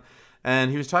restaurant.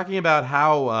 And he was talking about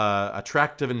how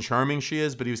attractive and charming she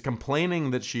is, but he was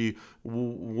complaining that she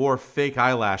wore fake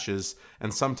eyelashes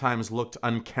and sometimes looked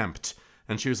unkempt.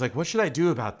 And she was like, "What should I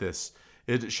do about this?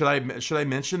 Should I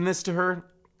mention this to her?"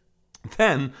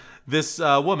 Then this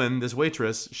woman, this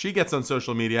waitress, she gets on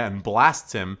social media and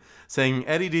blasts him, saying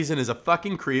Eddie Deason is a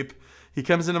fucking creep. He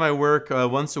comes into my work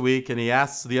once a week and he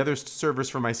asks the other servers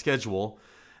for my schedule.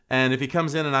 And if he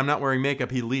comes in and I'm not wearing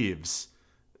makeup, he leaves.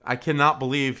 I cannot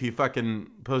believe he fucking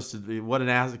posted, what an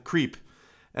ass creep.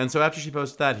 And so after she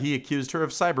posted that, he accused her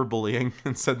of cyberbullying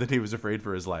and said that he was afraid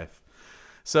for his life.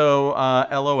 So,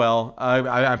 LOL.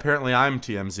 Apparently I'm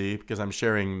TMZ because I'm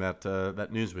sharing that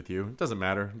news with you. It doesn't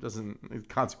matter. It's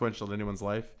consequential to anyone's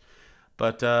life.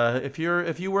 But if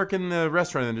you work in the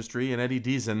restaurant industry and Eddie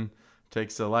Deason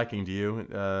takes a liking to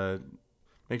you,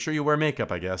 make sure you wear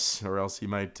makeup, I guess, or else he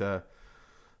might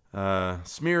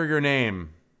smear your name.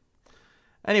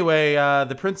 Anyway,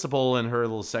 the principal and her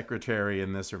little secretary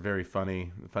in this are very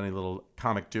funny. Funny little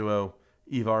comic duo.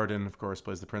 Eve Arden, of course,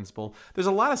 plays the principal. There's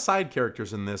a lot of side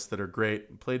characters in this that are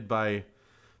great, played by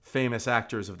famous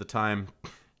actors of the time.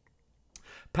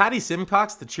 Patty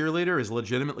Simcox, the cheerleader, is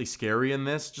legitimately scary in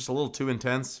this. Just a little too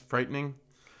intense, frightening.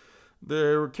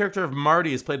 The character of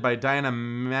Marty is played by Diana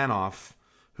Manoff,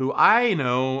 who I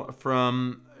know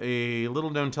from a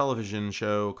little-known television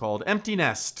show called Empty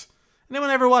Nest.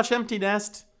 Anyone ever watch Empty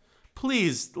Nest?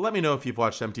 Please let me know if you've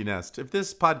watched Empty Nest. If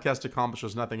this podcast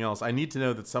accomplishes nothing else, I need to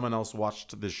know that someone else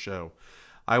watched this show.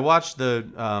 I watched the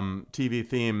TV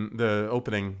theme, the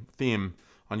opening theme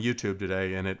on YouTube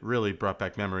today, and it really brought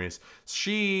back memories.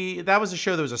 That was a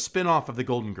show that was a spin-off of The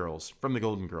Golden Girls, from The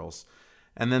Golden Girls.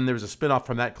 And then there was a spin-off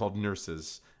from that called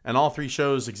Nurses. And all three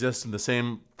shows exist in the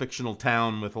same fictional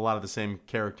town with a lot of the same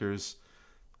characters.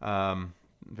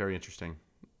 Very interesting.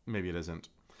 Maybe it isn't.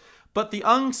 But the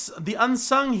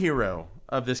unsung hero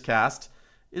of this cast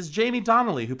is Jamie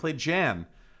Donnelly, who played Jan.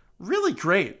 Really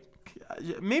great.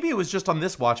 Maybe it was just on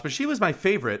this watch, but she was my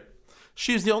favorite.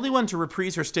 She was the only one to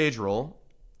reprise her stage role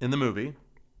in the movie.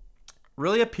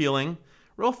 Really appealing,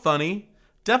 real funny.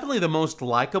 Definitely the most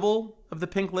likable of the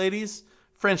Pink Ladies.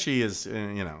 Frenchie is,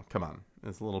 come on.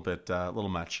 It's a little bit, little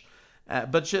much.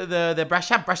 But the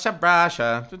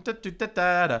brasha,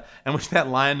 and with that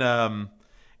line,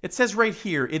 it says right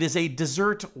here, it is a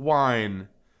dessert wine.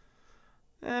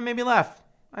 Made me laugh.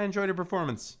 I enjoyed her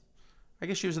performance. I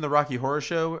guess she was in the Rocky Horror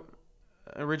Show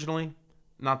originally.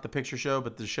 Not the picture show,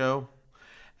 but the show.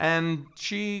 And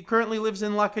she currently lives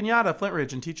in La Cañada, Flint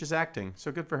Ridge, and teaches acting.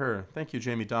 So good for her. Thank you,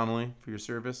 Jamie Donnelly, for your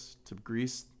service to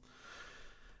Grease.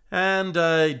 And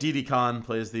Didi Khan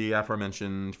plays the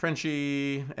aforementioned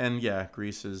Frenchie. And yeah,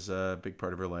 Grease is a big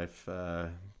part of her life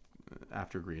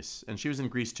after Grease. And she was in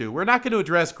Grease 2. We're not going to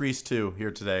address Grease 2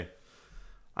 here today.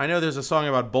 I know there's a song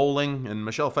about bowling, and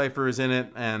Michelle Pfeiffer is in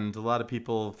it, and a lot of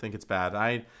people think it's bad.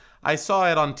 I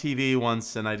saw it on TV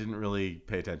once, and I didn't really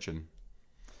pay attention.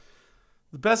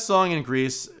 The best song in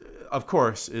Grease, of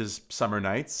course, is Summer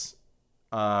Nights.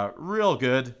 Real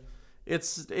good.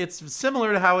 It's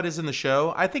similar to how it is in the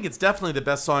show. I think it's definitely the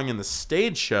best song in the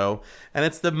stage show, and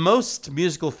it's the most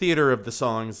musical theater of the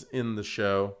songs in the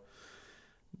show.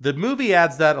 The movie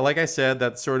adds that, like I said,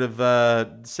 that sort of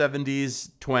 70s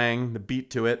twang, the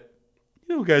beat to it.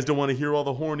 You guys don't want to hear all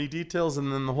the horny details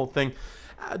and then the whole thing.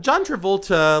 John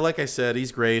Travolta, like I said,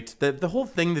 he's great. The whole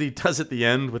thing that he does at the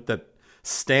end with the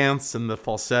stance and the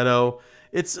falsetto,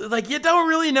 it's like you don't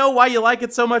really know why you like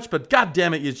it so much, but god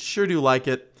damn it, you sure do like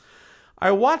it.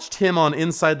 I watched him on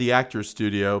Inside the Actors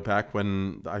Studio back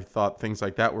when I thought things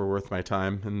like that were worth my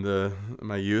time in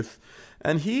my youth.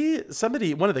 And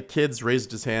one of the kids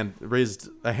raised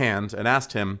a hand and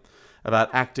asked him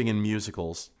about acting in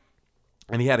musicals.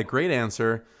 And he had a great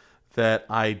answer that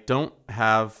I don't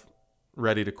have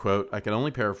ready to quote. I can only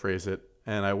paraphrase it.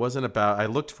 and I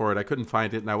looked for it, I couldn't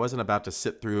find it, and I wasn't about to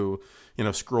sit through,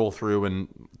 scroll through and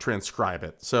transcribe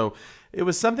it. So it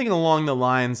was something along the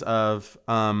lines of,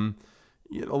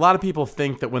 a lot of people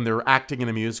think that when they're acting in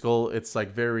a musical, it's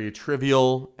like very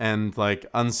trivial and like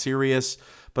unserious.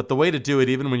 But the way to do it,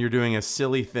 even when you're doing a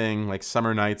silly thing like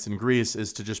Summer Nights in Greece,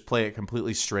 is to just play it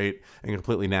completely straight and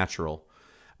completely natural.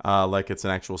 Like it's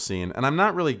an actual scene. And I'm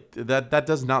not really, that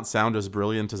does not sound as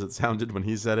brilliant as it sounded when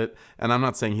he said it. And I'm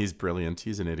not saying he's brilliant.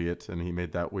 He's an idiot, and he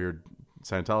made that weird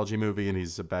Scientology movie, and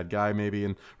he's a bad guy maybe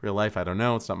in real life. I don't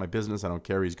know. It's not my business. I don't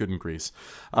care. He's good in Greece.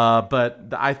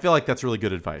 But I feel like that's really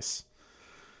good advice.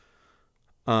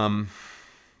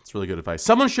 It's really good advice.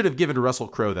 Someone should have given Russell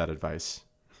Crowe that advice.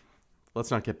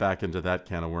 Let's not get back into that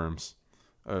can of worms.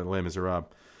 Les Miserables.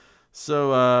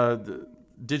 So,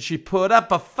 did she put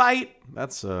up a fight?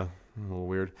 That's a little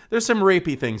weird. There's some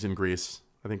rapey things in Grease.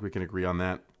 I think we can agree on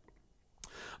that.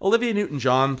 Olivia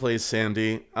Newton-John plays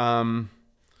Sandy.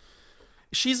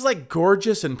 She's like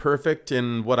gorgeous and perfect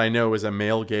in what I know is a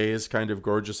male gaze kind of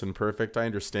gorgeous and perfect. I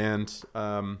understand.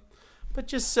 But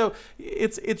just so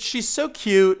she's so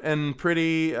cute and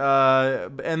pretty,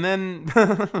 and then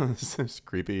it's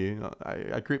creepy.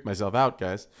 I creep myself out,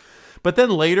 guys. But then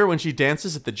later when she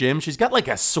dances at the gym, she's got like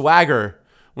a swagger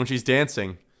when she's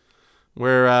dancing,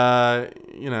 where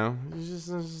you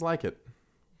just like it.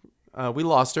 We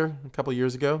lost her a couple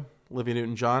years ago, Olivia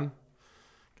Newton-John.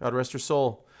 God rest her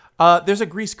soul. There's a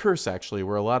Grease curse actually,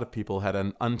 where a lot of people had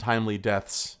untimely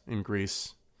deaths in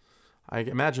Greece. I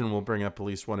imagine we'll bring up at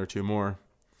least one or two more.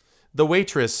 The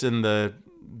waitress in the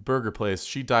burger place,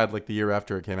 she died like the year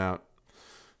after it came out.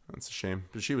 That's a shame,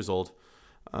 but she was old.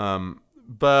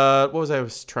 But what was I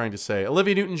trying to say?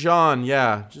 Olivia Newton-John,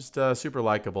 yeah, just super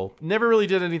likable. Never really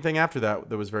did anything after that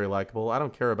was very likable. I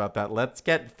don't care about that. Let's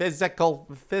get physical.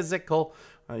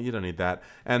 You don't need that.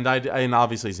 And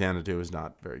obviously Xanadu is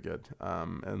not very good,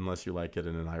 unless you like it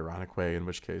in an ironic way, in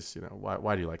which case,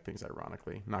 why do you like things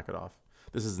ironically? Knock it off.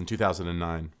 This is in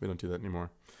 2009. We don't do that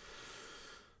anymore.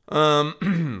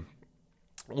 One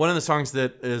of the songs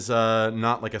that is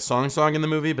not like a song in the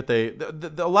movie, but a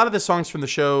lot of the songs from the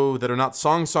show that are not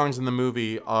songs in the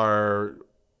movie are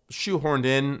shoehorned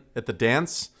in at the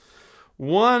dance.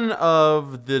 One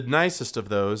of the nicest of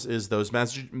those is Those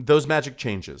Magic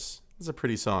Changes. It's a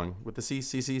pretty song with the C,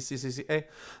 C, C, C, C, C, A.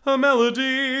 A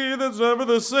melody that's never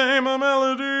the same. A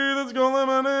melody that's calling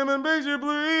my name and begs you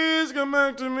please come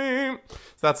back to me.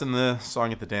 So that's in the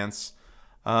song at the dance.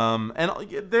 And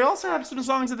they also have some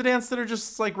songs at the dance that are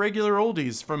just like regular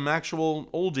oldies from actual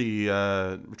oldie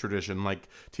tradition, like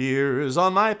Tears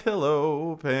on My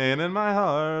Pillow, Pain in My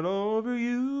Heart Over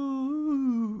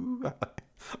You.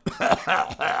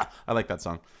 I like that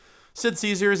song. Sid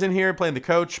Caesar is in here playing the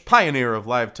coach, pioneer of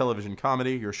live television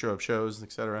comedy, Your Show of Shows,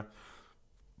 etc.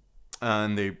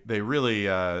 And they really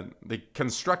they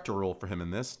construct a role for him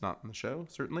in this, not in the show,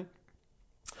 certainly.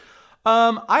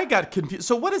 I got confused.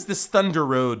 So what is this Thunder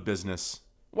Road business?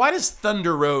 Why does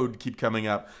Thunder Road keep coming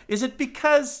up? Is it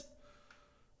because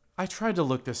I tried to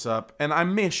look this up, and I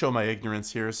may show my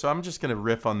ignorance here, so I'm just going to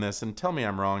riff on this and tell me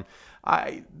I'm wrong.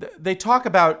 They talk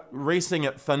about racing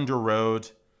at Thunder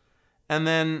Road, and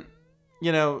then,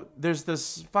 there's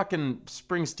this fucking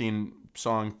Springsteen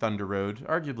song, Thunder Road,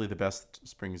 arguably the best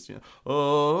Springsteen.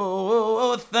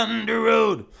 Oh, Thunder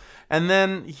Road. And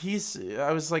then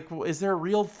I was like, well, is there a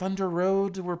real Thunder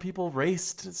Road where people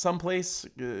raced someplace?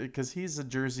 Because he's a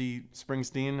Jersey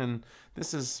Springsteen, and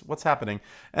this is what's happening.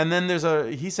 And then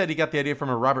he said he got the idea from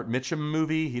a Robert Mitchum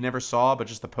movie he never saw, but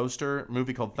just the poster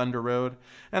movie called Thunder Road.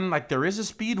 And like, there is a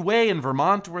speedway in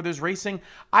Vermont where there's racing.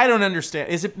 I don't understand.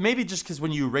 Is it maybe just because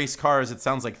when you race cars, it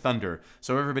sounds like thunder?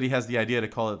 So everybody has the idea to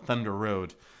call it Thunder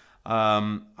Road.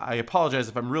 I apologize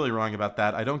if I'm really wrong about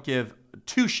that. I don't give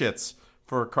two shits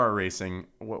for car racing,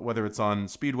 whether it's on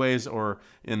speedways or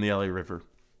in the LA River.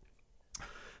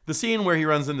 The scene where he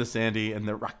runs into Sandy and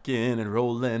they're rocking and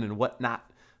rolling and whatnot,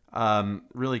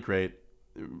 really great.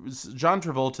 John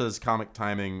Travolta's comic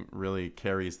timing really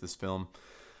carries this film.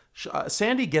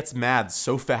 Sandy gets mad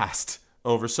so fast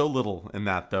over so little in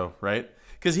that, though, right?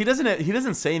 Because he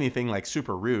doesn't say anything like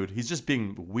super rude. He's just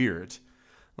being weird.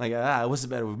 Like, what's the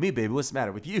matter with me, baby? What's the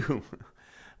matter with you?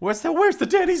 Where's the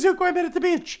Danny Zuko I met at the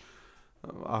beach?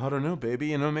 I don't know,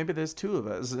 baby. Maybe there's two of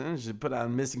us. You should put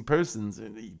on missing persons.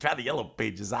 Try the yellow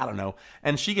pages. I don't know.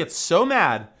 And she gets so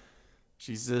mad.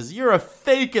 She says, "You're a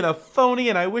fake and a phony,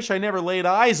 and I wish I never laid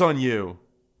eyes on you."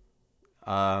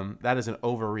 That is an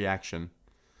overreaction,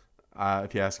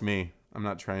 if you ask me. I'm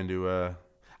not trying to...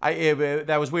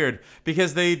 that was weird,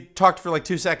 because they talked for like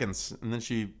 2 seconds, and then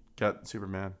she got super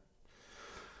mad.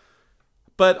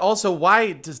 But also,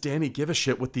 why does Danny give a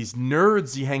shit what these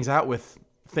nerds he hangs out with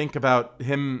think about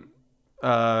him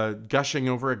gushing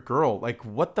over a girl? Like,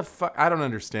 what the fuck? I don't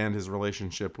understand his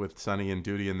relationship with Sonny and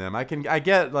Duty and them. I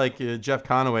get like Jeff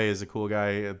Conaway is a cool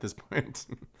guy at this point,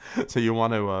 so you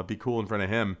want to be cool in front of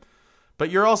him.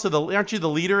 But you're also aren't you the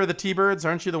leader of the T-Birds?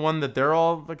 Aren't you the one that they're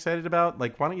all excited about?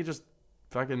 Like, why don't you just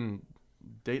fucking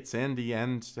date Sandy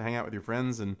and hang out with your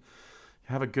friends and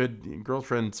have a good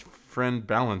girlfriend-friend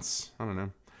balance? I don't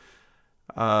know.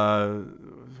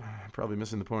 Probably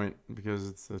missing the point because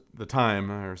it's the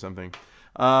time or something.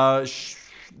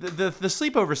 The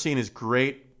sleepover scene is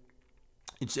great.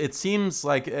 It seems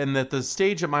like, and at the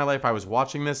stage of my life I was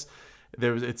watching this,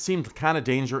 it seemed kind of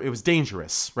dangerous. It was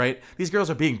dangerous, right? These girls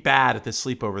are being bad at this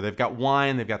sleepover. They've got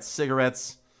wine, they've got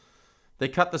cigarettes. They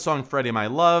cut the song "Freddie My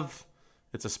Love."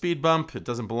 It's a speed bump. It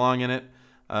doesn't belong in it.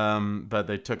 But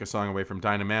they took a song away from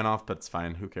Dinah Manoff, but it's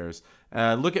fine. Who cares?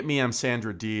 Look at Me, I'm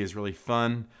Sandra D is really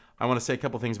fun. I want to say a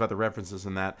couple things about the references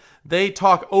in that. They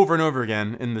talk over and over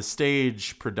again in the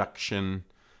stage production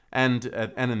and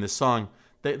in the song.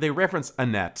 They reference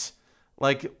Annette.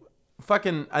 Like,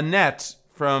 fucking Annette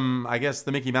from, I guess,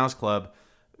 the Mickey Mouse Club.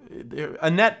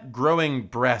 Annette growing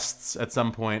breasts at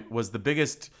some point was the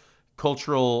biggest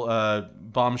cultural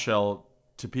bombshell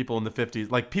to people in the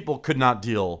 50s. Like, people could not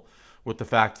deal with the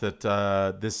fact that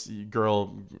this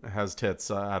girl has tits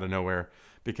out of nowhere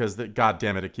because, God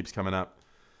damn it, it keeps coming up.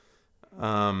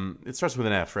 It starts with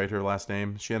an F, right? Her last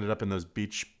name. She ended up in those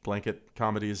beach blanket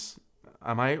comedies.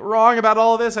 Am I wrong about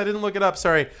all of this? I didn't look it up.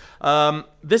 Sorry.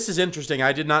 This is interesting.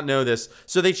 I did not know this.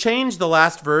 So they changed the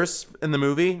last verse in the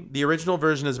movie. The original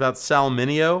version is about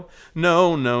Salminio.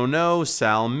 No,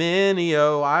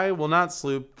 Salminio. I will not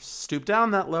stoop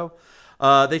down that low.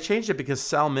 They changed it because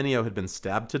Salminio had been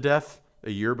stabbed to death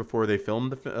a year before they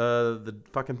filmed the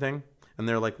fucking thing. And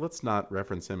they're like, let's not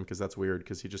reference him because that's weird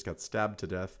because he just got stabbed to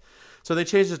death. So they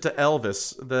changed it to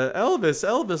Elvis.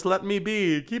 Elvis, let me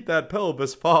be. Keep that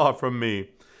pelvis far from me.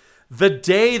 The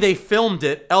day they filmed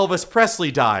it, Elvis Presley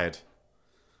died.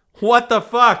 What the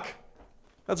fuck?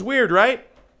 That's weird, right?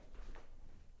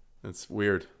 That's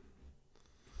weird.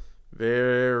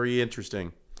 Very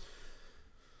interesting.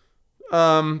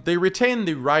 They retained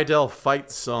the Rydell fight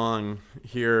song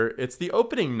here. It's the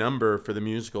opening number for the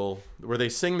musical where they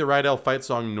sing the Rydell fight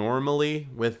song normally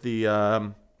with the,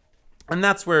 and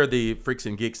that's where the Freaks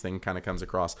and Geeks thing kind of comes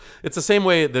across. It's the same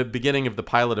way at the beginning of the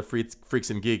pilot of Freaks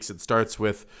and Geeks. It starts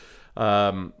with,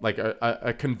 like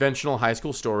a conventional high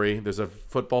school story. There's a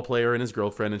football player and his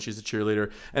girlfriend, and she's a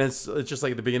cheerleader. And it's just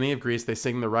like at the beginning of Grease, they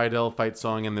sing the Rydell fight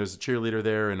song, and there's a cheerleader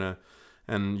there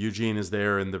and Eugene is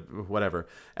there and the whatever.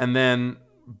 And then,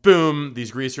 boom,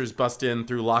 these greasers bust in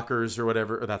through lockers or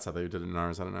whatever. Or that's how they did it in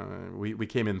ours. I don't know. We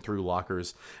came in through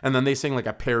lockers. And then they sing like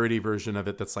a parody version of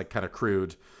it that's like kind of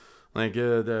crude. Like, what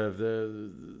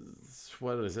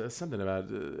is it? Something about,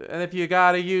 and if you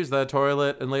got to use the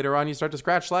toilet and later on you start to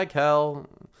scratch like hell,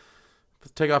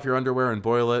 take off your underwear and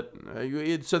boil it.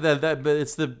 So but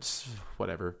it's the,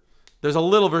 whatever. There's a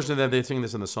little version of that. They sing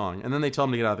this in the song. And then they tell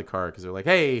him to get out of the car because they're like,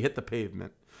 hey, hit the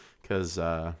pavement. Because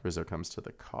Rizzo comes to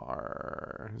the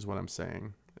car, is what I'm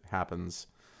saying. It happens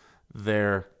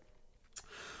there.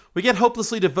 We Get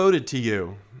Hopelessly Devoted to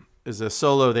You is a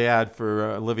solo they add for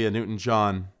Olivia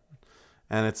Newton-John.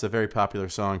 And it's a very popular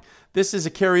song. This is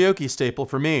a karaoke staple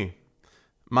for me.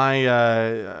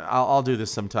 I'll do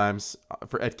this sometimes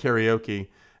at karaoke.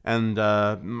 And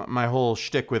my whole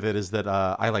shtick with it is that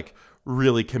I like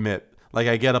really commit. Like,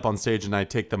 I get up on stage and I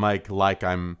take the mic like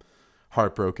I'm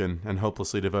heartbroken and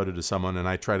hopelessly devoted to someone, and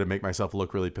I try to make myself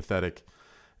look really pathetic.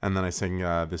 And then I sing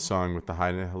this song with the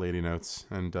high lady notes,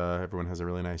 and everyone has a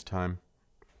really nice time.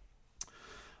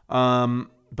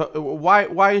 But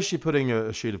why is she putting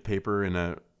a sheet of paper in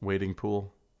a wading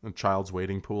pool, a child's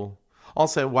wading pool?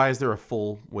 Also, why is there a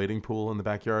full wading pool in the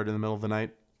backyard in the middle of the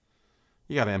night?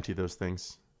 You got to empty those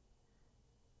things.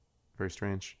 Very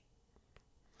strange.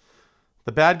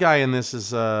 The bad guy in this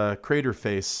is Crater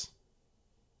Face,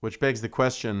 which begs the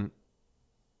question,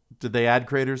 did they add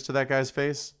craters to that guy's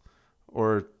face?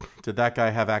 Or did that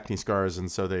guy have acne scars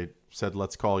and so they said,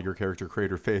 let's call your character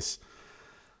Crater Face?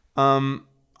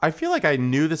 I feel like I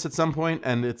knew this at some point,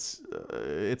 and it's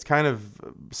kind of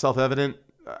self-evident.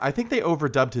 I think they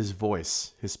overdubbed his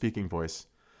voice, his speaking voice.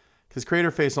 Because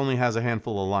Crater Face only has a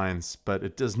handful of lines, but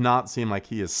it does not seem like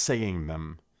he is saying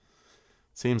them.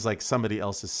 Seems like somebody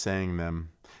else is saying them.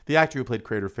 The actor who played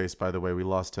Crater Face, by the way, we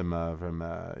lost him from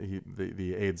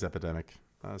the AIDS epidemic.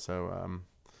 So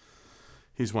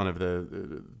he's one of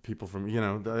the people from,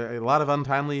 a lot of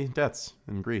untimely deaths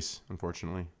in Greece,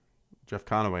 unfortunately. Jeff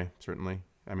Conaway, certainly.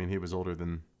 I mean, he was older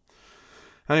than...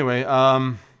 Anyway,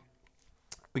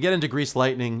 we get into Grease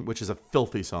Lightning, which is a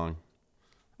filthy song.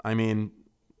 I mean,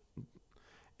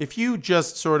 if you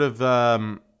just sort of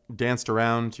danced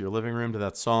around your living room to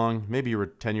that song, maybe you were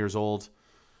 10 years old,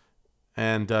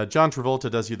 and John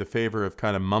Travolta does you the favor of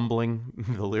kind of mumbling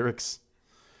the lyrics,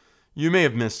 you may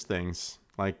have missed things.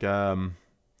 Like,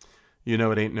 you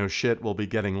know it ain't no shit, we'll be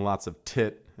getting lots of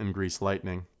tit in Grease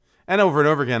Lightning. And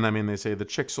over again, I mean, they say the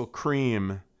chicks'll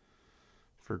cream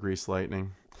for Grease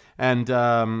Lightning. And,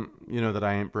 you know that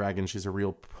I ain't bragging, she's a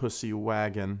real pussy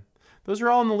wagon. Those are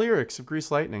all in the lyrics of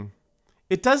Grease Lightning.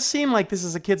 It does seem like this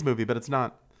is a kid's movie, but it's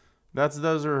not.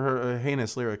 Those are her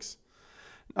heinous lyrics.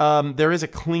 There is a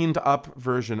cleaned up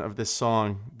version of this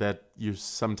song that you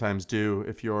sometimes do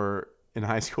if you're in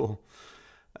high school.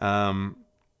 You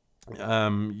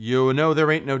know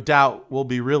there ain't no doubt we'll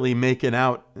be really making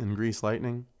out in Grease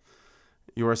Lightning.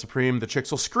 You are supreme, the chicks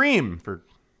will scream for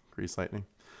Grease Lightning.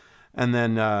 And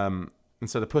then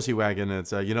instead of pussy wagon,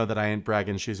 it's you know that I ain't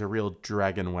bragging, she's a real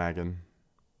dragon wagon.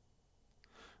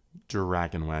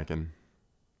 Dragon wagon.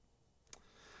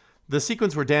 The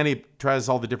sequence where Danny tries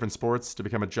all the different sports to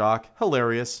become a jock,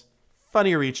 hilarious,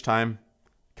 funnier each time.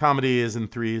 Comedy is in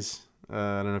threes.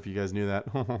 I don't know if you guys knew that.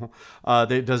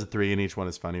 It does a three, and each one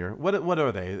is funnier. What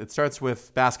are they? It starts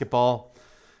with basketball,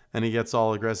 and he gets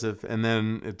all aggressive, and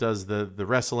then it does the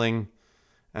wrestling,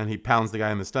 and he pounds the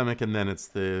guy in the stomach, and then it's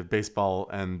the baseball,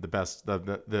 and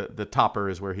the topper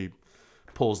is where he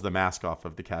pulls the mask off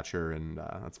of the catcher, and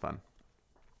that's fun.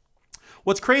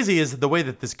 What's crazy is the way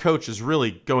that this coach is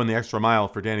really going the extra mile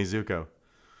for Danny Zuko.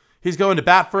 He's going to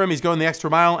bat for him, he's going the extra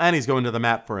mile, and he's going to the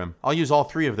mat for him. I'll use all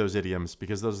three of those idioms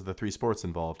because those are the three sports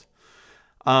involved.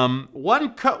 I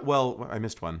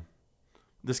missed one.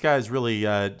 This guy's really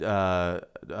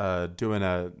doing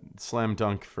a slam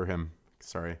dunk for him.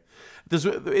 Sorry.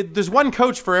 There's one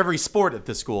coach for every sport at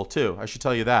this school, too. I should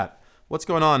tell you that. What's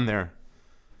going on there?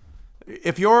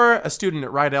 If you're a student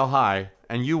at Rydell High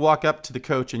and you walk up to the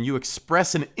coach and you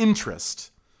express an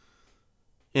interest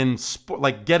in sport,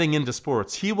 like getting into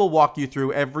sports, he will walk you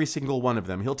through every single one of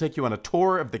them. He'll take you on a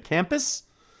tour of the campus,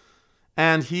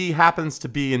 and he happens to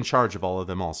be in charge of all of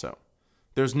them also.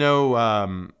 There's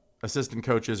no assistant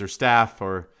coaches or staff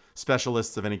or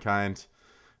specialists of any kind.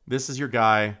 This is your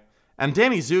guy. And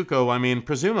Danny Zuko, I mean,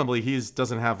 presumably he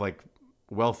doesn't have like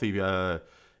wealthy,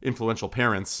 influential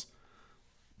parents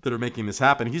that are making this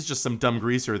happen. He's just some dumb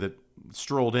greaser that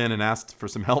strolled in and asked for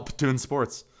some help doing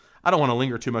sports. I don't want to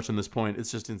linger too much on this point.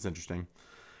 It's interesting.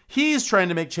 He's trying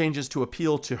to make changes to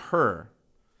appeal to her,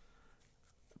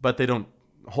 but they don't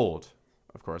hold,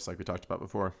 of course, like we talked about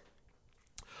before.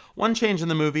 One change in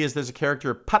the movie is there's a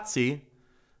character, Putsy,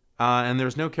 and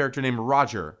there's no character named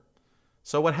Roger.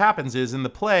 So what happens is in the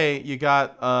play, you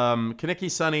got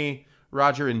Kaneki, Sunny,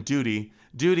 Roger, and Duty.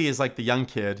 Duty is like the young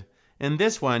kid. In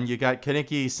this one, you got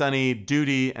Kaneki, Sunny,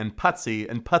 Duty, and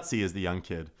Putsy is the young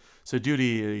kid. So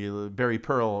Duty, Barry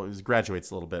Pearl, graduates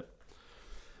a little bit.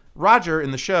 Roger in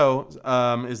the show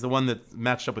is the one that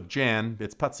matched up with Jan.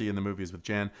 It's Putsy in the movies with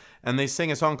Jan. And they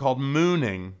sing a song called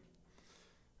Mooning,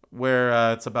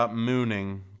 where it's about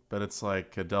mooning, but it's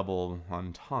like a double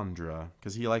entendre,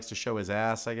 because he likes to show his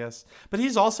ass, I guess. But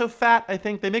he's also fat, I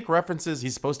think. They make references.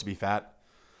 He's supposed to be fat.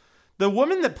 The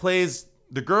woman that plays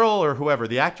the girl or whoever,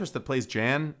 the actress that plays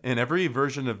Jan in every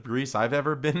version of Grease I've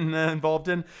ever been involved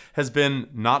in has been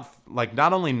not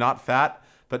only not fat,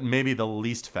 but maybe the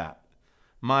least fat.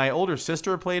 My older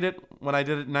sister played it when I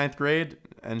did it in 9th grade,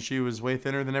 and she was way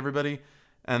thinner than everybody.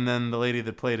 And then the lady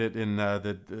that played it in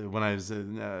when I was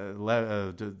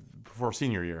before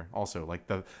senior year, also like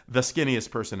the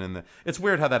skinniest person in the. It's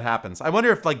weird how that happens. I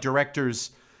wonder if like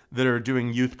directors that are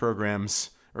doing youth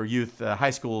programs or youth high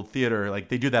school theater, like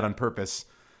they do that on purpose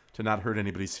to not hurt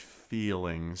anybody's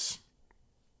feelings.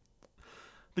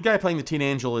 The guy playing the teen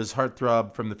angel is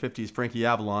heartthrob from the 50s, Frankie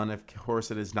Avalon. Of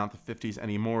course, it is not the 50s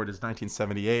anymore. It is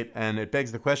 1978, and it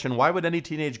begs the question, why would any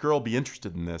teenage girl be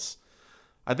interested in this?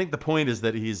 I think the point is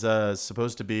that he's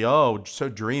supposed to be, so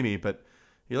dreamy, but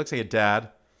he looks like a dad.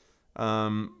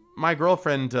 My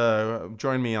girlfriend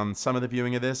joined me on some of the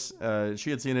viewing of this. She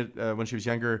had seen it when she was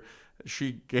younger.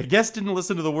 She, I guess, didn't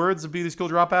listen to the words of Beauty School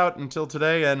Dropout until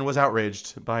today and was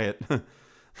outraged by it.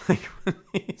 Like when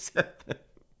he said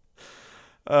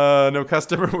that no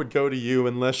customer would go to you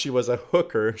unless she was a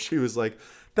hooker. She was like,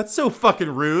 that's so fucking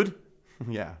rude.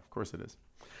 Yeah, of course it is.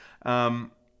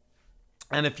 And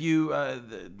if you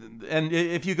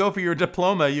go for your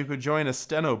diploma, you could join a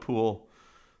steno pool.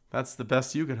 That's the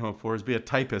best you can hope for, is be a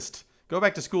typist. Go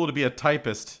back to school to be a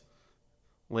typist,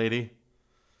 lady.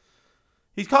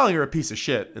 He's calling her a piece of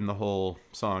shit in the whole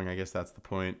song. I guess that's the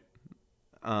point.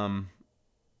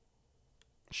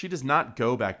 she does not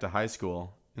go back to high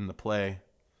school in the play.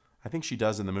 I think she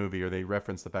does in the movie, or they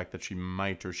reference the fact that she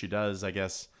might, or she does, I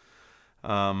guess.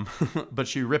 But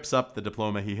she rips up the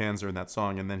diploma he hands her in that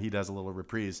song, and then he does a little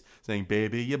reprise saying,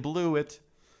 "Baby, you blew it."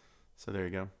 So there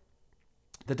you go.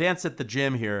 The dance at the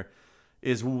gym here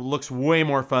looks way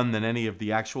more fun than any of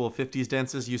the actual 50s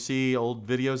dances you see old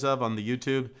videos of on the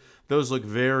YouTube. Those look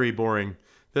very boring.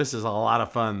 This is a lot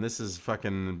of fun. This is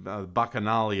fucking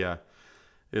bacchanalia.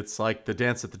 It's like the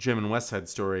dance at the gym in West Side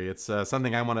Story. It's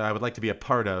something I would like to be a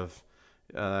part of.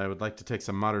 I would like to take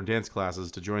some modern dance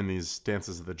classes to join these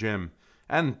dances at the gym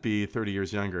and be 30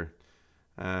 years younger.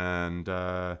 And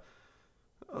a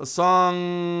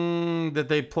song that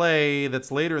they play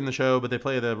that's later in the show, but they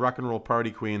play the Rock and Roll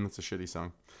Party Queen. That's a shitty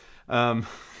song.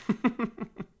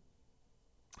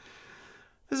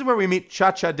 This is where we meet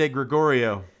Cha-Cha de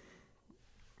Gregorio.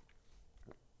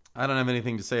 I don't have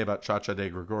anything to say about Cha-Cha de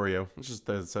Gregorio.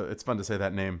 It's fun to say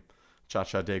that name,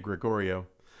 Cha-Cha de Gregorio.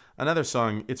 Another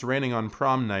song, It's Raining on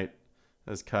Prom Night,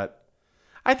 is cut.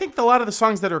 I think a lot of the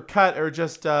songs that are cut are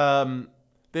just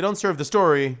they don't serve the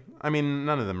story. I mean,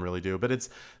 none of them really do, but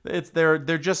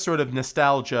they're just sort of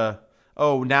nostalgia.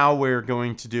 Oh, now we're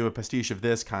going to do a pastiche of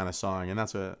this kind of song, and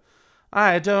that's what.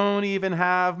 I don't even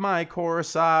have my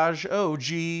corsage. Oh,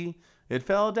 gee. It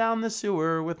fell down the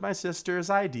sewer with my sister's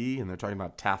ID. And they're talking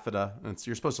about taffeta. And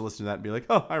you're supposed to listen to that and be like,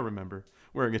 oh, I remember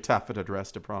wearing a taffeta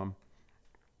dress to prom.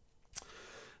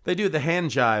 They do the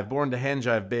hand jive, Born to Hand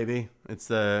Jive, baby. It's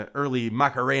the early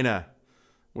Macarena,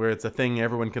 where it's a thing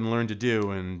everyone can learn to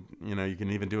do. And, you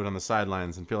can even do it on the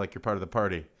sidelines and feel like you're part of the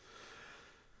party.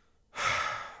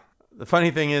 The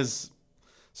funny thing is,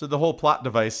 so the whole plot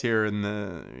device here in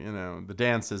the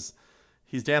dance is,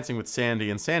 he's dancing with Sandy,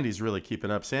 and Sandy's really keeping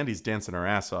up. Sandy's dancing her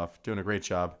ass off, doing a great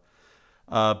job.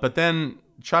 But then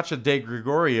Cha-Cha de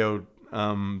Gregorio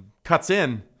cuts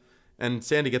in, and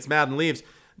Sandy gets mad and leaves.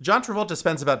 John Travolta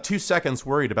spends about 2 seconds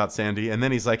worried about Sandy, and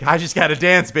then he's like, I just got to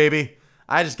dance, baby.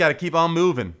 I just got to keep on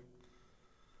moving.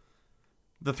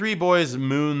 The three boys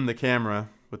moon the camera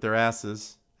with their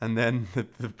asses, and then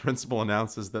the principal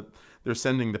announces that they're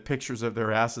sending the pictures of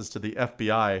their asses to the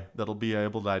FBI that'll be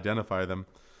able to identify them.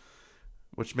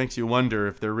 Which makes you wonder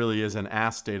if there really is an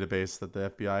ass database that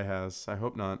the FBI has. I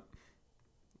hope not.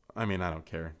 I mean, I don't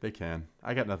care. They can.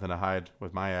 I got nothing to hide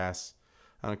with my ass.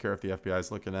 I don't care if the FBI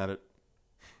is looking at it.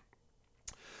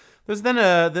 There's then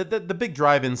the big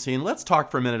drive-in scene. Let's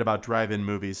talk for a minute about drive-in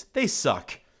movies. They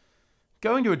suck.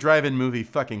 Going to a drive-in movie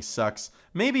fucking sucks.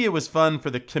 Maybe it was fun for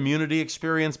the community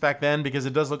experience back then because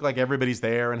it does look like everybody's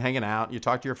there and hanging out. You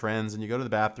talk to your friends and you go to the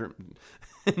bathroom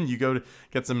and you go to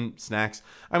get some snacks.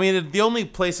 I mean, the only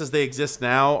places they exist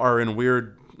now are in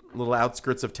weird little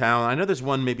outskirts of town. I know there's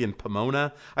one maybe in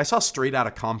Pomona. I saw Straight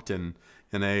Outta Compton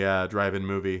in a drive-in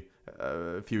movie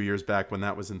a few years back when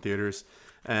that was in theaters.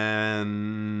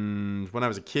 And when I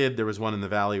was a kid, there was one in the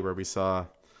Valley where we saw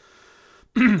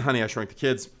Honey, I Shrunk the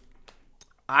Kids.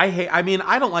 I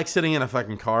don't like sitting in a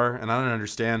fucking car, and I don't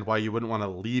understand why you wouldn't want to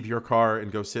leave your car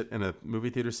and go sit in a movie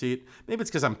theater seat. Maybe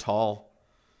it's because I'm tall.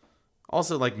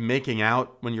 Also, like, making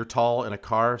out when you're tall in a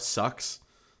car sucks.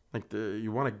 Like,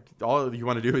 all you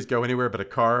want to do is go anywhere but a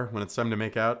car when it's time to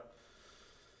make out.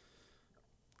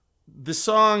 The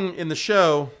song in the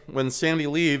show, when Sandy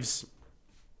leaves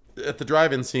at the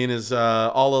drive-in scene, is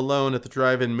All Alone at the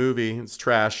Drive-In Movie. It's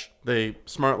trash. They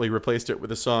smartly replaced it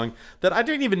with a song that I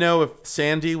didn't even know if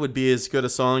Sandy would be as good a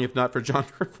song if not for John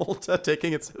Travolta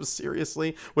taking it so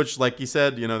seriously, which, like he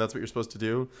said, that's what you're supposed to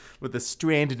do with the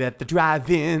stranded at the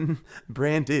drive-in,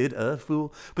 branded a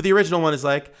fool. But the original one is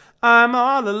like, I'm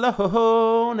all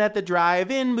alone at the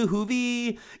drive-in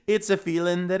movie. It's a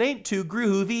feeling that ain't too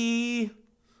groovy.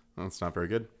 Well, that's not very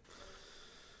good.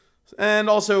 And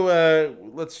also,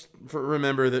 let's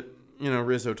remember that,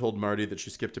 Rizzo told Marty that she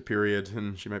skipped a period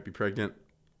and she might be pregnant.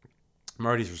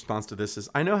 Marty's response to this is,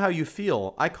 I know how you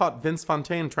feel. I caught Vince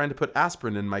Fontaine trying to put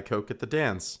aspirin in my Coke at the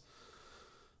dance.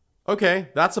 Okay,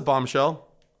 that's a bombshell.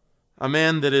 A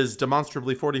man that is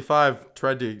demonstrably 45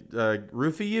 tried to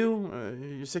roofie you,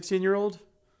 your 16-year-old,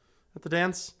 at the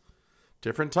dance.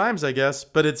 Different times, I guess.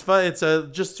 But it's fun. It's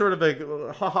just sort of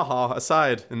a ha-ha-ha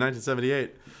aside in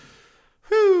 1978.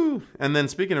 Whew. And then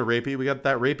speaking of rapey, we got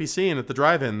that rapey scene at the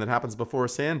drive-in that happens before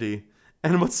Sandy.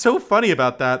 And what's so funny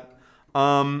about that,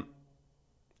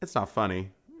 it's not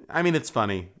funny. I mean, it's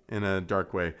funny in a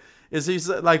dark way. Is he's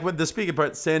like with the speaking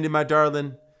part, Sandy, my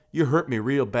darling, you hurt me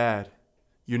real bad.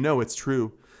 You know it's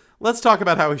true. Let's talk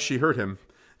about how she hurt him.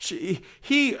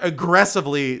 He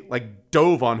aggressively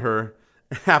dove on her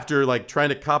after trying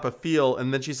to cop a feel,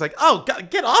 and then she's like, oh,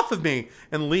 God, get off of me,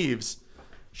 and leaves.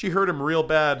 She hurt him real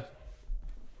bad.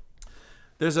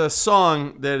 There's a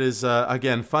song that is,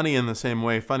 again, funny in the same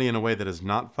way, funny in a way that is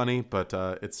not funny, but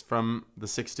it's from the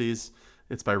 60s.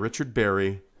 It's by Richard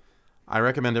Berry. I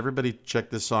recommend everybody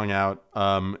check this song out.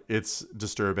 It's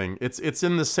disturbing. It's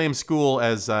in the same school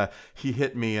as He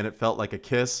Hit Me and It Felt Like a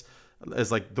Kiss,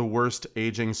 as like the worst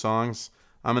aging songs.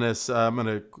 I'm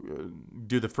gonna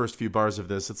do the first few bars of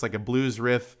this. It's like a blues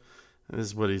riff. This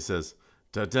is what he says.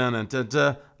 Da da da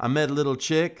da. I met a little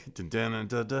chick da da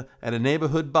da da at a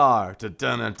neighborhood bar. Da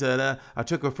da da da. I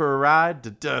took her for a ride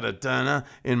da da da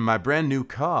in my brand new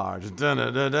car. Da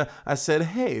da da da. I said,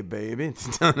 "Hey, baby,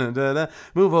 da da da.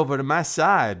 Move over to my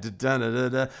side." Da da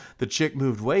da. The chick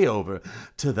moved way over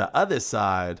to the other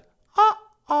side.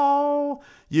 Oh,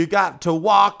 you got to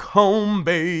walk home,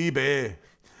 baby.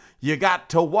 You got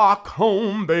to walk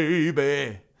home,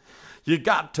 baby. You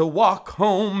got to walk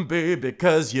home, baby,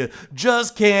 'cause you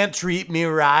just can't treat me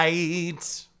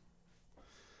right.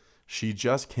 She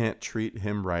just can't treat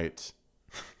him right.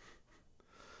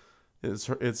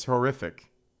 It's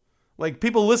horrific. Like,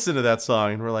 people listen to that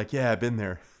song and we're like, yeah, I've been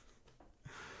there.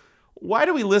 Why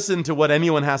do we listen to what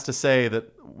anyone has to say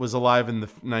that was alive in the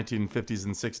 1950s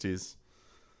and 60s?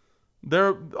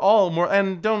 They're all more,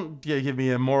 and don't give me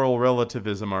a moral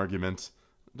relativism argument.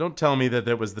 Don't tell me that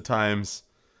it was the times.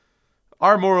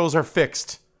 Our morals are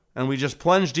fixed, and we just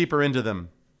plunge deeper into them.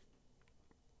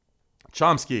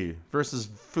 Chomsky versus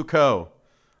Foucault.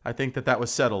 I think that was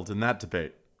settled in that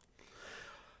debate.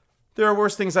 There are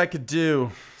worse things I could do.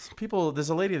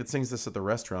 There's a lady that sings this at the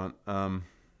restaurant.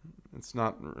 It's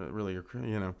not really,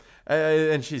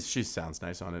 and she sounds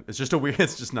nice on it. It's just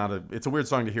it's a weird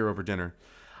song to hear over dinner.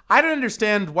 I don't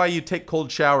understand why you take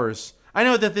cold showers. I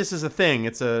know that this is a thing.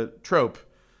 It's a trope.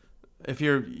 If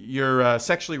you're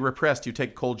sexually repressed, you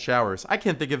take cold showers. I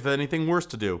can't think of anything worse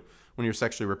to do when you're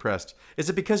sexually repressed. Is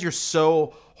it because you're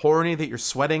so horny that you're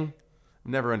sweating?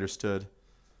 I've never understood.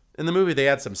 In the movie, they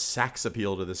add some sax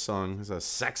appeal to this song. There's a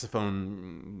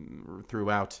saxophone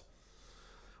throughout.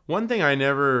 One thing I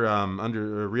never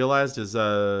realized is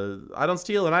I don't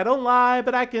steal and I don't lie,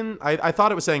 but I can. I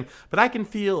thought it was saying, but I can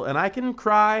feel and I can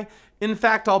cry. In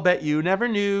fact, I'll bet you never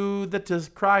knew that to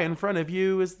cry in front of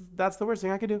you that's the worst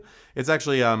thing I can do. It's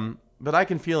actually, but I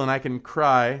can feel and I can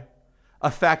cry.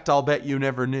 A fact I'll bet you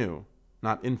never knew.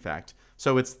 Not in fact.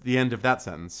 So it's the end of that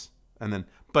sentence. And then,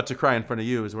 but to cry in front of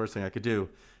you is the worst thing I could do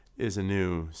is a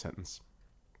new sentence.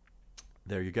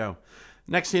 There you go.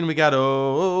 Next scene we got,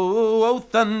 oh,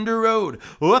 Thunder Road.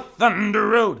 Oh, Thunder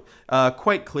Road.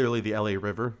 Quite clearly the LA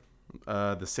River,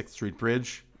 the 6th Street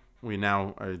Bridge. We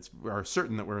now are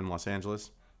certain that we're in Los Angeles.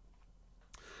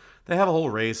 They have a whole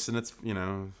race, and it's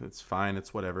fine.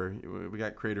 It's whatever. We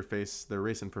got Crater Face. They're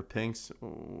racing for pinks.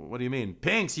 What do you mean?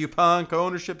 Pinks, you punk.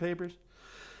 Ownership papers.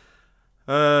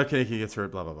 Okay, he gets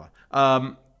hurt, blah, blah,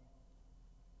 blah.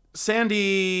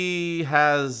 Sandy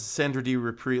has Sandra Dee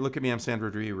reprise. Look at me, I'm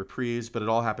Sandra Dee reprise, but it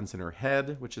all happens in her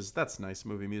head, that's nice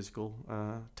movie musical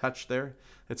touch there.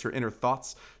 It's her inner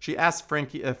thoughts. She asked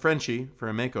Frenchie for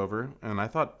a makeover, and I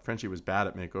thought Frenchie was bad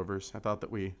at makeovers. I thought that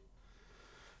we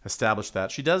established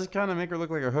that. She does kind of make her look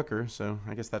like a hooker, so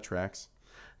I guess that tracks.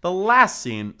 The last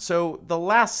scene, so the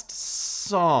last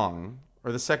song,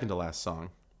 or the second to last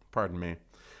song, pardon me.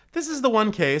 This is the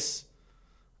one case,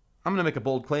 I'm going to make a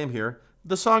bold claim here.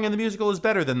 The song in the musical is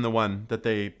better than the one that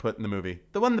they put in the movie.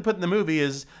 The one they put in the movie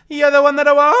is, "You're the one that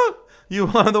I want, you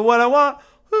are the one I want,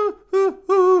 ooh, ooh,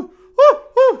 ooh, ooh,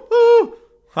 ooh, ooh,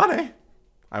 honey."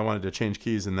 I wanted to change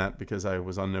keys in that because I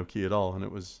was on no key at all, and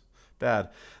it was bad.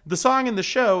 The song in the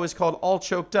show is called All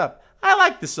Choked Up. I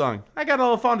like this song. I got a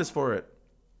little fondness for it.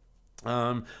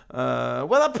 Well,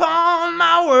 upon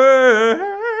my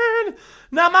word,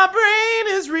 now my brain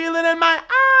is reeling and my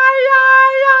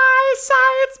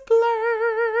eyesight's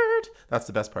blurred. That's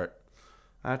the best part.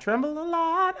 I tremble a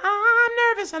lot, I'm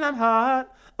nervous and I'm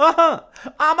hot.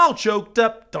 I'm all choked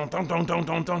up. Dun, dun, dun, dun,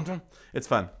 dun, dun, dun. It's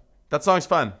fun. That song's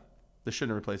fun. They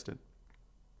shouldn't have replaced it.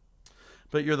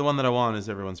 But You're the One That I Want is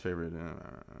everyone's favorite.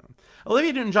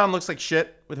 Olivia Newton-John looks like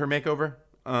shit with her makeover.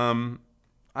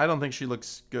 I don't think she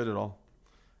looks good at all.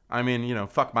 I mean,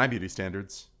 fuck my beauty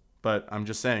standards. But I'm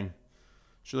just saying,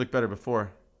 she looked better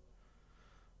before.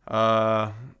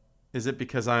 Is it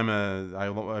because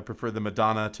I prefer the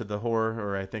Madonna to the whore,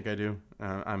 or I think I do?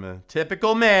 I'm a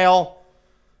typical male.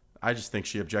 I just think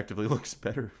she objectively looks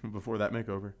better before that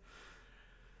makeover.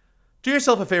 Do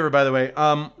yourself a favor, by the way.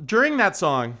 During that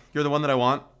song, You're the One That I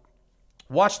Want,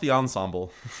 watch the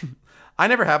ensemble. I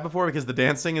never have before because the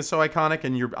dancing is so iconic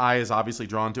and your eye is obviously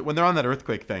drawn to it. When they're on that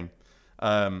earthquake thing,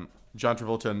 John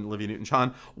Travolta and Olivia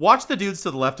Newton-John, watch the dudes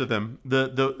to the left of them, the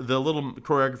little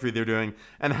choreography they're doing,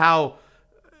 and how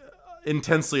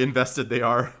intensely invested they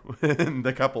are in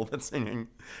the couple that's singing.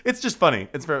 It's just funny.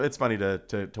 It's funny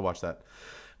to watch that.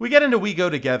 We get into We Go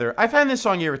Together. I find this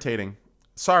song irritating.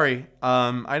 Sorry.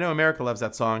 I know America loves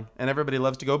that song, and everybody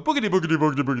loves to go boogity, boogity,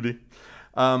 boogity,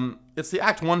 boogity. It's the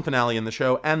Act 1 finale in the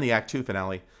show and the Act 2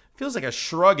 finale. Feels like a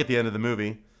shrug at the end of the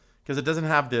movie because it doesn't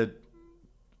have the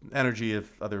energy of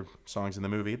other songs in the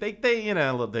movie. They do.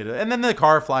 And then the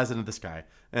car flies into the sky,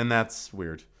 and that's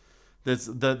weird. There's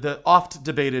the oft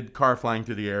debated car flying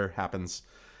through the air happens.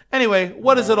 Anyway,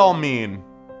 what does it all mean?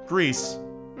 Grease?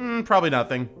 Probably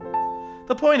nothing.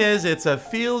 The point is, it's a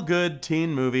feel-good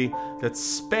teen movie that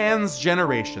spans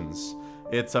generations.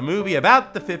 It's a movie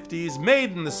about the 50s,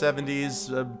 made in the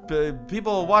 70s.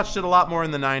 People watched it a lot more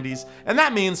in the 90s. And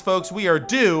that means, folks, we are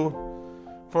due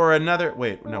for another...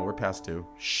 Wait, no, we're past due.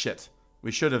 Shit.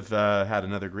 We should have had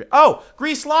another...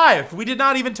 Grease Live! We did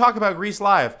not even talk about Grease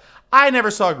Live. I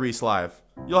never saw Grease Live.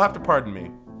 You'll have to pardon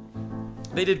me.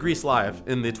 They did Grease Live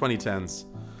in the 2010s.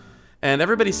 And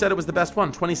everybody said it was the best one.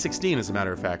 2016, as a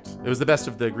matter of fact. It was the best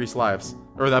of the Grease Lives.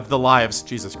 Or of the lives,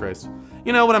 Jesus Christ.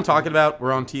 You know what I'm talking about?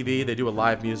 We're on TV. They do a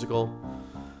live musical.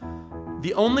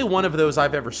 The only one of those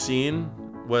I've ever seen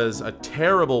was a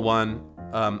terrible one,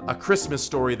 A Christmas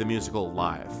Story, the musical,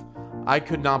 live. I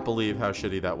could not believe how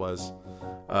shitty that was.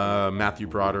 Matthew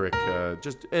Broderick,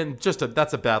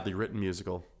 that's a badly written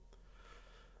musical.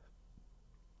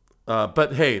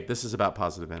 But hey, this is about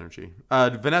positive energy.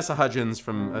 Vanessa Hudgens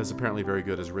is apparently very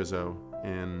good as Rizzo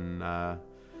in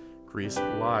Grease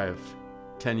Live.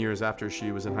 10 years after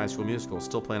she was in High School Musical,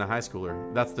 still playing a high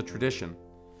schooler. That's the tradition.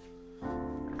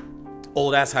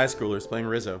 Old ass high schoolers playing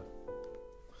Rizzo.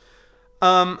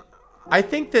 I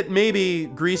think that maybe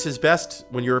Grease is best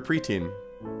when you're a preteen.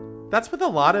 That's with a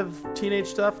lot of teenage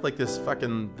stuff, like this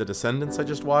fucking The Descendants I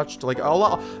just watched. Like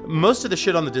most of the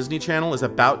shit on the Disney Channel is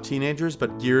about teenagers,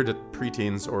 but geared at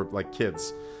preteens or like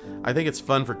kids. I think it's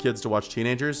fun for kids to watch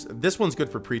teenagers. This one's good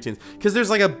for preteens because there's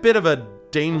like a bit of a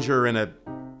danger and a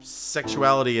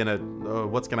sexuality and a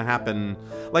what's gonna happen.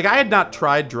 Like I had not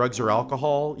tried drugs or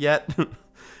alcohol yet in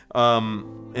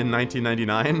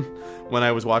 1999 when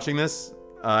I was watching this.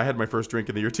 I had my first drink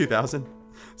in the year 2000.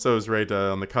 So it was right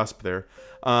on the cusp there.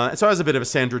 So I was a bit of a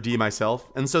Sandra D myself,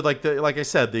 and so like I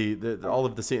said, all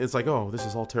of the scene, it's like, oh, this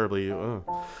is all terribly,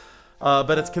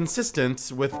 but it's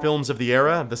consistent with films of the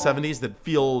era, the 70s, that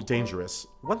feel dangerous.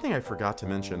 One thing I forgot to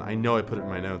mention, I know I put it in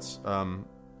my notes.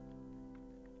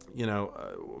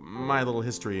 My little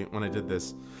history when I did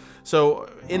this. So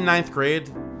in 9th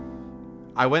grade,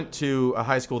 I went to a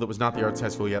high school that was not the arts high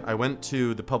school yet. I went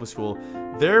to the public school.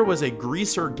 There was a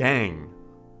greaser gang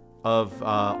of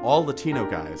all Latino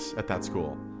guys at that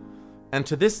school. And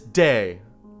to this day,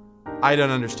 I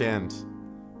don't understand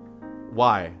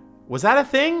why. Was that a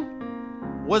thing?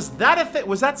 Was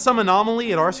that some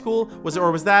anomaly at our school?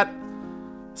 Was that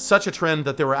such a trend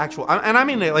that there were actual... And I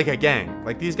mean like a gang.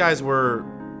 Like these guys were...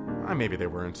 Maybe they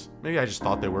weren't. Maybe I just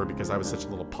thought they were because I was such a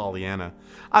little Pollyanna.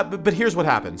 But here's what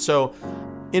happened. So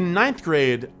in 9th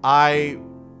grade, I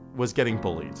was getting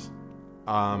bullied.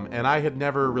 And I had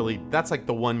never really, that's like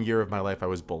the 1 year of my life I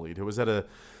was bullied. It was at a,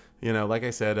 like I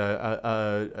said,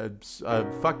 a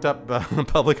fucked up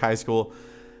public high school.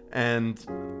 And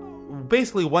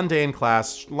basically one day in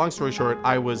class, long story short,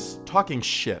 I was talking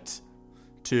shit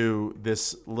to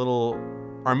this little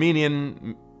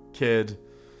Armenian kid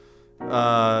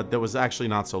that was actually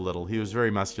not so little. He was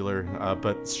very muscular,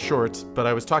 but short. But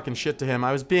I was talking shit to him.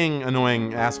 I was being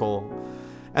annoying asshole.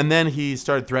 And then he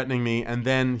started threatening me, and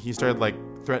then he started,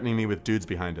 threatening me with dudes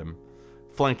behind him,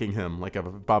 flanking him like a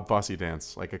Bob Fosse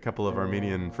dance, like a couple of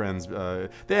Armenian friends.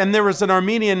 And there was an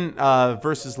Armenian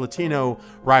versus Latino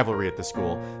rivalry at the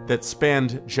school that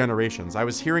spanned generations. I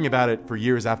was hearing about it for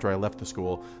years after I left the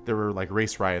school. There were,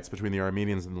 race riots between the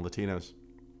Armenians and the Latinos.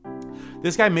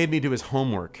 This guy made me do his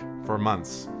homework for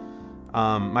months.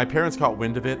 My parents caught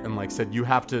wind of it and said, you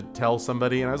have to tell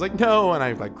somebody. And I was like, no. And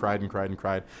I cried and cried and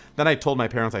cried. Then I told my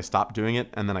parents I stopped doing it,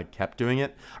 and then I kept doing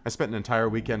it. I spent an entire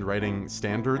weekend writing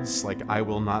standards, I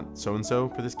will not so-and-so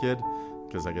for this kid.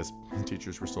 Because I guess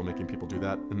teachers were still making people do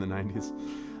that in the 90s.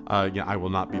 I will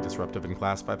not be disruptive in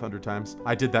class 500 times.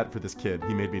 I did that for this kid.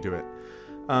 He made me do it.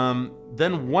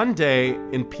 Then one day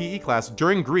in PE class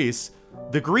during Grease,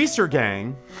 the Greaser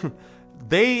gang,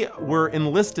 they were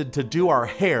enlisted to do our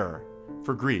hair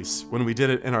for Grease when we did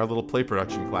it in our little play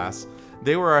production class.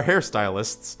 They were our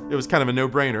hairstylists. It was kind of a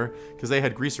no-brainer because they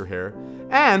had greaser hair.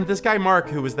 And this guy Mark,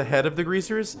 who was the head of the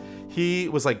Greasers, he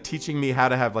was teaching me how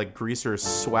to have greaser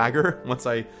swagger once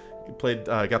I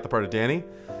got the part of Danny.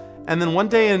 And then one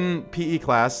day in PE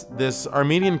class, this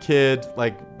Armenian kid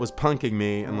was punking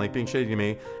me and being shady to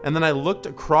me. And then I looked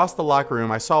across the locker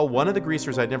room. I saw one of the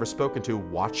greasers I'd never spoken to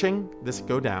watching this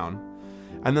go down.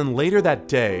 And then later that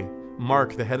day,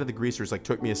 Mark, the head of the greasers,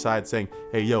 took me aside saying,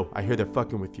 "Hey, yo, I hear they're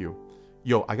fucking with you.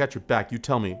 Yo, I got your back. You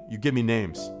tell me. You give me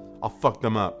names. I'll fuck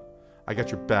them up. I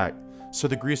got your back." So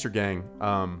the greaser gang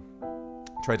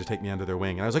tried to take me under their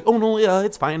wing. And I was like, "Oh, no, yeah,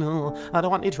 it's fine. I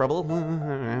don't want any trouble."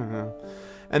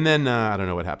 And then I don't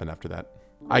know what happened after that.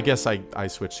 I guess I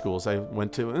switched schools. I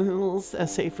went to a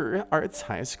safer arts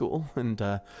high school and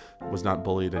was not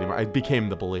bullied anymore. I became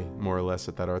the bully, more or less,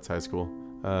 at that arts high school.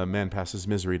 Man passes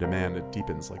misery to man. It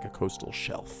deepens like a coastal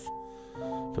shelf.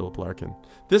 Philip Larkin.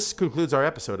 This concludes our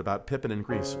episode about Pippin and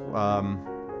Grease.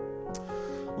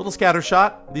 Little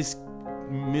scattershot. These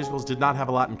musicals did not have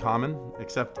a lot in common,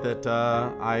 except that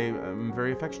I am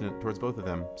very affectionate towards both of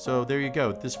them. So there you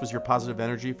go. This was your positive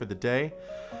energy for the day.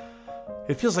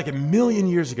 It feels like a million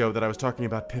years ago that I was talking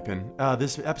about Pippin.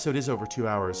 This episode is over 2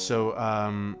 hours, so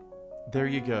there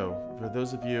you go. For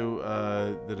those of you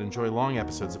that enjoy long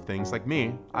episodes of things, like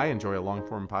me, I enjoy a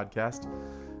long-form podcast.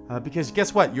 Because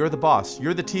guess what? You're the boss.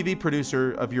 You're the TV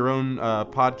producer of your own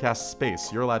podcast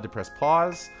space. You're allowed to press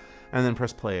pause and then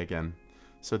press play again.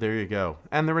 So there you go.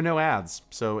 And there were no ads.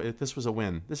 So this was a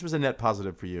win. This was a net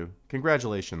positive for you.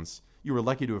 Congratulations. You were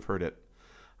lucky to have heard it.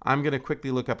 I'm going to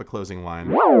quickly look up a closing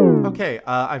line. Okay,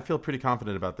 I feel pretty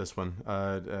confident about this one.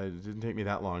 It didn't take me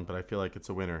that long, but I feel like it's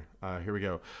a winner. Here we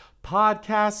go.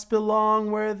 Podcasts belong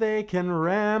where they can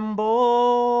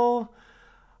ramble.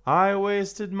 I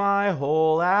wasted my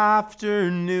whole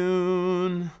afternoon.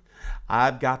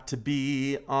 I've got to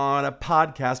be on a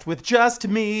podcast with just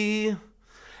me.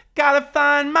 Gotta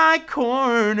find my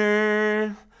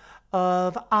corner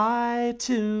of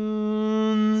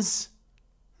iTunes.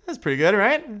 That's pretty good,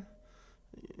 right?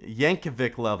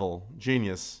 Yankovic level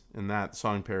genius in that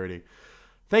song parody.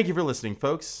 Thank you for listening,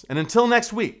 folks. And until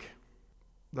next week,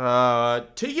 to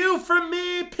you from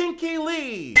me, Pinky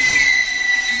Lee.